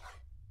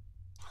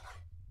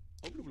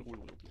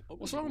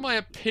 What's wrong with my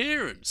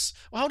appearance?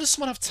 Well, how does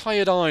someone have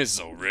tired eyes,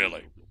 though,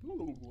 really?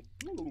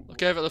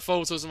 Look over at the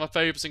photos of my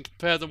papers and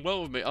compare them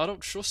well with me. I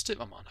don't trust it,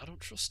 my man. I don't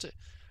trust it.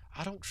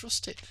 I don't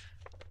trust it.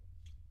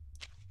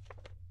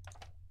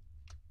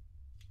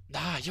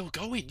 Nah, you're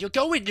going.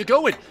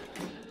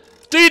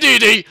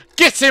 DDD,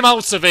 get him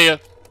out of here.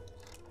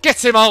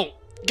 Get him out.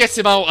 Get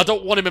him out. I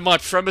don't want him in my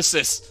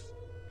premises.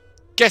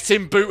 Get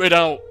him booted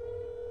out.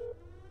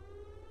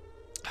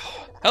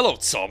 Hello,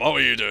 Tom. How are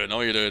you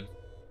doing?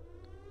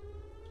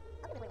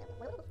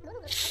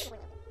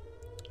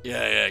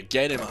 Yeah,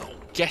 get him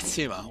out. Get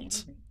him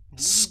out.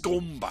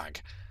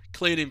 Scumbag.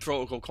 Cleaning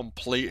protocol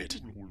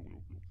completed.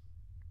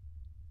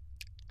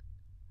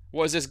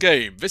 What is this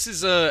game? This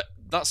is,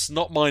 that's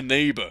not my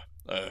neighbour,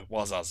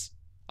 Wazaz.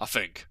 I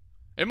think.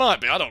 It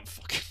might be, I don't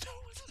fucking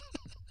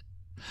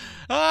know.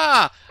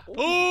 Ah!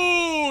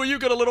 Oh, you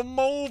got a little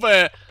mole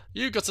there.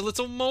 You got a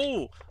little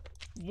mole.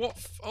 What?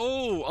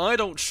 Oh, I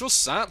don't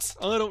trust that.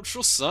 I don't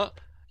trust that.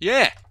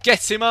 Yeah,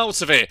 get him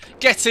out of here.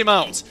 Get him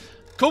out.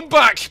 Come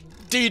back,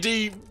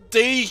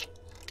 DDD.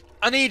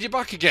 I need you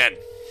back again.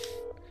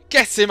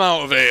 Get him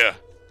out of here.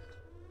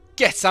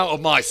 Get out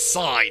of my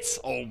sight,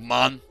 old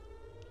man.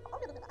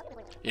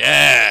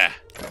 Yeah.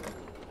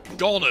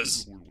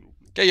 Goners.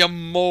 Get your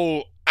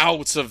mole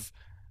out of...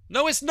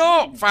 No, it's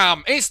not,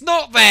 fam. It's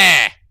not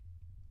there.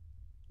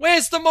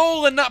 Where's the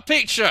mole in that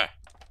picture?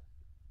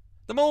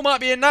 The mole might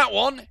be in that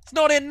one. It's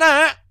not in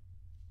that.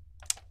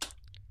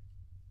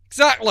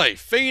 Exactly.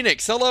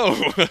 Phoenix, hello.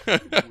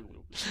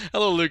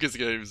 Hello, Lucas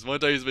Games. My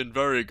day's been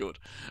very good.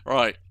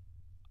 Right.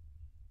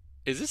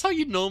 Is this how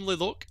you normally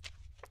look?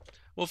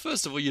 Well,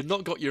 first of all, you've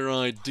not got your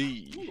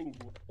ID.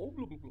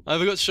 I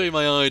forgot to show you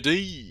my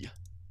ID.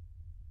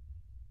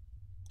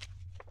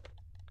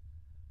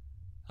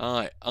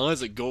 Hi,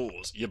 Isaac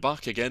Gores. You're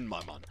back again,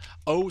 my man.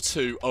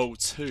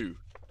 0202.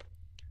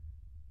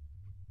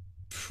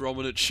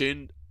 Prominent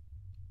chin.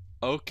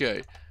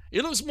 Okay.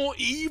 He looks more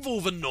evil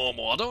than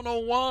normal. I don't know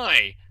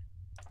why.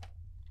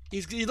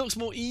 He looks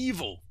more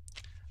evil.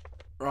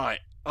 Right.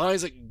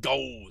 Isaac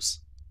Goals.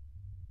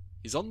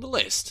 He's on the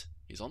list.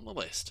 He's on the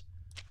list.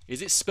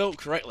 Is it spelt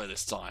correctly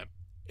this time?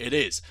 It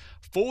is.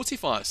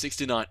 45,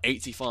 69,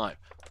 85.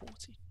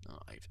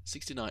 49,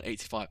 69,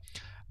 85.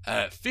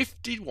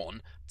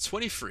 51,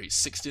 23,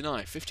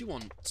 69.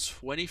 51,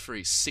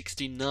 23,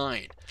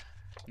 69.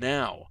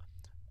 Now,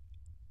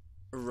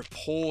 a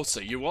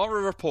reporter. You are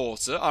a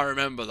reporter, I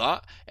remember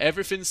that.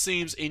 Everything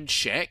seems in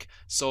check,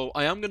 so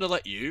I am going to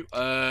let you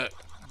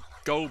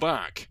go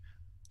back.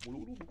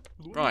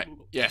 Right,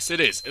 yes, it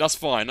is. That's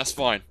fine, that's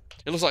fine.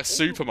 It looks like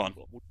Superman.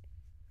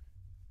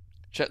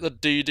 Check the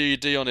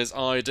DDD on his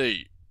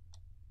ID.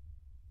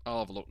 I'll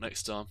have a look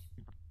next time.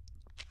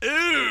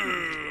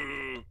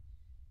 Ooh!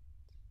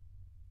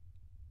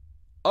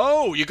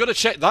 Oh, you gotta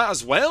check that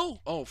as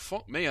well? Oh,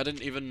 fuck me, I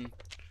didn't even...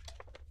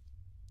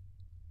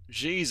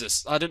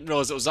 Jesus, I didn't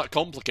realise it was that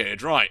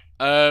complicated. Right,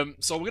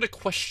 so we're gonna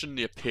question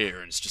the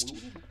appearance. Just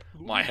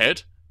my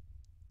head.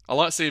 I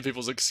like seeing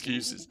people's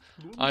excuses.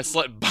 I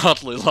slept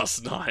badly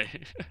last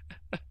night.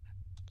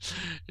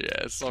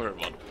 Yeah, sorry,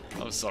 man.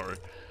 I'm sorry.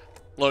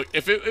 Look,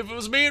 if it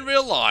was me in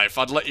real life,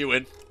 I'd let you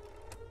in.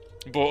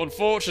 But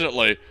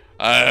unfortunately,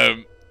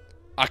 I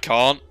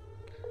can't.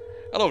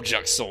 Hello,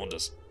 Jack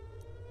Saunders.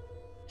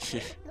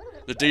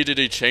 The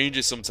DDD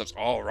changes sometimes.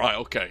 Oh, right,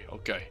 okay,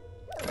 okay.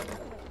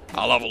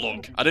 I'll have a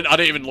look. I didn't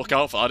even look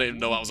out for that. I didn't even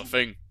know that was a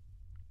thing.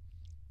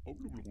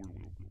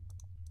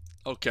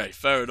 Okay,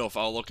 fair enough.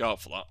 I'll look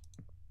out for that.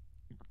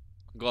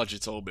 I'm glad you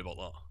told me about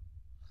that.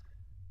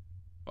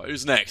 Right,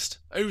 who's next?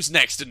 Who's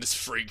next in this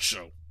freak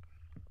show?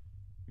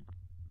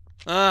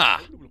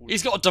 Ah,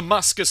 he's got a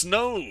Damascus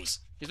nose.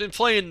 He's been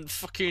playing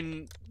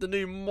fucking the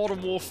new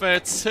Modern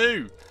Warfare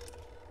 2.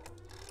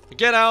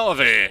 Get out of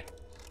here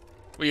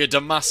with your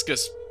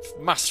Damascus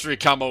mastery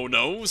camo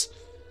nose.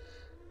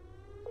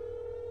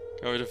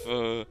 Kind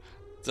of,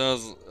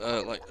 does,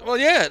 like... Well,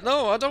 yeah,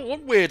 no, I don't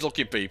want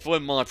weird-looking people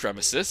in my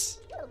premises.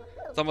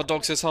 Then my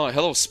dog says hi.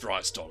 Hello,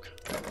 Sprite's dog.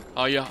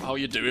 How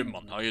you doing,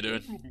 man? How you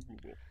doing?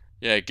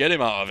 Yeah, get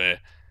him out of here.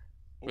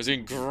 He's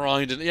been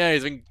grinding... Yeah,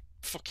 he's been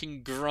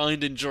fucking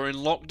grinding during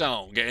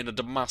lockdown, getting a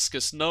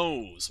Damascus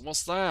nose.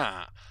 What's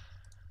that?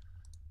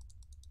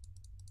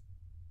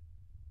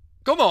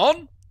 Come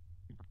on!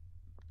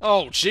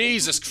 Oh,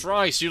 Jesus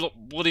Christ, you look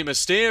bloody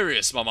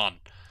mysterious, my man.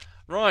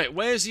 Right,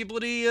 where's your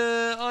bloody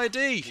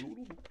ID?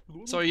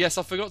 Sorry, yes,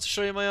 I forgot to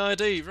show you my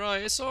ID.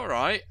 Right, it's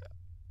alright.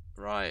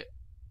 Right.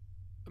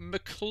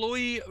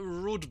 McCloy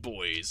Rudd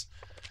Boys.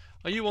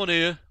 Are you on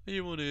here? Are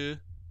you on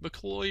here?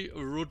 McCloy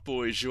Rudd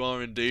Boys, you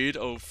are indeed.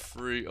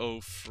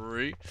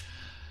 0303.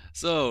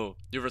 So,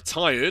 you're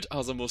retired,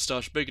 has a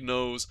mustache, big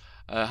nose,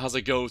 has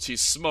a goatee,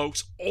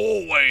 smokes,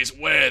 always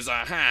wears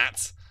a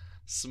hat.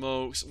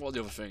 Smokes, what are the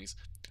other things?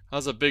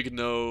 Has a big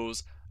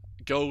nose,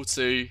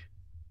 goatee.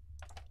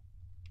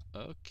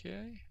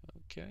 Okay,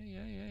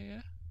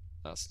 yeah.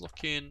 That's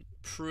looking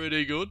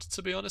pretty good,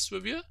 to be honest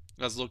with you.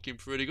 That's looking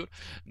pretty good.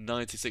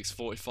 96,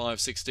 45,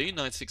 16,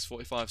 96,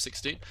 45,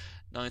 16,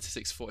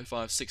 96,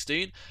 45,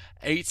 16,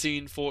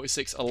 18,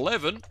 46,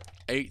 11,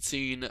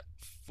 18,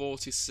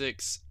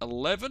 46,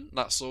 11.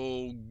 That's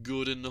all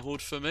good in the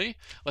hood for me.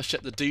 Let's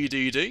check the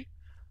DDD.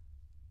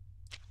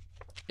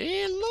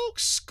 It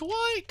looks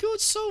quite good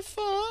so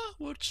far.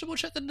 We'll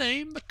check the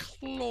name,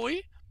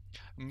 McCloy.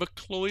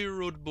 McCloy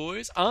Rudd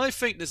Boys. I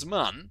think this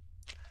man's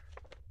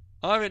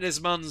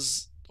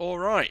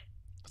alright,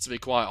 to be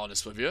quite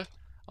honest with you.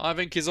 I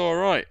think he's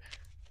alright.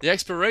 The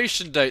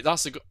expiration date,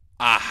 that's a good...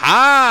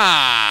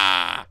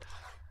 Aha!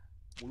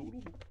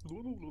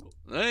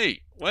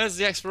 Hey, where's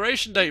the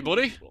expiration date,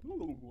 buddy?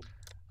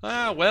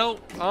 Ah, well,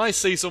 I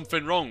see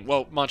something wrong.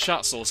 Well, my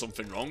chat saw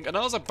something wrong, and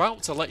I was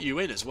about to let you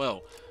in as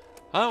well.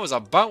 I was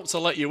about to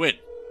let you in.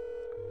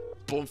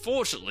 But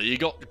unfortunately, you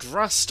got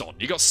grassed on.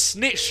 You got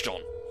snitched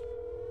on.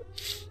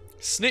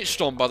 Snitched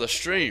on by the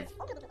stream.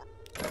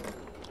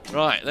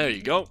 Right, there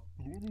you go.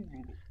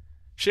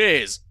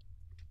 Cheers.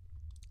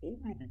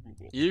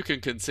 You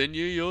can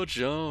continue your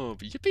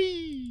job.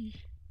 Yippee!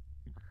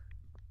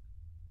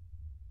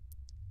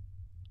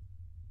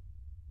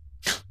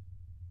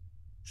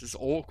 This is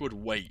awkward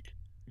wait.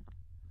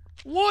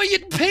 What,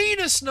 your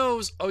penis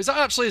nose? Oh, is that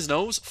actually his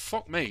nose?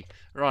 Fuck me.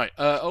 Right,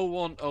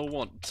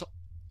 0101.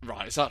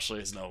 Right, it's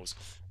actually his nose.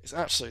 It's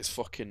actually his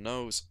fucking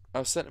nose.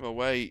 I've sent him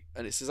away,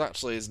 and it's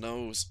actually his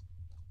nose.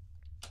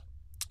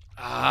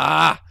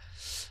 Ah!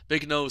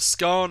 Big nose,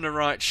 scar on the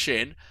right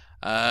shin,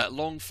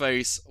 long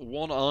face,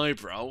 one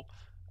eyebrow,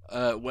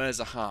 wears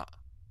a hat.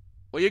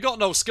 Well, you got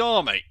no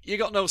scar, mate. You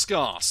got no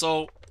scar,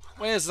 so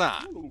where's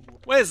that?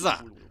 Where's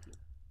that?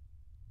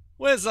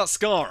 Where's that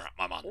scar at,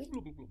 my man?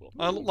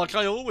 I look like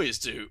I always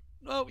do.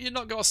 No, you've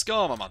not got a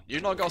scar, my man.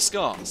 You've not got a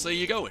scar, so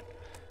you're going.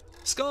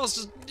 Scars,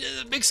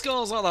 just big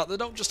scars like that, they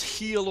don't just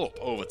heal up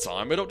over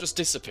time. They don't just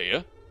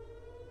disappear.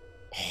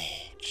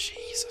 Oh,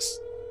 Jesus.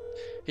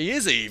 He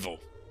is evil.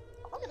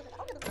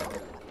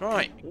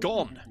 Right,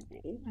 gone.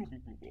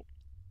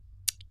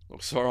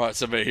 Looks alright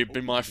to me. He'd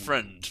be my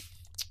friend.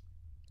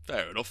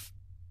 Fair enough.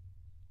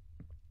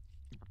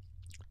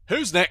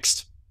 Who's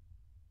next?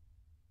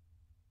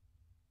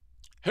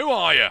 Who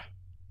are you?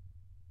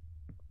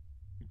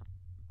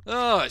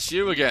 Oh, it's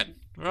you again.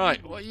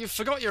 Right, well, you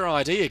forgot your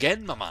ID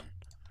again, my man.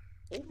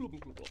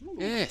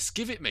 Yes,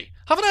 give it me.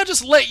 Haven't I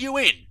just let you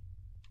in?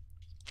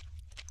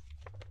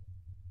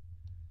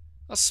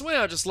 I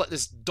swear I just let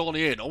this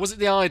Donny in. Or was it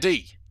the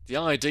ID? The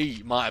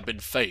ID might have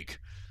been fake.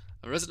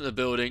 A resident of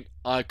the building,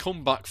 I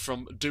come back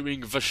from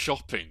doing the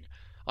shopping.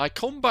 I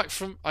come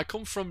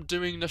from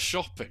doing the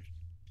shopping.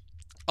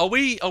 Are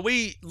we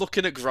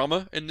looking at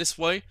grammar in this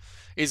way?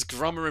 Is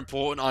grammar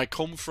important? I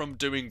come from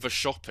doing the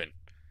shopping.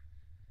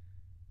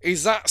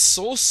 Is that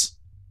sus?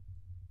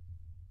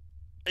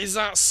 Is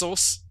that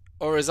sus?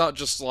 Or is that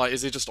just like,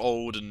 is he just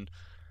old and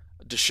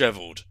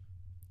dishevelled?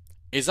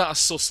 Is that a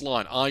sus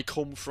line? I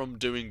come from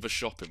doing the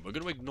shopping. We're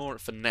going to ignore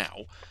it for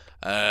now.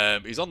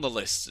 He's on the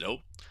list still.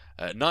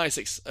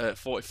 96,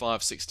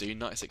 45, 16,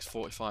 96,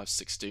 45,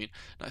 16,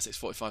 96,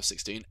 45,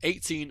 16,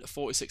 18,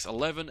 46,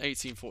 11,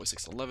 18,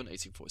 46, 11,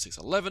 18, 46,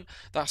 11.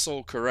 That's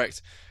all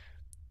correct.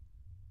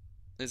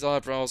 His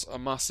eyebrows are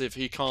massive.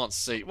 He can't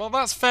see. Well,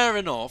 that's fair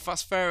enough.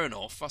 That's fair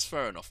enough. That's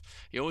fair enough.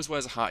 He always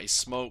wears a hat. He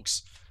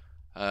smokes.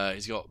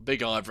 He's got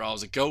big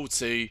eyebrows, a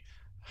goatee,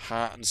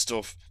 hat and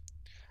stuff.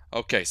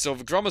 Okay, so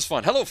the grammar's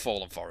fine. Hello,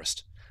 Fallen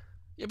Forest.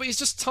 Yeah, but he's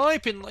just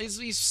typing.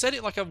 He's said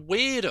it like a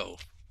weirdo.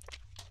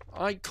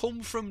 I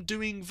come from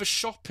doing the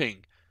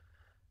shopping.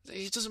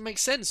 It doesn't make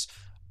sense.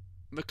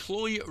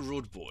 McCloy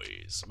Rudd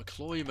Boys.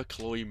 McCloy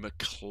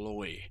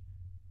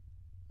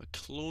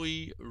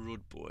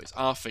Rudd Boys.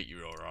 I think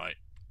you're alright.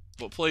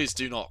 But please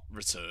do not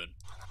return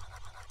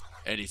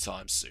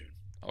anytime soon.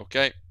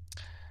 Okay?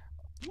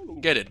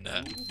 Get in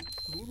there.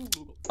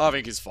 I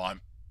think he's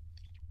fine.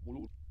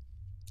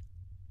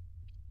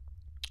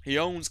 He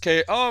owns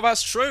K. Oh,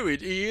 that's true.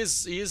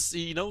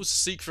 He knows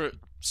secret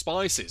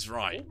spices,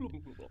 right?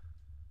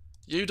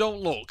 You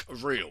don't look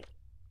real.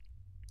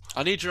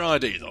 I need your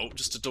ID though,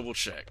 just to double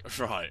check.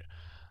 Right.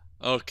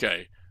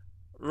 Okay.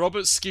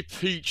 Robert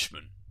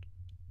Skipeachman.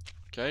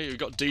 Okay, we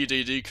got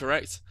DDD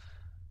correct.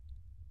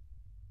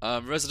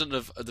 Resident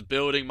of the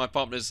building. My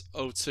partner is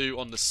O2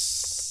 on the.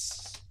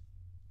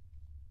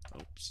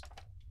 Oops.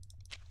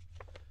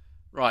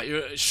 Right,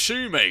 you're a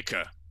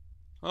shoemaker.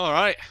 All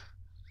right.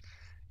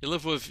 You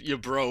live with your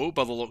bro,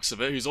 by the looks of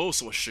it, who's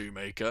also a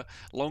shoemaker.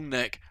 Long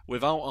neck,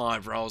 without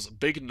eyebrows,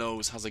 big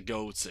nose, has a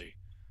goatee.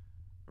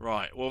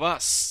 Right, well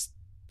that's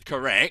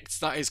correct.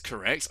 That is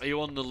correct. Are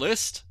you on the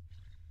list?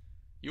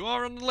 You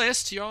are on the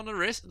list. You're on the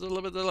list.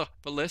 The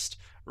list.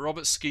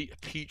 Robert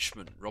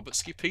Skipeachman. Robert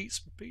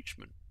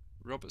Skipeachman.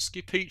 Robert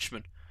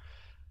Skipeachman.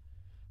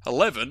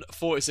 11,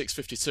 46,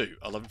 52.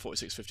 11,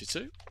 46,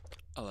 52.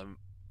 11,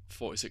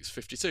 46,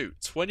 52.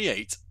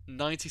 28,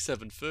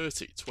 97,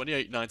 30.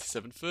 28,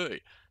 97, 30.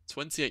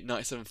 28,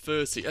 97,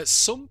 30. At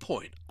some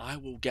point, I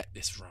will get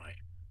this right.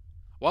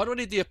 Why do I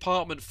need the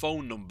apartment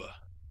phone number?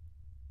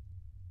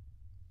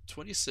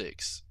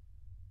 26.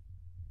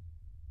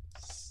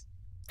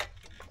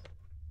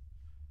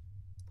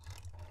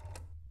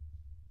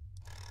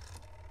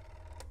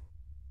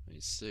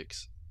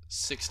 26.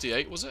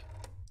 68, was it?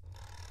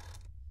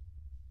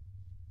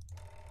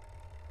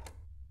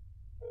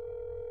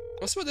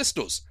 That's what this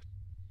does.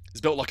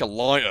 It's built like a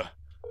lighter.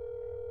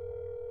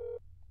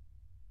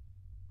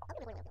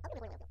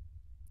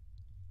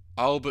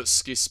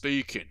 Albertsky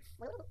speaking.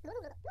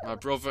 My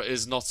brother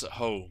is not at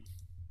home.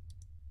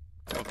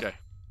 Okay.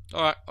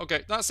 Alright,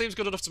 okay. That seems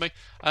good enough to me.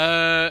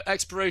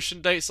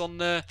 Expiration dates on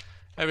there.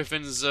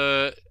 Everything's,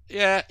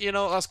 yeah, you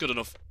know, that's good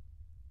enough.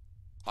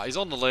 He's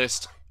on the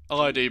list.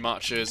 ID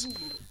matches.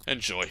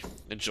 Enjoy.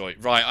 Enjoy.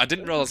 Right, I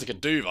didn't realise I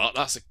could do that.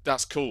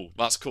 That's cool.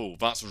 That's cool.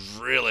 That's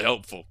really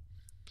helpful.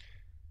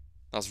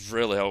 That's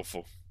really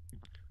helpful.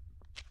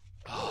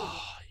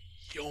 Ah,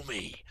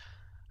 yummy.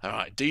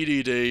 Alright,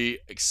 DDD.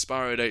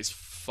 Expiry date's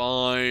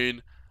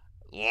fine.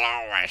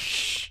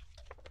 Lowish.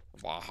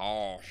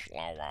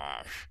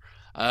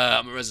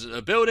 I'm a resident of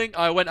the building.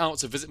 I went out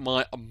to visit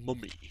my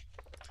mummy.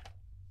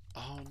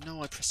 Oh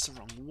no, I pressed the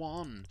wrong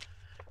one.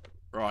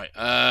 Right,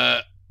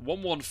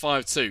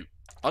 1152.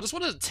 I just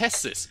wanted to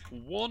test this.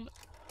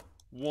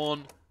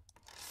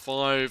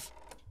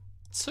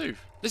 1152.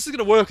 This is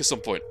going to work at some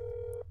point.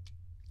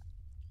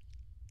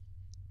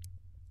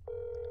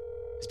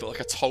 It's built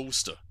like a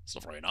toaster. It's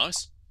not very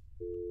nice.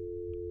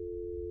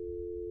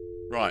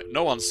 Right,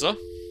 no answer.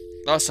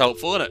 That's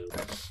helpful, isn't it?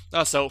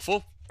 That's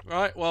helpful.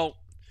 Right, well,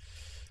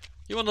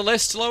 you on the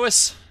list,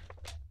 Lois?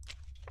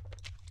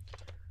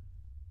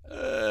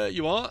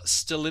 You are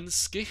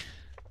Stilinski.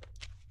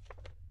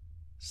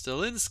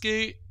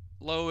 Stilinski,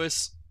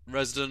 Lois,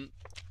 resident.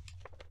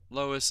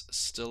 Lois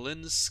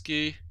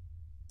Stilinski.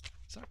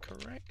 Is that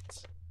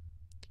correct?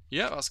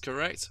 Yeah, that's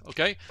correct.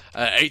 Okay.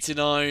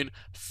 89,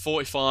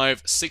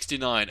 45,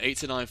 69.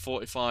 89,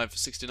 45,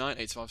 69.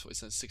 85,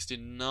 47,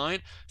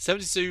 69.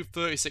 72,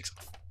 36,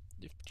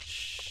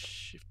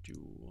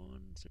 51.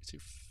 72,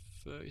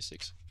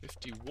 36,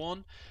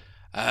 51.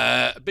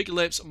 Big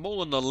lips, mole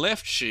on the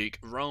left cheek,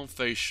 round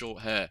face,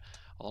 short hair.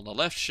 On the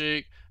left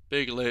cheek,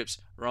 big lips,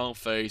 round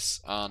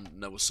face, and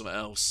there was something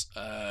else.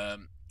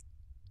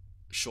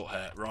 Short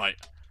hair, right.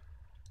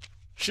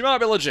 She might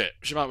be legit.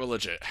 She might be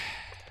legit.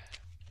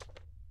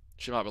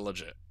 She might be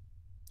legit.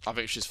 I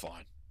think she's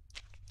fine.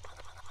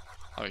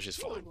 I think she's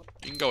fine.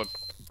 You can go in.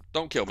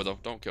 Don't kill me, though.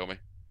 Don't kill me.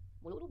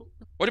 What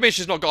do you mean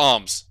she's not got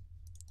arms?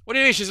 What do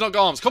you mean she's not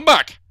got arms? Come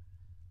back!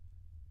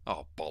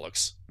 Oh,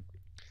 bollocks.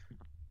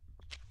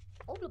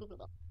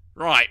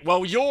 Right,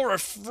 well, you're a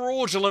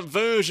fraudulent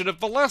version of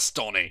the last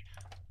Donny.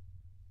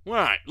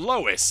 Right,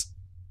 Lois.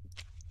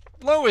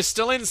 Lois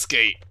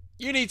Stilinski,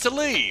 you need to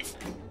leave.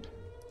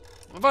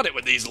 I've had it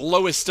with these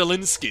Lois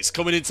Stilinskis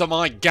coming into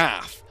my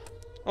gaff.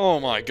 Oh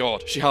my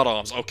god, she had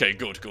arms. Okay,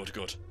 good.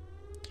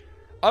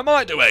 I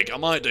might do, Egg, I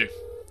might do.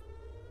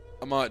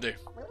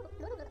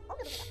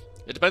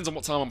 It depends on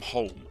what time I'm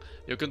home.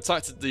 You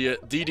contacted the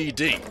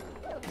DDD.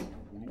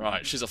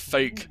 Right, she's a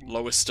fake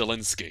Lois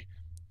Stilinski.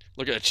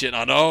 Look at her chin.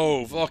 I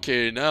know,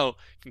 fucking hell.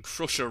 You can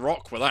crush a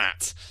rock with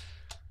that.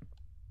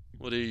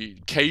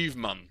 Bloody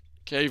caveman.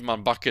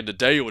 Caveman back in the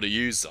day would have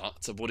used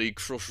that to bloody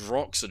crush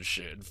rocks and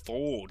shit and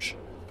forge.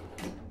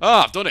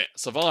 Ah, I've done it.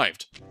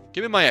 Survived.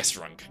 Give me my S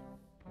rank.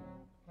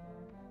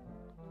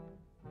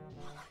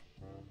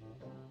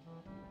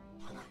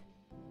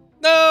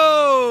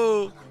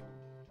 No!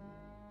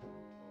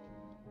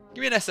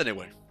 Give me an S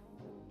anyway.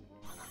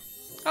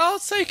 I'll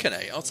take an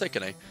A. I'll take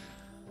an A.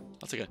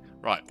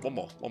 Right, one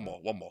more, and I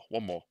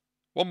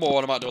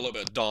might do a little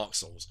bit of Dark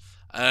Souls.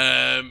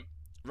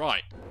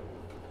 Right.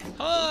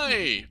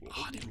 Hi!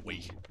 Oh, I need a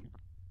wee.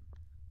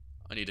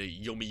 I need a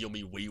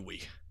yummy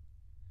wee.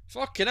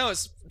 Fucking hell,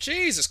 it's...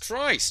 Jesus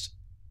Christ!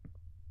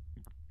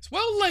 It's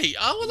well late.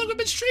 How long have I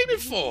been streaming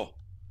for?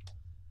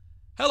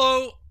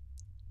 Hello!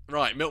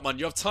 Right, Milkman,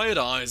 you have tired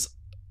eyes,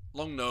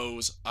 long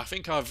nose. I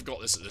think I've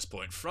got this at this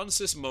point.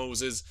 Francis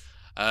Moses.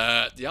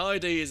 The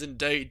ID is in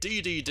date.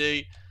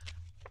 DDD.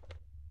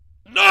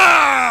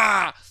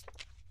 Nah!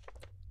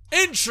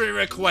 Entry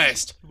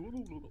request!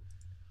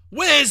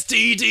 Where's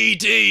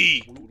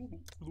DDD?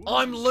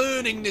 I'm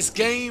learning this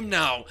game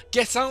now.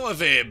 Get out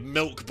of here,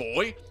 milk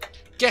boy.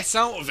 Get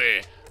out of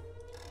here.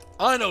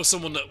 I know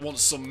someone that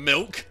wants some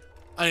milk,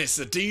 and it's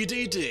the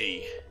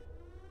DDD.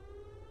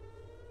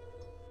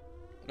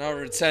 An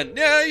hour and 10.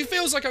 Yeah, it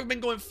feels like I've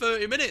been going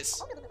 30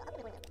 minutes.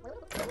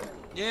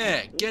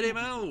 Yeah, get him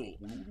out.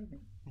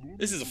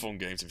 This is a fun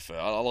game, to be fair.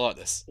 I like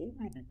this.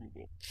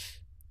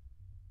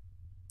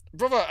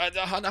 Brother,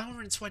 an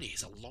hour and 20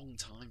 is a long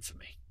time for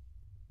me.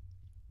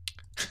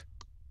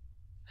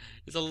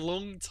 It's a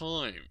long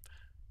time.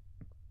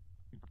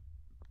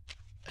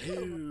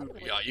 Ooh,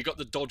 yeah, you got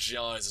the dodgy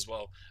eyes as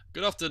well.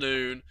 Good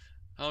afternoon.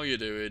 How are you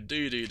doing?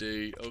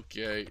 DDD.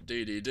 Okay,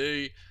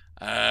 DDD.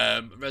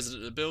 Resident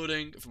of the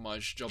building for my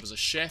job as a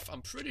chef.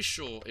 I'm pretty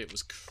sure it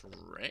was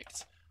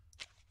correct.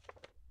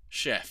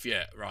 Chef,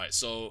 yeah, right.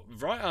 So,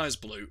 right eye's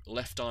blue,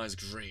 left eye's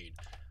green.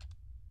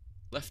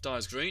 Left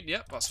eye's green,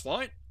 yep, that's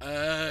fine.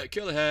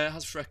 Curly hair,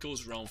 has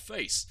freckles, round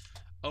face.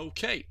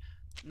 Okay,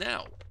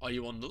 now, are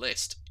you on the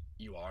list?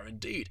 You are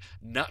indeed.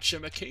 Natcha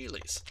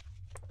McKeely's.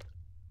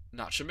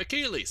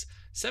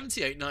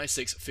 78,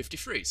 96,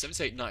 53.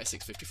 78,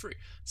 96, 53.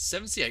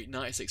 78,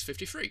 96,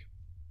 53.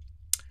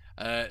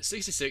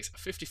 66,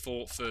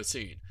 54,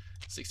 13.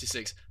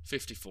 66,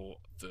 54,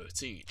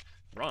 13.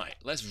 Right,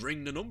 let's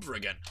ring the number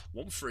again.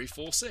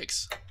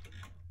 1346.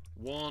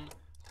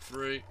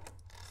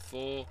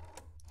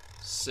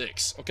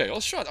 1346. Okay,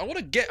 let's try it. I want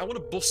to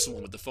bust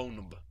someone with the phone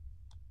number.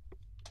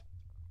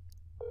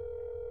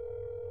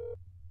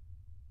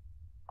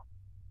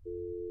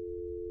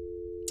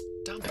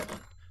 Damn it, man.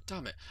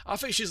 Damn it. I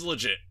think she's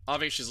legit.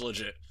 Is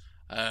the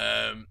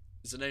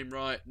name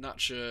right?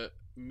 Natcha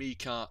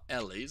Mika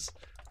Ellis.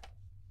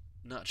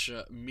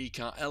 Natcha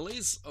Mika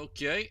Ellis.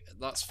 Okay,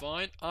 that's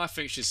fine. I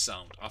think she's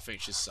sound. Have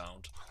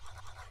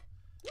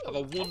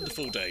a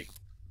wonderful day.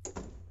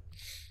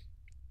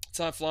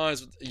 Time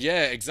flies.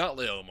 Yeah,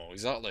 exactly, Elmo.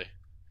 Exactly.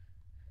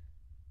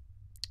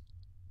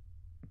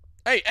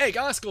 Hey,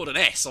 I scored an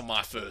S on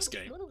my first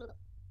game.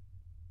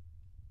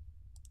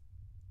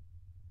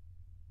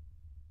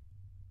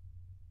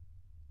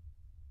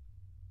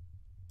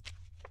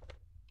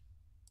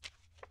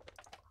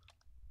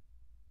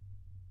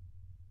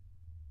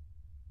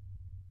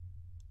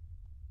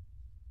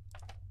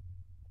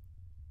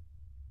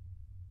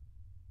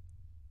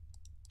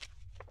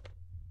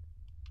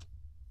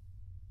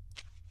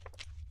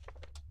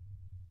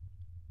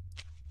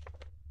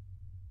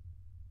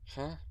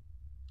 Huh?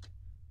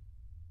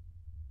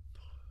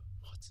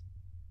 What?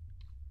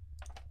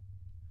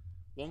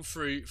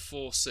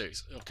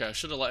 1346. Okay, I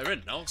should have let her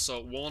in now.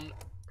 So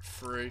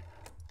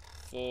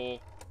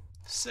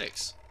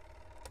 1346.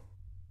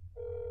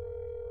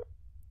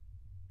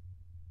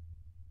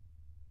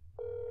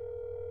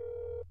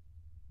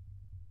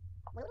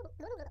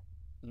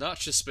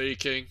 Natcha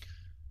speaking.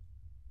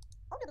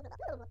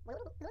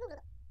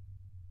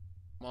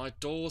 My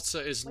daughter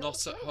is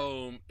not at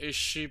home. Is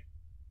she?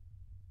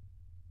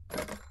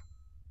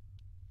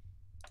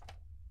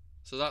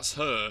 So that's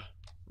her.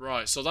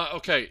 Right, so that,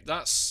 okay,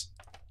 that's...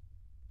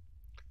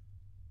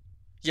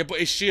 Yeah, but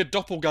is she a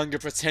doppelganger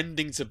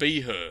pretending to be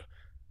her?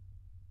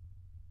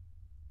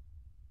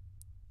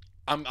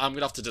 I'm gonna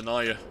have to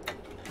deny her.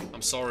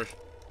 I'm sorry.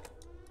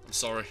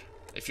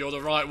 If you're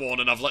the right one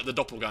and I've let the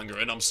doppelganger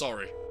in, I'm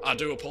sorry. I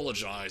do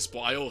apologise,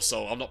 but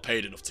I'm not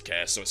paid enough to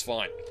care, so it's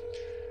fine.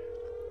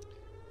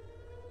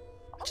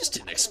 I just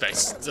didn't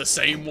expect the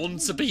same one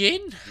to be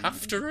in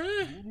after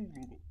her.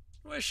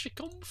 Where's she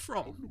come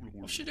from?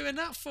 What's she doing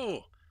that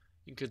for?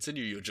 You can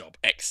continue your job.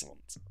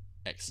 Excellent.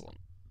 Excellent.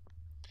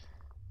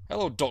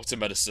 Hello, Dr.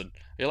 Medicine.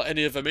 You let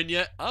any of them in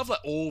yet?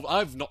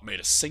 I've not made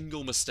a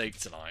single mistake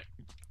tonight.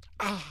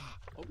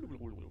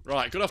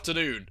 Right, good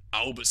afternoon,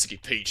 Albertsky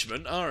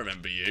Peachman. I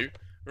remember you.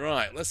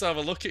 Right, let's have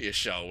a look at you,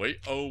 shall we?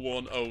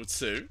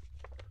 0102.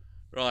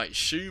 Right,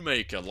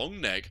 Shoemaker,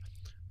 long neck.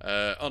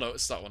 Oh no,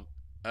 it's that one.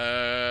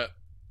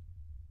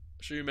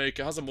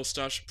 Shoemaker has a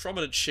mustache,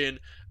 prominent chin,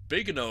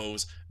 big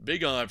nose,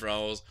 big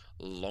eyebrows,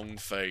 long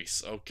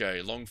face.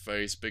 Okay, long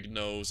face, big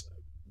nose,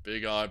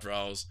 big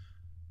eyebrows,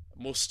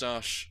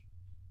 mustache,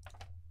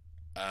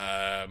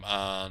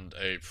 and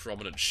a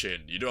prominent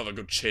chin. You do have a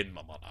good chin,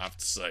 my man, I have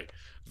to say.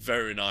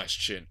 Very nice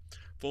chin.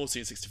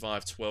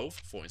 1465 12,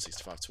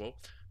 1465 12,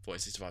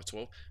 1465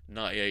 12,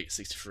 98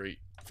 63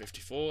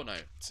 54,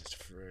 98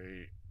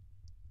 63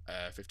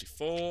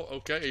 54.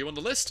 Okay, are you on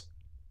the list?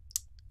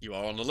 You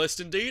are on the list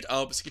indeed.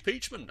 Albertsky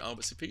Peachman.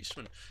 Albertsky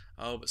Peachman.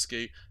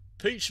 Albertsky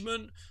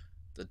Peachman.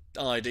 The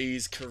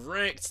ID's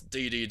correct.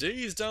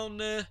 DDD's down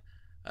there.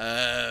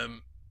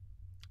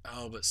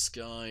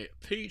 Albertsky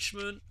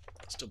Peachman.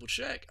 Let's double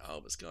check.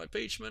 Albertsky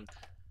Peachman.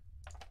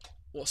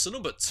 What's the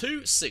number?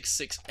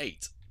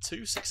 2668.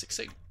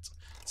 2668.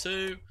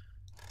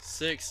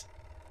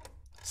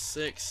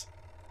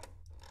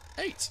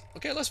 2668.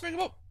 Okay, let's bring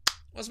him up.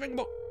 Let's bring him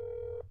up.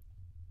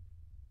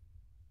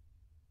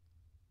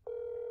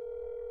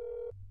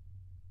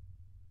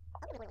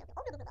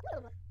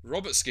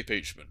 Robert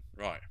Skipeachman,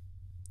 right.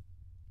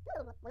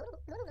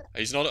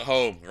 He's not at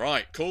home,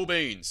 right. Cool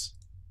beans.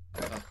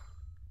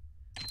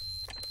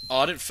 Oh,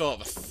 I didn't fill out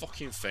the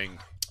fucking thing.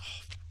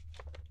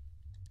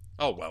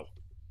 Oh well.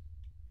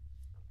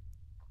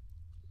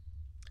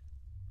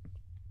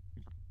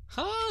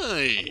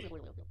 Hi.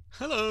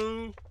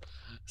 Hello.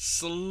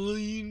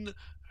 Celine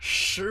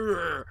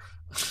Sure.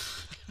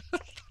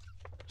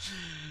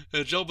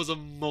 Her job as a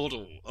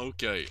model.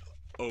 Okay.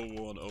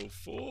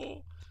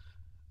 0104.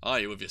 Ah,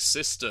 you're with your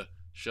sister.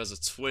 She has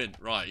a twin.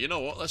 Right, you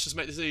know what? Let's just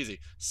make this easy.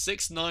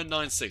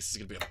 6996. This is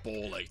going to be a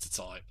ball ache to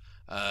type.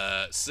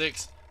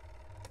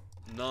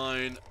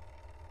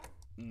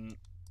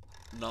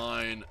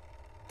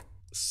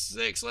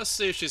 6996. Let's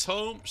see if she's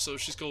home. So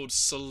she's called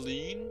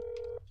Celine.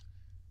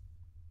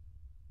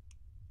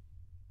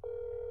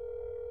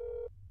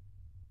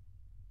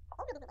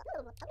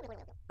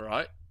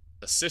 Right.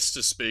 The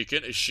sister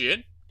speaking. Is she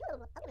in?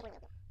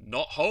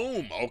 Not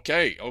home.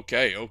 Okay,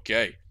 okay,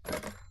 okay.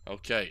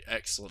 Okay,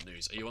 excellent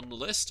news. Are you on the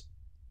list?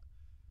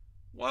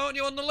 Why aren't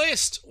you on the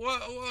list?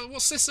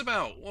 What's this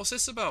about? What's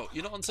this about?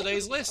 You're not on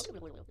today's list?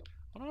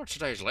 I'm not on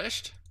today's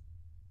list.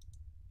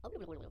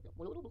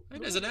 Hey,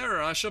 there's an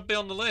error. I should be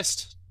on the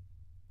list.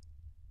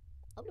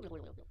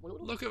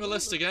 Look at the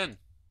list again.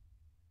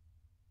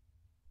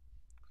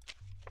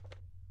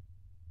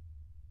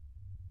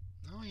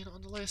 No, you're not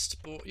on the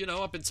list. But, you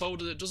know, I've been told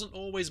that it doesn't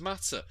always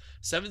matter.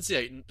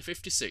 78,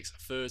 56,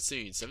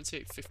 13.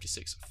 78,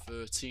 56,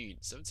 13.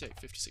 78,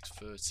 56,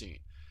 13.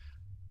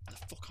 Where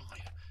the fuck are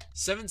you?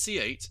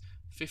 78,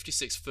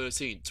 56,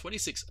 13.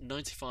 26,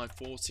 95,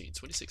 14.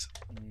 26,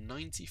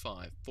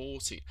 95,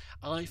 14.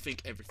 I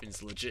think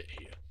everything's legit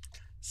here.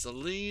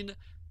 Celine.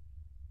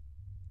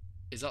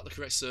 Is that the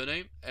correct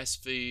surname?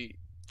 SV.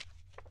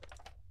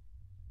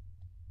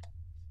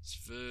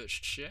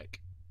 Search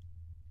check.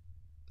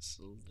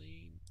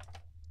 Celine.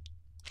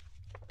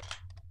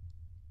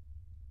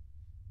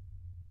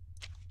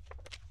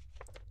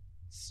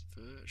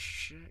 Search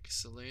check.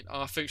 Celine.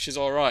 Oh, I think she's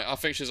alright. I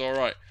think she's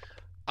alright.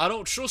 I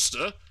don't trust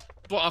her,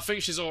 but I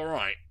think she's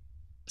alright.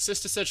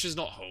 Sister said she's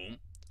not home.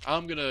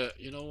 I'm gonna.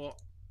 You know what?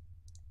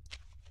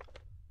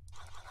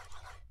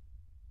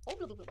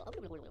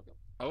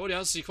 I already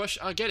answered your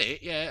question. I get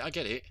it. Yeah, I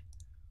get it.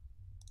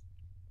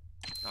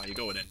 Oh, you're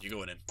going in. You're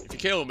going in. If you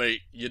kill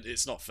me,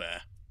 it's not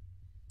fair.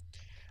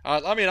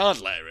 I mean,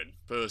 I'd let her in,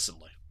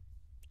 personally.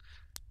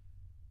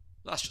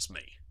 That's just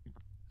me.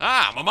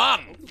 Ah, my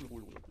man!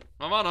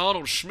 My man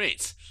Arnold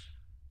Schmidt.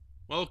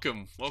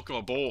 Welcome. Welcome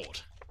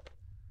aboard.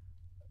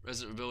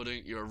 Resident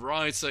building. You're a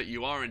writer.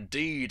 You are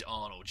indeed,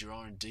 Arnold. You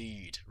are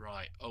indeed.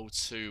 Right.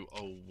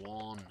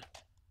 0201.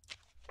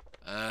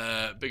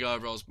 Big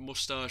eyebrows,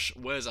 mustache,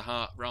 wears a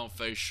hat, round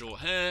face,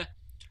 short hair.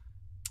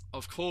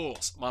 Of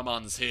course, my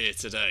man's here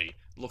today,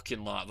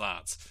 looking like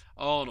that.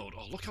 Arnold,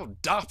 oh look how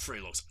dapper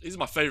he looks. He's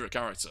my favourite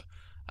character.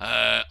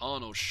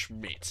 Arnold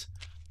Schmidt.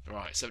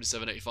 Right,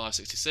 77, 85,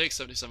 66,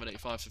 77,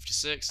 85,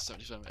 56,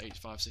 77,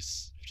 85,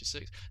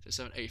 56,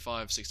 77,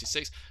 85,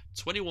 66,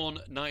 21,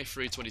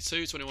 93,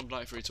 22, 21,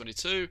 93,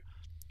 22.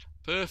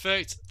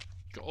 Perfect.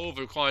 Got all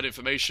the required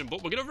information,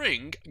 but we're going to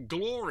ring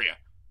Gloria,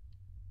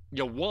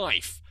 your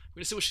wife. We're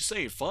going to see what she's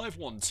saying.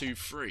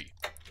 5123.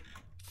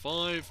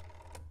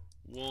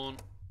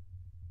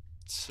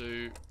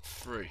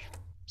 5123.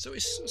 So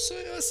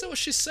let's see what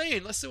she's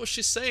saying. Let's see what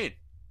she's saying.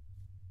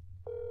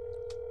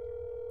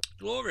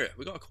 Gloria,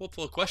 we got a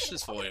couple of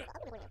questions for you.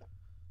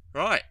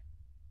 Right.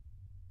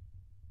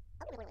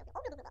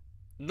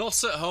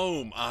 Not at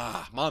home.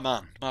 Ah, my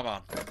man, my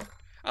man.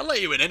 I'd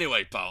let you in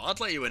anyway, pal.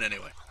 I'd let you in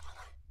anyway.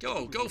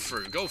 Go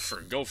through, go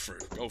through, go through,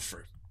 go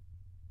through.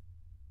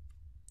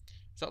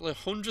 Exactly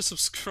 100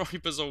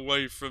 subscribers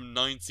away from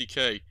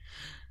 90k.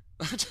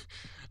 I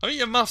think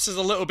your maths is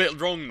a little bit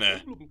wrong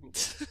there.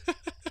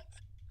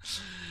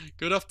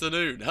 Good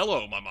afternoon.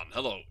 Hello, my man.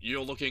 Hello.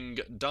 You're looking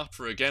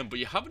dapper again, but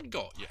you haven't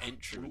got your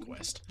entry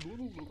request.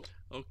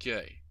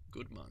 Okay.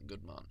 Good man,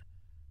 good man.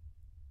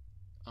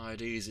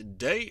 ID's in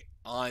date.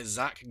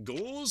 Isaac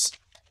Gores.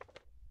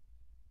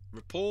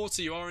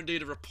 Reporter. You are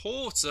indeed a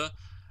reporter.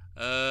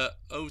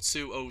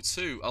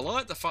 0202. I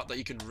like the fact that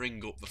you can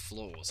ring up the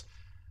floors.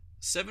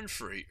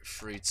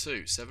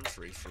 7332.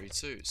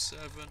 7332.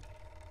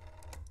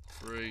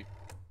 73.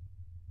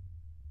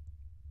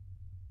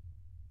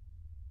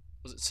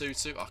 Was it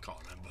 22? I can't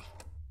remember.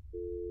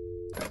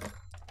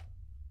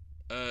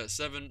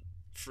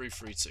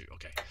 7332.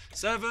 Okay.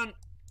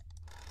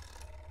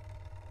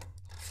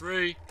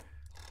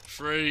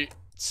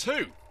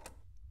 7332.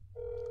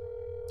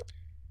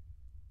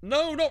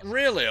 No, not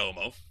really,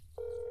 Elmo.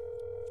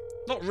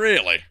 Not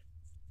really.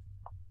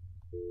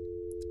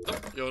 Oh,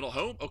 you're not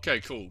home? Okay,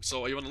 cool.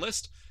 So, are you on the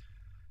list?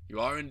 You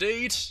are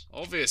indeed.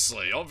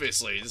 Obviously.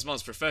 This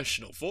man's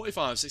professional.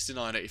 45,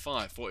 69,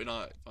 85,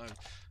 49,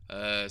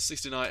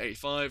 69,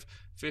 85,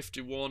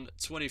 51,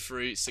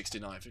 23,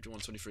 69, 51,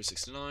 23,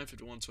 69,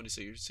 51,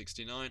 26,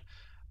 69.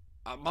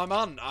 My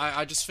man,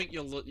 I just think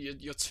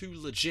you're too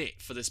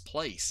legit for this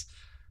place.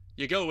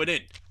 You're going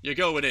in. You're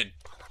going in.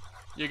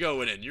 You're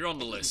going in. You're on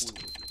the list.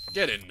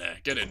 Get in there.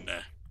 Get in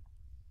there.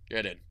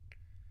 Get in.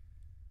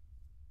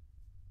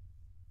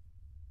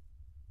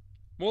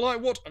 More like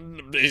what?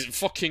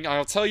 Fucking,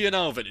 I'll tell you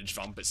now, Vintage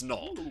Vamp, it's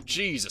not.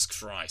 Jesus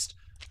Christ.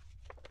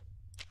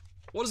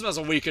 What is has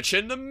a weaker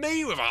chin than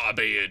me without a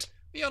beard?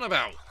 What are you on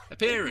about?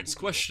 Appearance,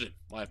 question.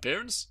 My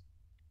appearance?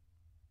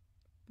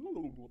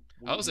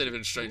 I don't see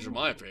anything strange with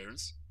my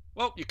appearance.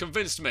 Well, you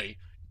convinced me.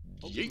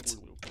 Yeet.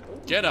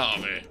 Get out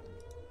of here.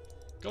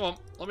 Come on,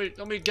 let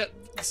me get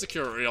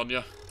security on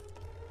you.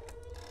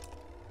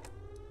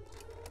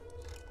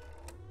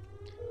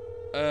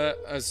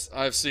 As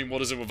I've seen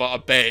what is it without a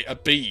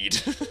bead.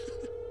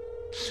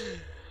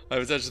 I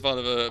have attention span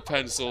of a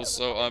pencil,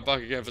 so I'm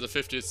back again for the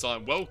 50th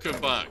time. Welcome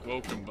back,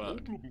 welcome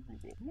back.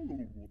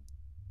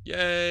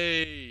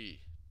 Yay!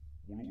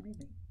 We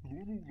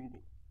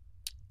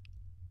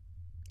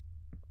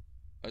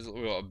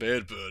got a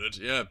beard, Bernard.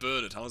 Yeah,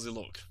 Bernard, how does he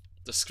look?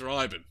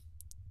 Describe him.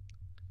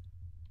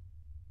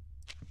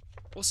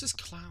 What's this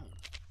clown?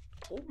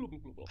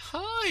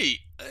 Hi!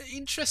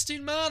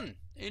 Interesting man.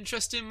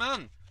 Interesting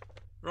man.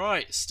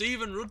 Right,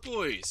 Stephen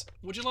Rudboys,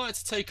 would you like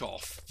to take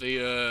off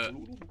the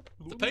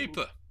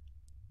paper?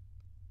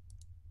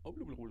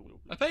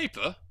 A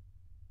paper?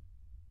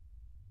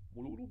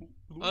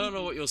 I don't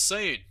know what you're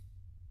saying.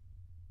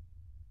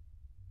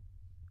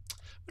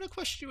 I'm going to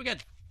question you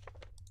again.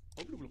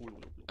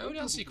 I only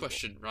answer your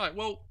question. Right,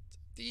 well,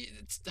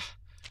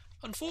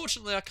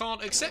 unfortunately I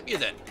can't accept you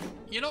then.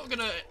 You're not going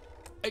to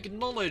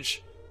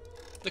acknowledge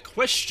the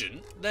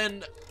question,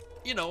 then,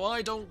 you know,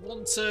 I don't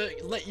want to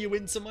let you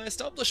into my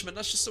establishment.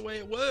 That's just the way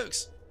it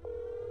works.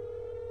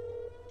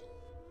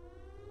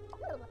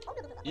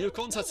 You've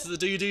contacted the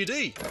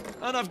DDD,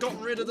 and I've gotten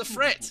rid of the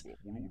threat.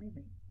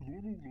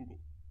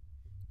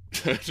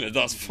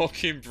 That's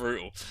fucking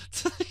brutal.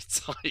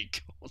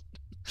 Tycoon.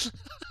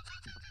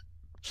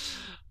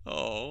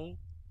 Oh,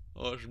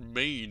 that's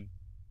mean.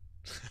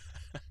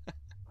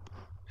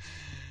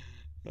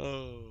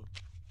 Oh.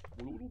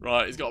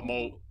 Right, he's got a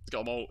mole. He's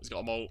got a mole. He's got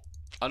a mole.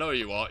 I know who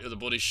you are. You're the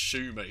bloody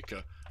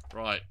shoemaker.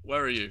 Right,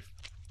 where are you?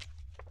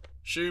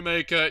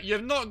 Shoemaker,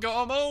 you've not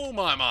got a mole,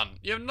 my man.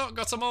 You've not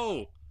got a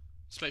mole.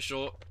 Just make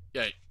sure.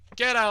 Yeah,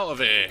 get out of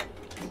here.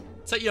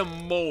 Take your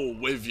mole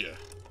with you.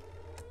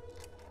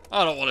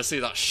 I don't want to see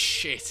that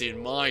shit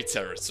in my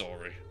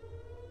territory.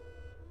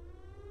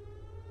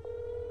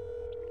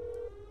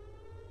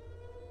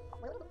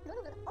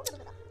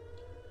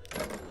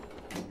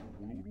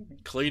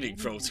 Cleaning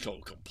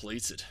protocol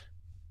completed.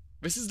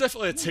 This is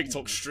definitely a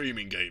TikTok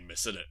streaming game,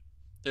 isn't it?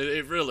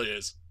 It really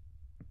is.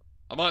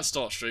 I might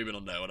start streaming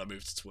on there when I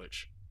move to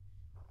Twitch.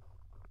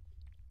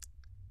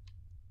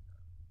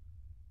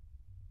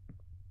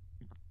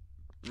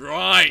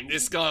 Right,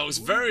 this guy was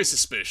very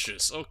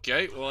suspicious.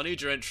 Okay, well I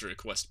need your entry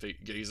request,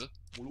 Pete Geezer.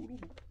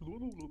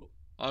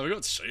 I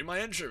forgot to show you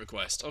my entry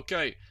request.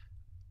 Okay.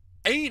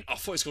 I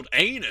thought it's called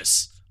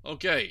Anus.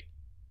 Okay.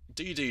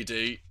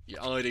 DDD,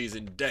 your ID's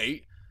in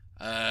date.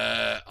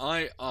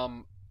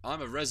 I'm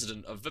a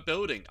resident of the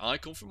building. I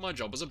come from my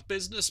job as a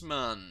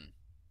businessman.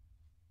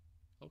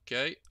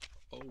 Okay.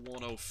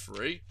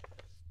 0103.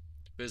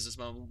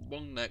 Businessman,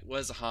 long neck,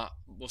 wears a hat,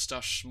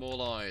 mustache,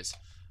 small eyes.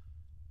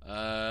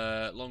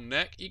 Long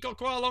neck. You got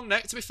quite a long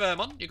neck, to be fair,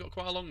 man. You got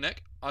quite a long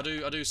neck. I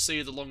do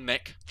see the long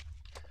neck.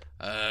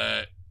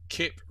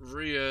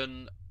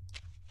 Kiprian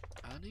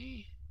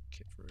Annie?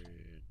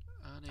 Kiprian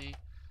Annie.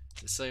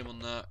 It's the same on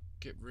that.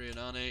 Kiprian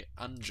Annie.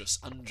 Angus.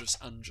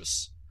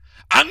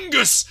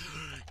 Angus!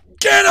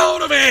 Get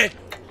out of here!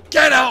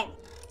 Get out!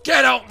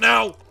 Get out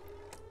now!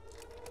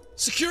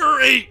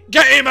 Security!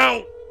 Get him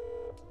out!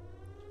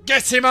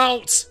 Get him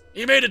out!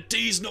 He made a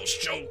D's nuts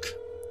joke.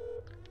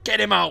 Get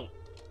him out!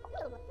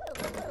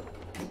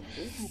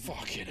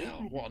 Fucking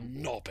hell, what a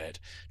knobhead.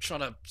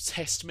 Trying to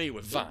test me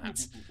with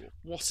that.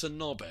 What a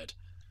knobhead.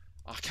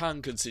 I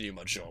can continue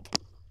my job.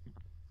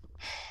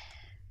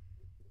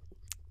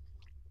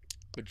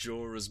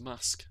 Majora's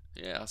Mask.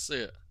 Yeah, I see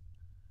it.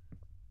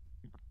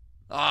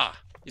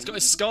 Ah, he's got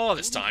his scar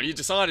this time. You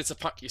decided to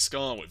pack your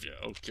scar with you.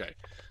 Okay.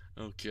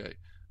 Okay.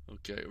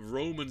 Okay.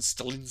 Roman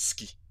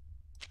Stalinsky.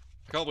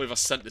 I can't believe I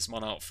sent this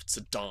man out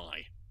to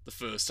die the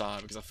first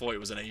time because I thought it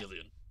was an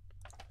alien.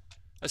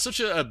 It's such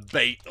a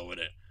bait though, isn't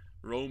it?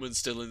 Roman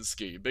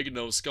Stalinsky. Big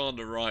nose, scar on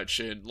the right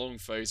chin, long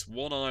face,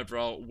 one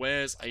eyebrow,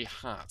 wears a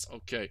hat.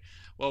 Okay.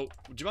 Well,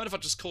 do you mind if I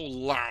just call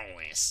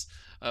Lawless?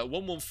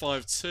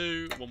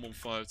 1152,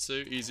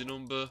 1152, easy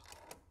number.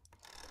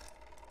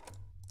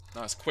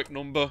 Nice quick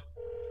number.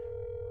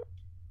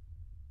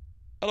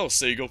 Hello,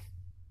 Seagull.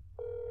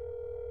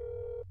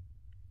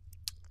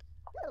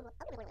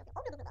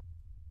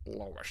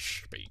 Lois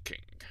speaking.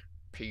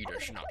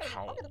 Peter's not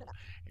home.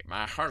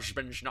 My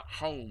husband's not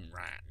home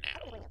right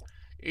now.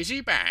 Is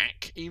he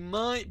back? He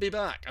might be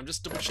back. I'm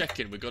just double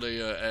checking. We've got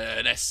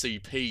an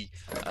SCP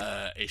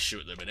issue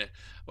at the minute.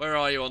 Where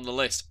are you on the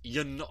list?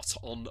 You're not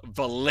on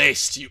the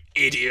list, you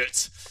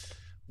idiot.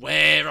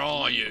 Where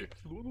are you?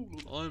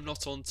 I'm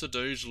not on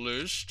today's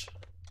list.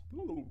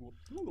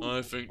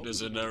 I think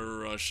there's an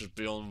error. I should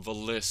be on the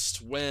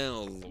list.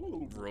 Well,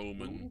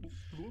 Roman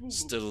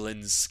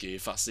Stalinsky,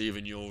 if that's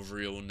even your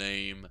real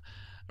name.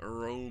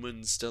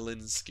 Roman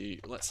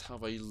Stalinsky. Let's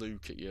have a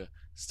look at you.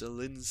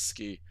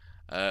 Stalinsky.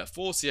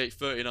 48,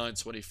 39,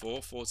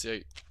 24.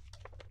 48,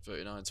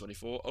 39,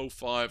 24.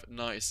 05,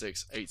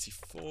 96,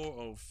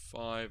 84.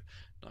 05,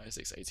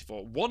 96,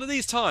 84. One of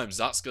these times,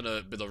 that's going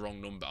to be the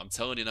wrong number. I'm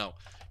telling you now.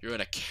 You're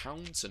an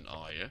accountant,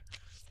 are you?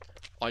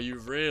 Are you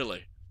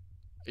really?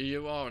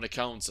 You are an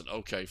accountant.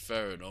 Okay,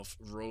 fair enough.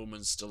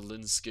 Roman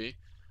Stalinsky.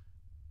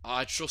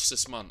 I trust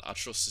this man. I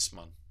trust this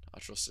man. I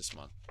trust this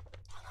man.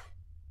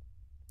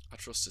 I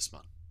trust this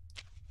man.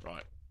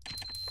 Right.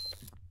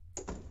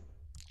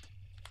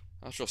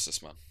 I trust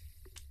this man.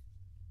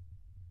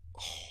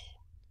 Oh.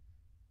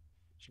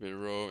 Should be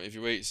wrong. If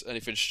you eat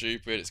anything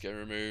stupid, it's getting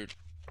removed.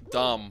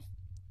 Damn.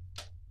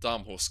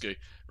 Damn, Husky.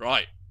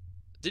 Right.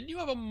 Didn't you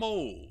have a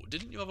mole?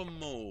 Didn't you have a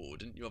mole?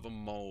 Didn't you have a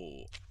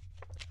mole?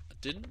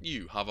 Didn't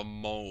you have a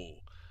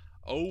mole?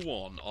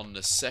 01 on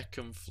the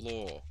second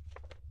floor.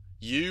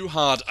 You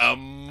had a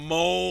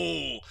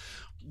mole.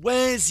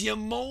 Where's your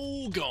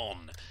mole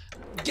gone?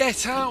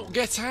 Get out,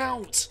 get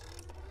out.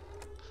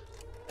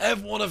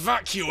 Everyone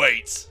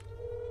evacuate.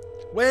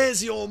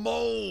 Where's your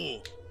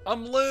mole?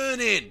 I'm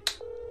learning.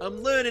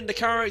 I'm learning the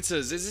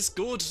characters. Is this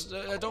good?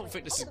 I don't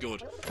think this is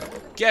good.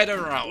 Get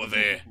her out of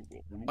here.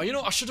 Oh, you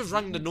know, I should have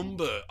rang the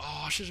number.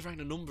 Oh, I should have rang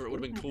the number. It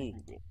would have been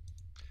cool.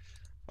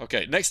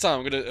 Okay, next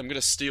time I'm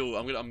gonna steal.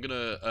 I'm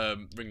gonna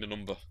ring the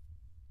number.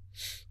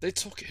 They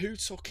took it. Who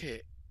took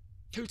it?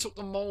 Who took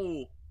the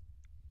mole?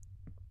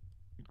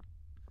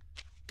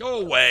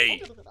 Go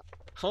away.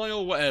 Hi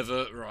or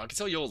whatever. Right, I can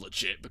tell you're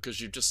legit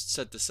because you've just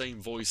said the same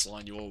voice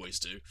line you always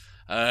do.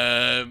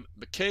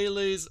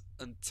 Michaelis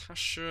and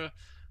Tasha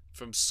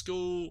from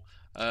school.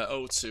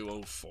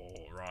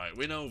 0204. Right,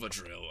 we know the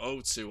drill.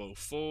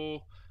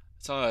 0204.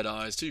 Tired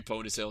eyes, 2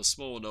 ponytails,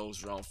 small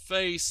nose, round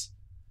face.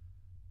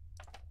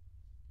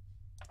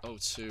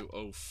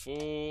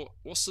 0204.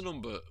 What's the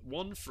number?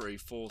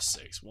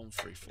 1346.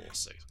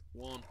 1346.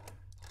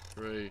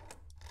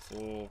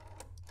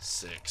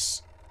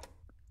 1346.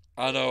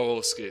 I know,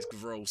 Husky, it's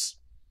gross.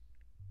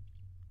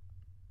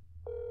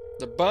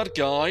 The bad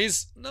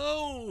guys?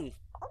 No!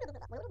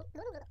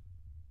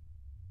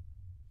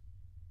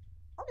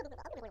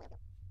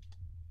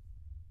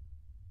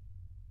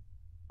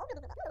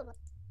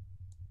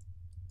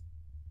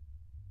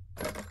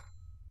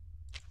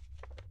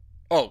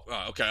 Oh,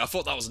 okay, I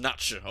thought that was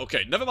Natcha.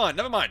 Okay, never mind,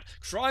 never mind.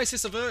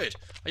 Crisis averted.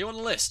 Are you on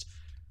the list?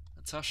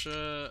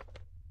 Natasha...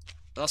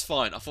 That's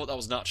fine, I thought that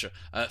was Natcha.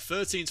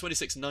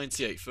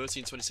 132698,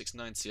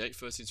 132698,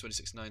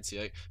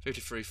 132698,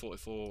 53,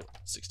 44,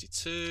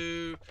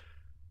 62.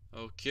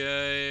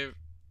 Okay.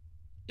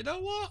 You know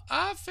what?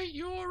 I think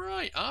you're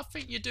alright. I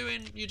think you're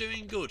doing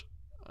good.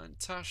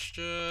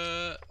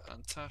 Natasha...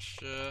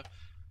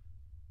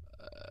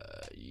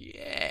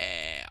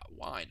 yeah,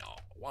 why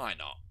not? Why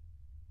not?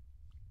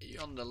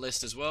 You're on the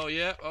list as well,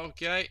 yeah,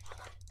 okay.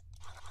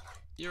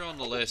 You're on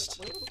the list.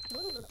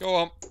 Go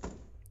on.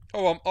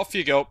 Go on, off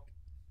you go.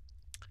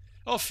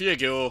 Off you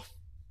go.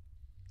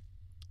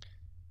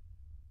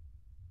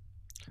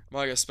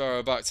 Might get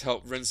Sparrow back to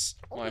help rinse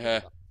my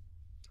hair.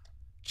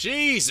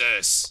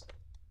 Jesus!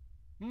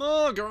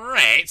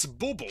 Margaret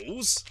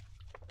Bubbles?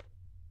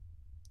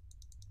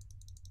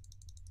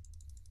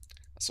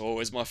 That's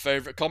always my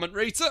favourite comment,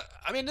 Rita.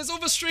 I mean, there's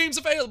other streams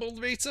available,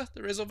 Rita.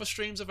 There is other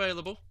streams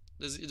available.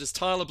 There's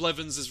Tyler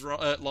Blevins is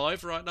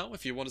live right now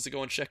if you wanted to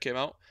go and check him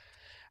out.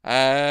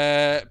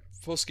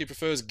 Husky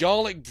prefers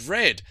garlic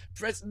bread.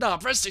 Nah,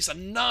 breadsticks are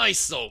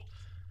nice though.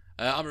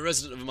 I'm a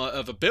resident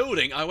of a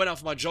building. I went out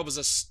for my job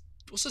as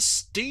what's a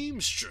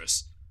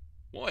steamstress?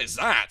 What is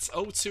that?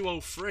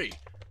 0203.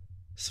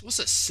 What's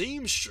a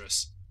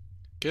seamstress?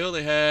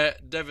 Curly hair,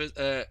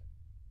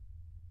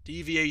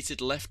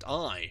 deviated left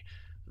eye,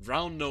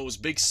 round nose,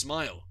 big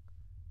smile.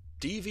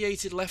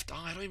 Deviated left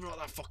eye. I don't even know what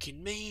that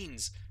fucking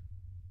means.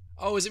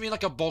 Oh, does it mean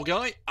like a bog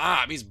eye?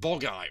 Ah, it means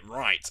bog eye.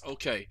 Right.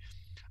 Okay.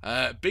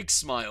 Big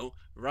smile,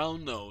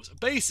 round nose.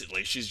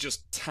 Basically, she's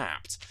just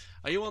tapped.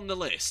 Are you on the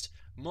list?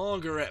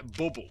 Margaret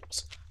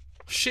Bubbles.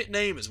 Shit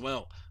name as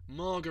well.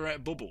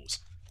 Margaret Bubbles.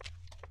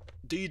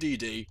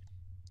 DDD.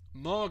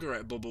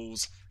 Margaret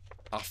Bubbles.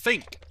 I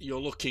think you're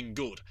looking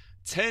good.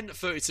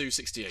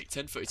 10:32:68.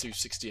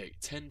 10:32:68.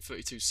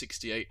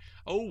 10:32:68.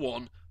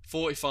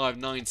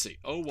 01:45:90.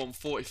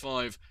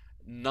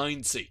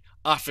 01:45:90.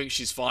 I think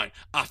she's fine.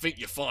 I think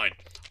you're fine.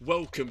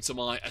 Welcome to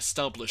my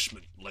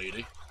establishment,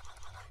 lady.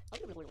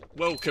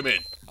 Welcome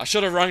in. I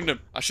should have rang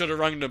them. I should have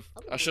rang them.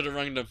 I should have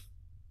rang them.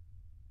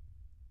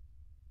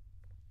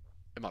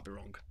 It might be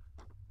wrong.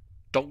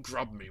 Don't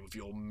grab me with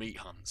your meat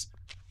hands.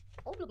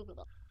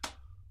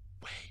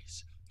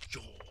 Where's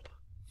your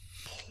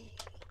mole?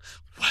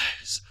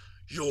 Where's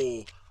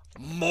your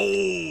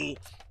mole?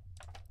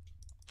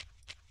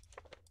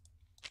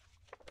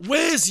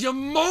 Where's your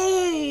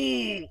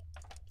mole?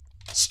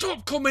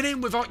 Stop coming in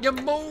without your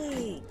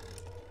mole!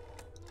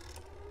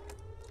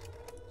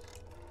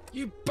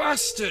 You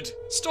bastard!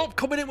 Stop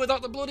coming in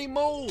without the bloody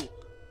mole!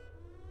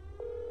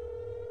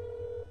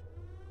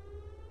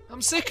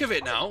 I'm sick of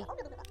it now.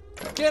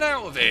 Get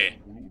out of here!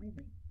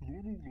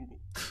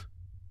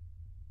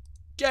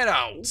 Get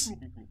out!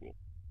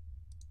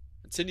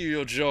 Continue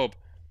your job.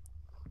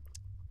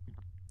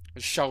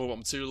 Shower, but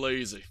I'm too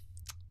lazy.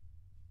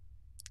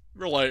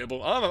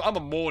 Relatable. I'm a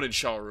morning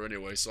showerer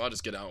anyway, so I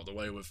just get out of the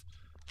way with.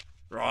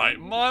 Right,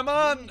 my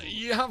man,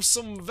 you have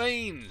some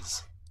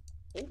veins.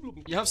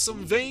 You have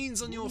some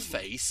veins on your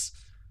face.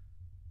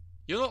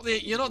 You're not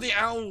the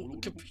Al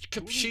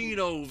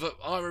Cappuccino that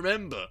I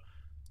remember.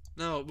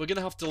 No, we're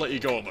gonna have to let you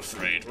go, I'm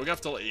afraid. We're gonna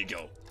have to let you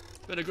go.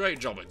 Been a great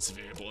job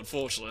interview, but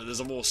unfortunately there's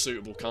a more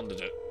suitable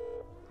candidate.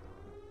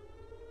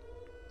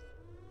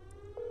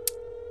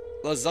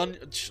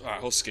 Lasagna. Ah,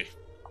 Husky.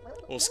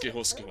 Husky.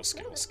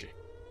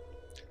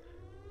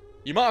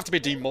 You might have to be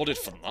demodded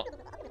from that.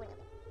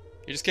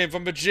 You just came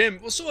from the gym.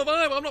 Well, so have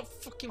I, but I'm not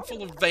fucking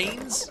full of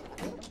veins.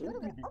 I've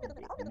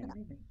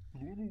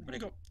only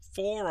got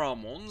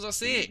forearm ones,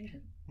 that's it.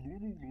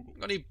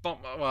 Got any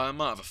well, I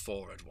might have a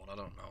forehead one, I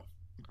don't know.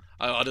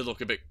 I did look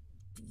a bit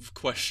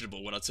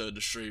questionable when I turned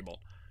the stream on.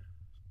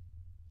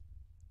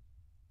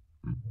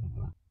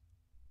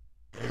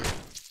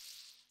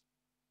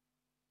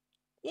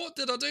 What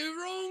did I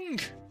do wrong?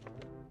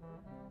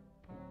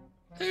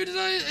 Who did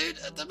I...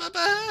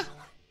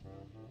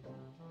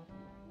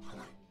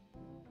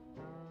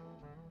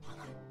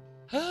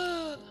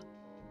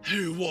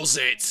 Who was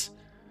it?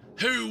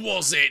 Who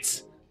was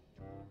it?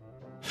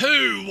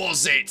 Who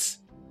was it?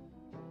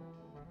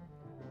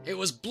 It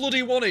was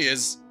bloody One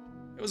Ears.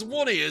 It was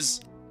One Ears.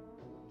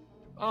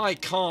 I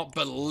can't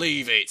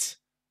believe it.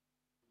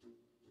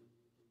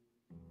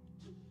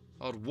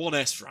 I had one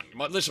S rank.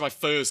 Literally my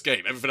first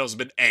game. Everything else has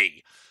been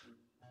A.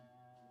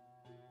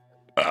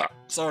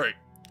 Sorry.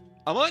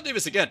 I might do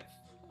this again.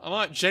 I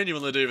might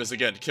genuinely do this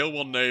again. Kill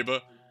one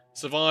neighbour.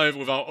 Survive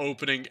without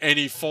opening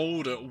any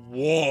folder.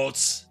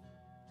 What?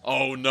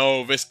 Oh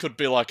no, this could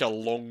be like a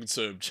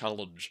long-term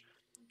challenge.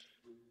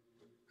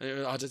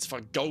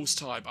 Identify ghost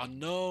type. I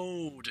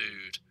know,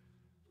 dude.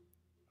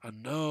 I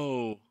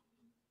know.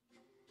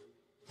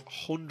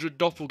 100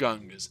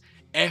 doppelgangers.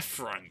 F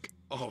rank.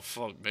 Oh,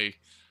 fuck me.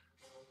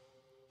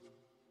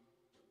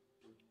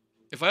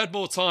 If I had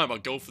more time,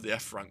 I'd go for the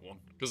F rank one.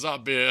 Because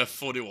that'd be a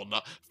funny one,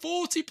 that.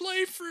 40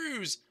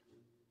 playthroughs!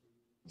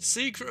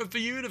 Secret of the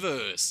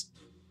universe.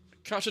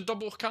 Catch a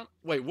double can.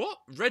 Wait, what?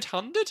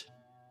 Red-handed?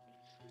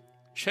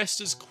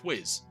 Chester's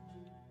quiz.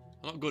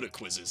 I'm not good at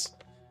quizzes.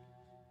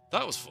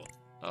 That was fun.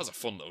 That was a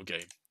fun little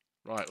game.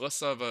 Right, let's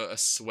have a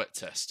sweat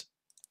test.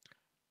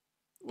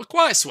 We're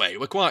quite sway.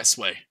 We're quite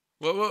sway.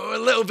 We're a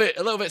little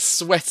bit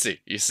sweaty,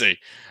 you see.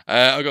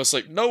 I'll go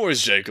sleep. No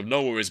worries, Jacob.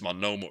 No worries, man.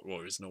 No more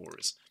worries. No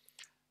worries.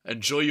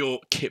 Enjoy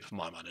your kip,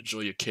 my man. Enjoy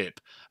your kip.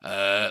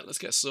 Let's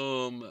get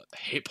some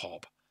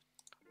hip-hop.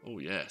 Oh,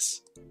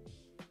 yes.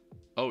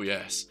 Oh,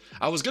 yes.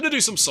 I was going to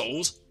do some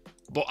souls,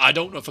 but I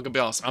don't know if I can be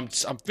asked. I'm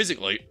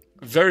physically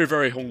very,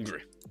 very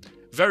hungry.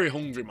 Very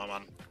hungry, my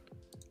man.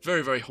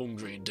 Very, very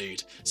hungry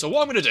indeed. So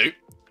what I'm going to do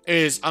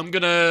is I'm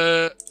going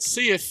to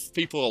see if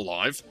people are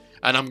live,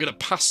 and I'm going to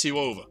pass you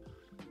over.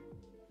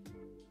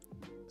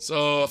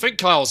 So I think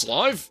Kyle's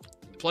live,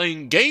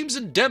 playing games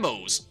and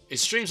demos.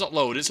 His stream's not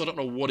loaded, so I don't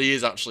know what he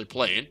is actually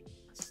playing.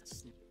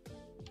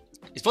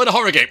 He's playing a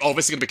horror game. Oh,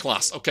 this is going to be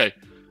class. Okay.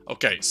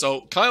 Okay,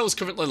 so Kyle's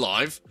currently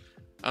live,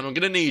 and I'm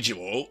going to need you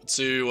all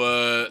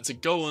to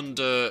go and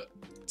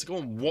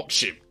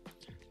watch him,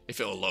 if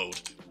it'll load.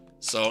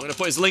 So I'm going to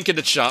put his link in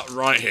the chat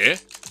right here.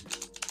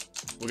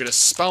 We're going to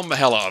spam the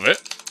hell out of it.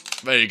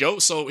 there you go.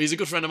 So he's a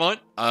good friend of mine.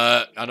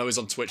 I know he's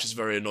on Twitch. It's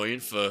very annoying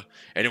for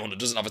anyone that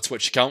doesn't have a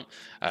Twitch account.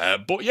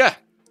 But yeah,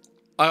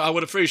 I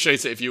would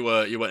appreciate it if you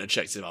went and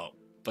checked him out.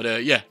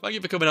 But yeah, thank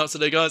you for coming out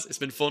today, guys. It's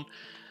been fun.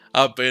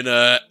 I've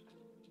been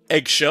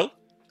Eggshell,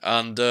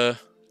 and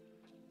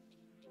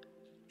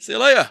see you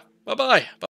later. Bye-bye.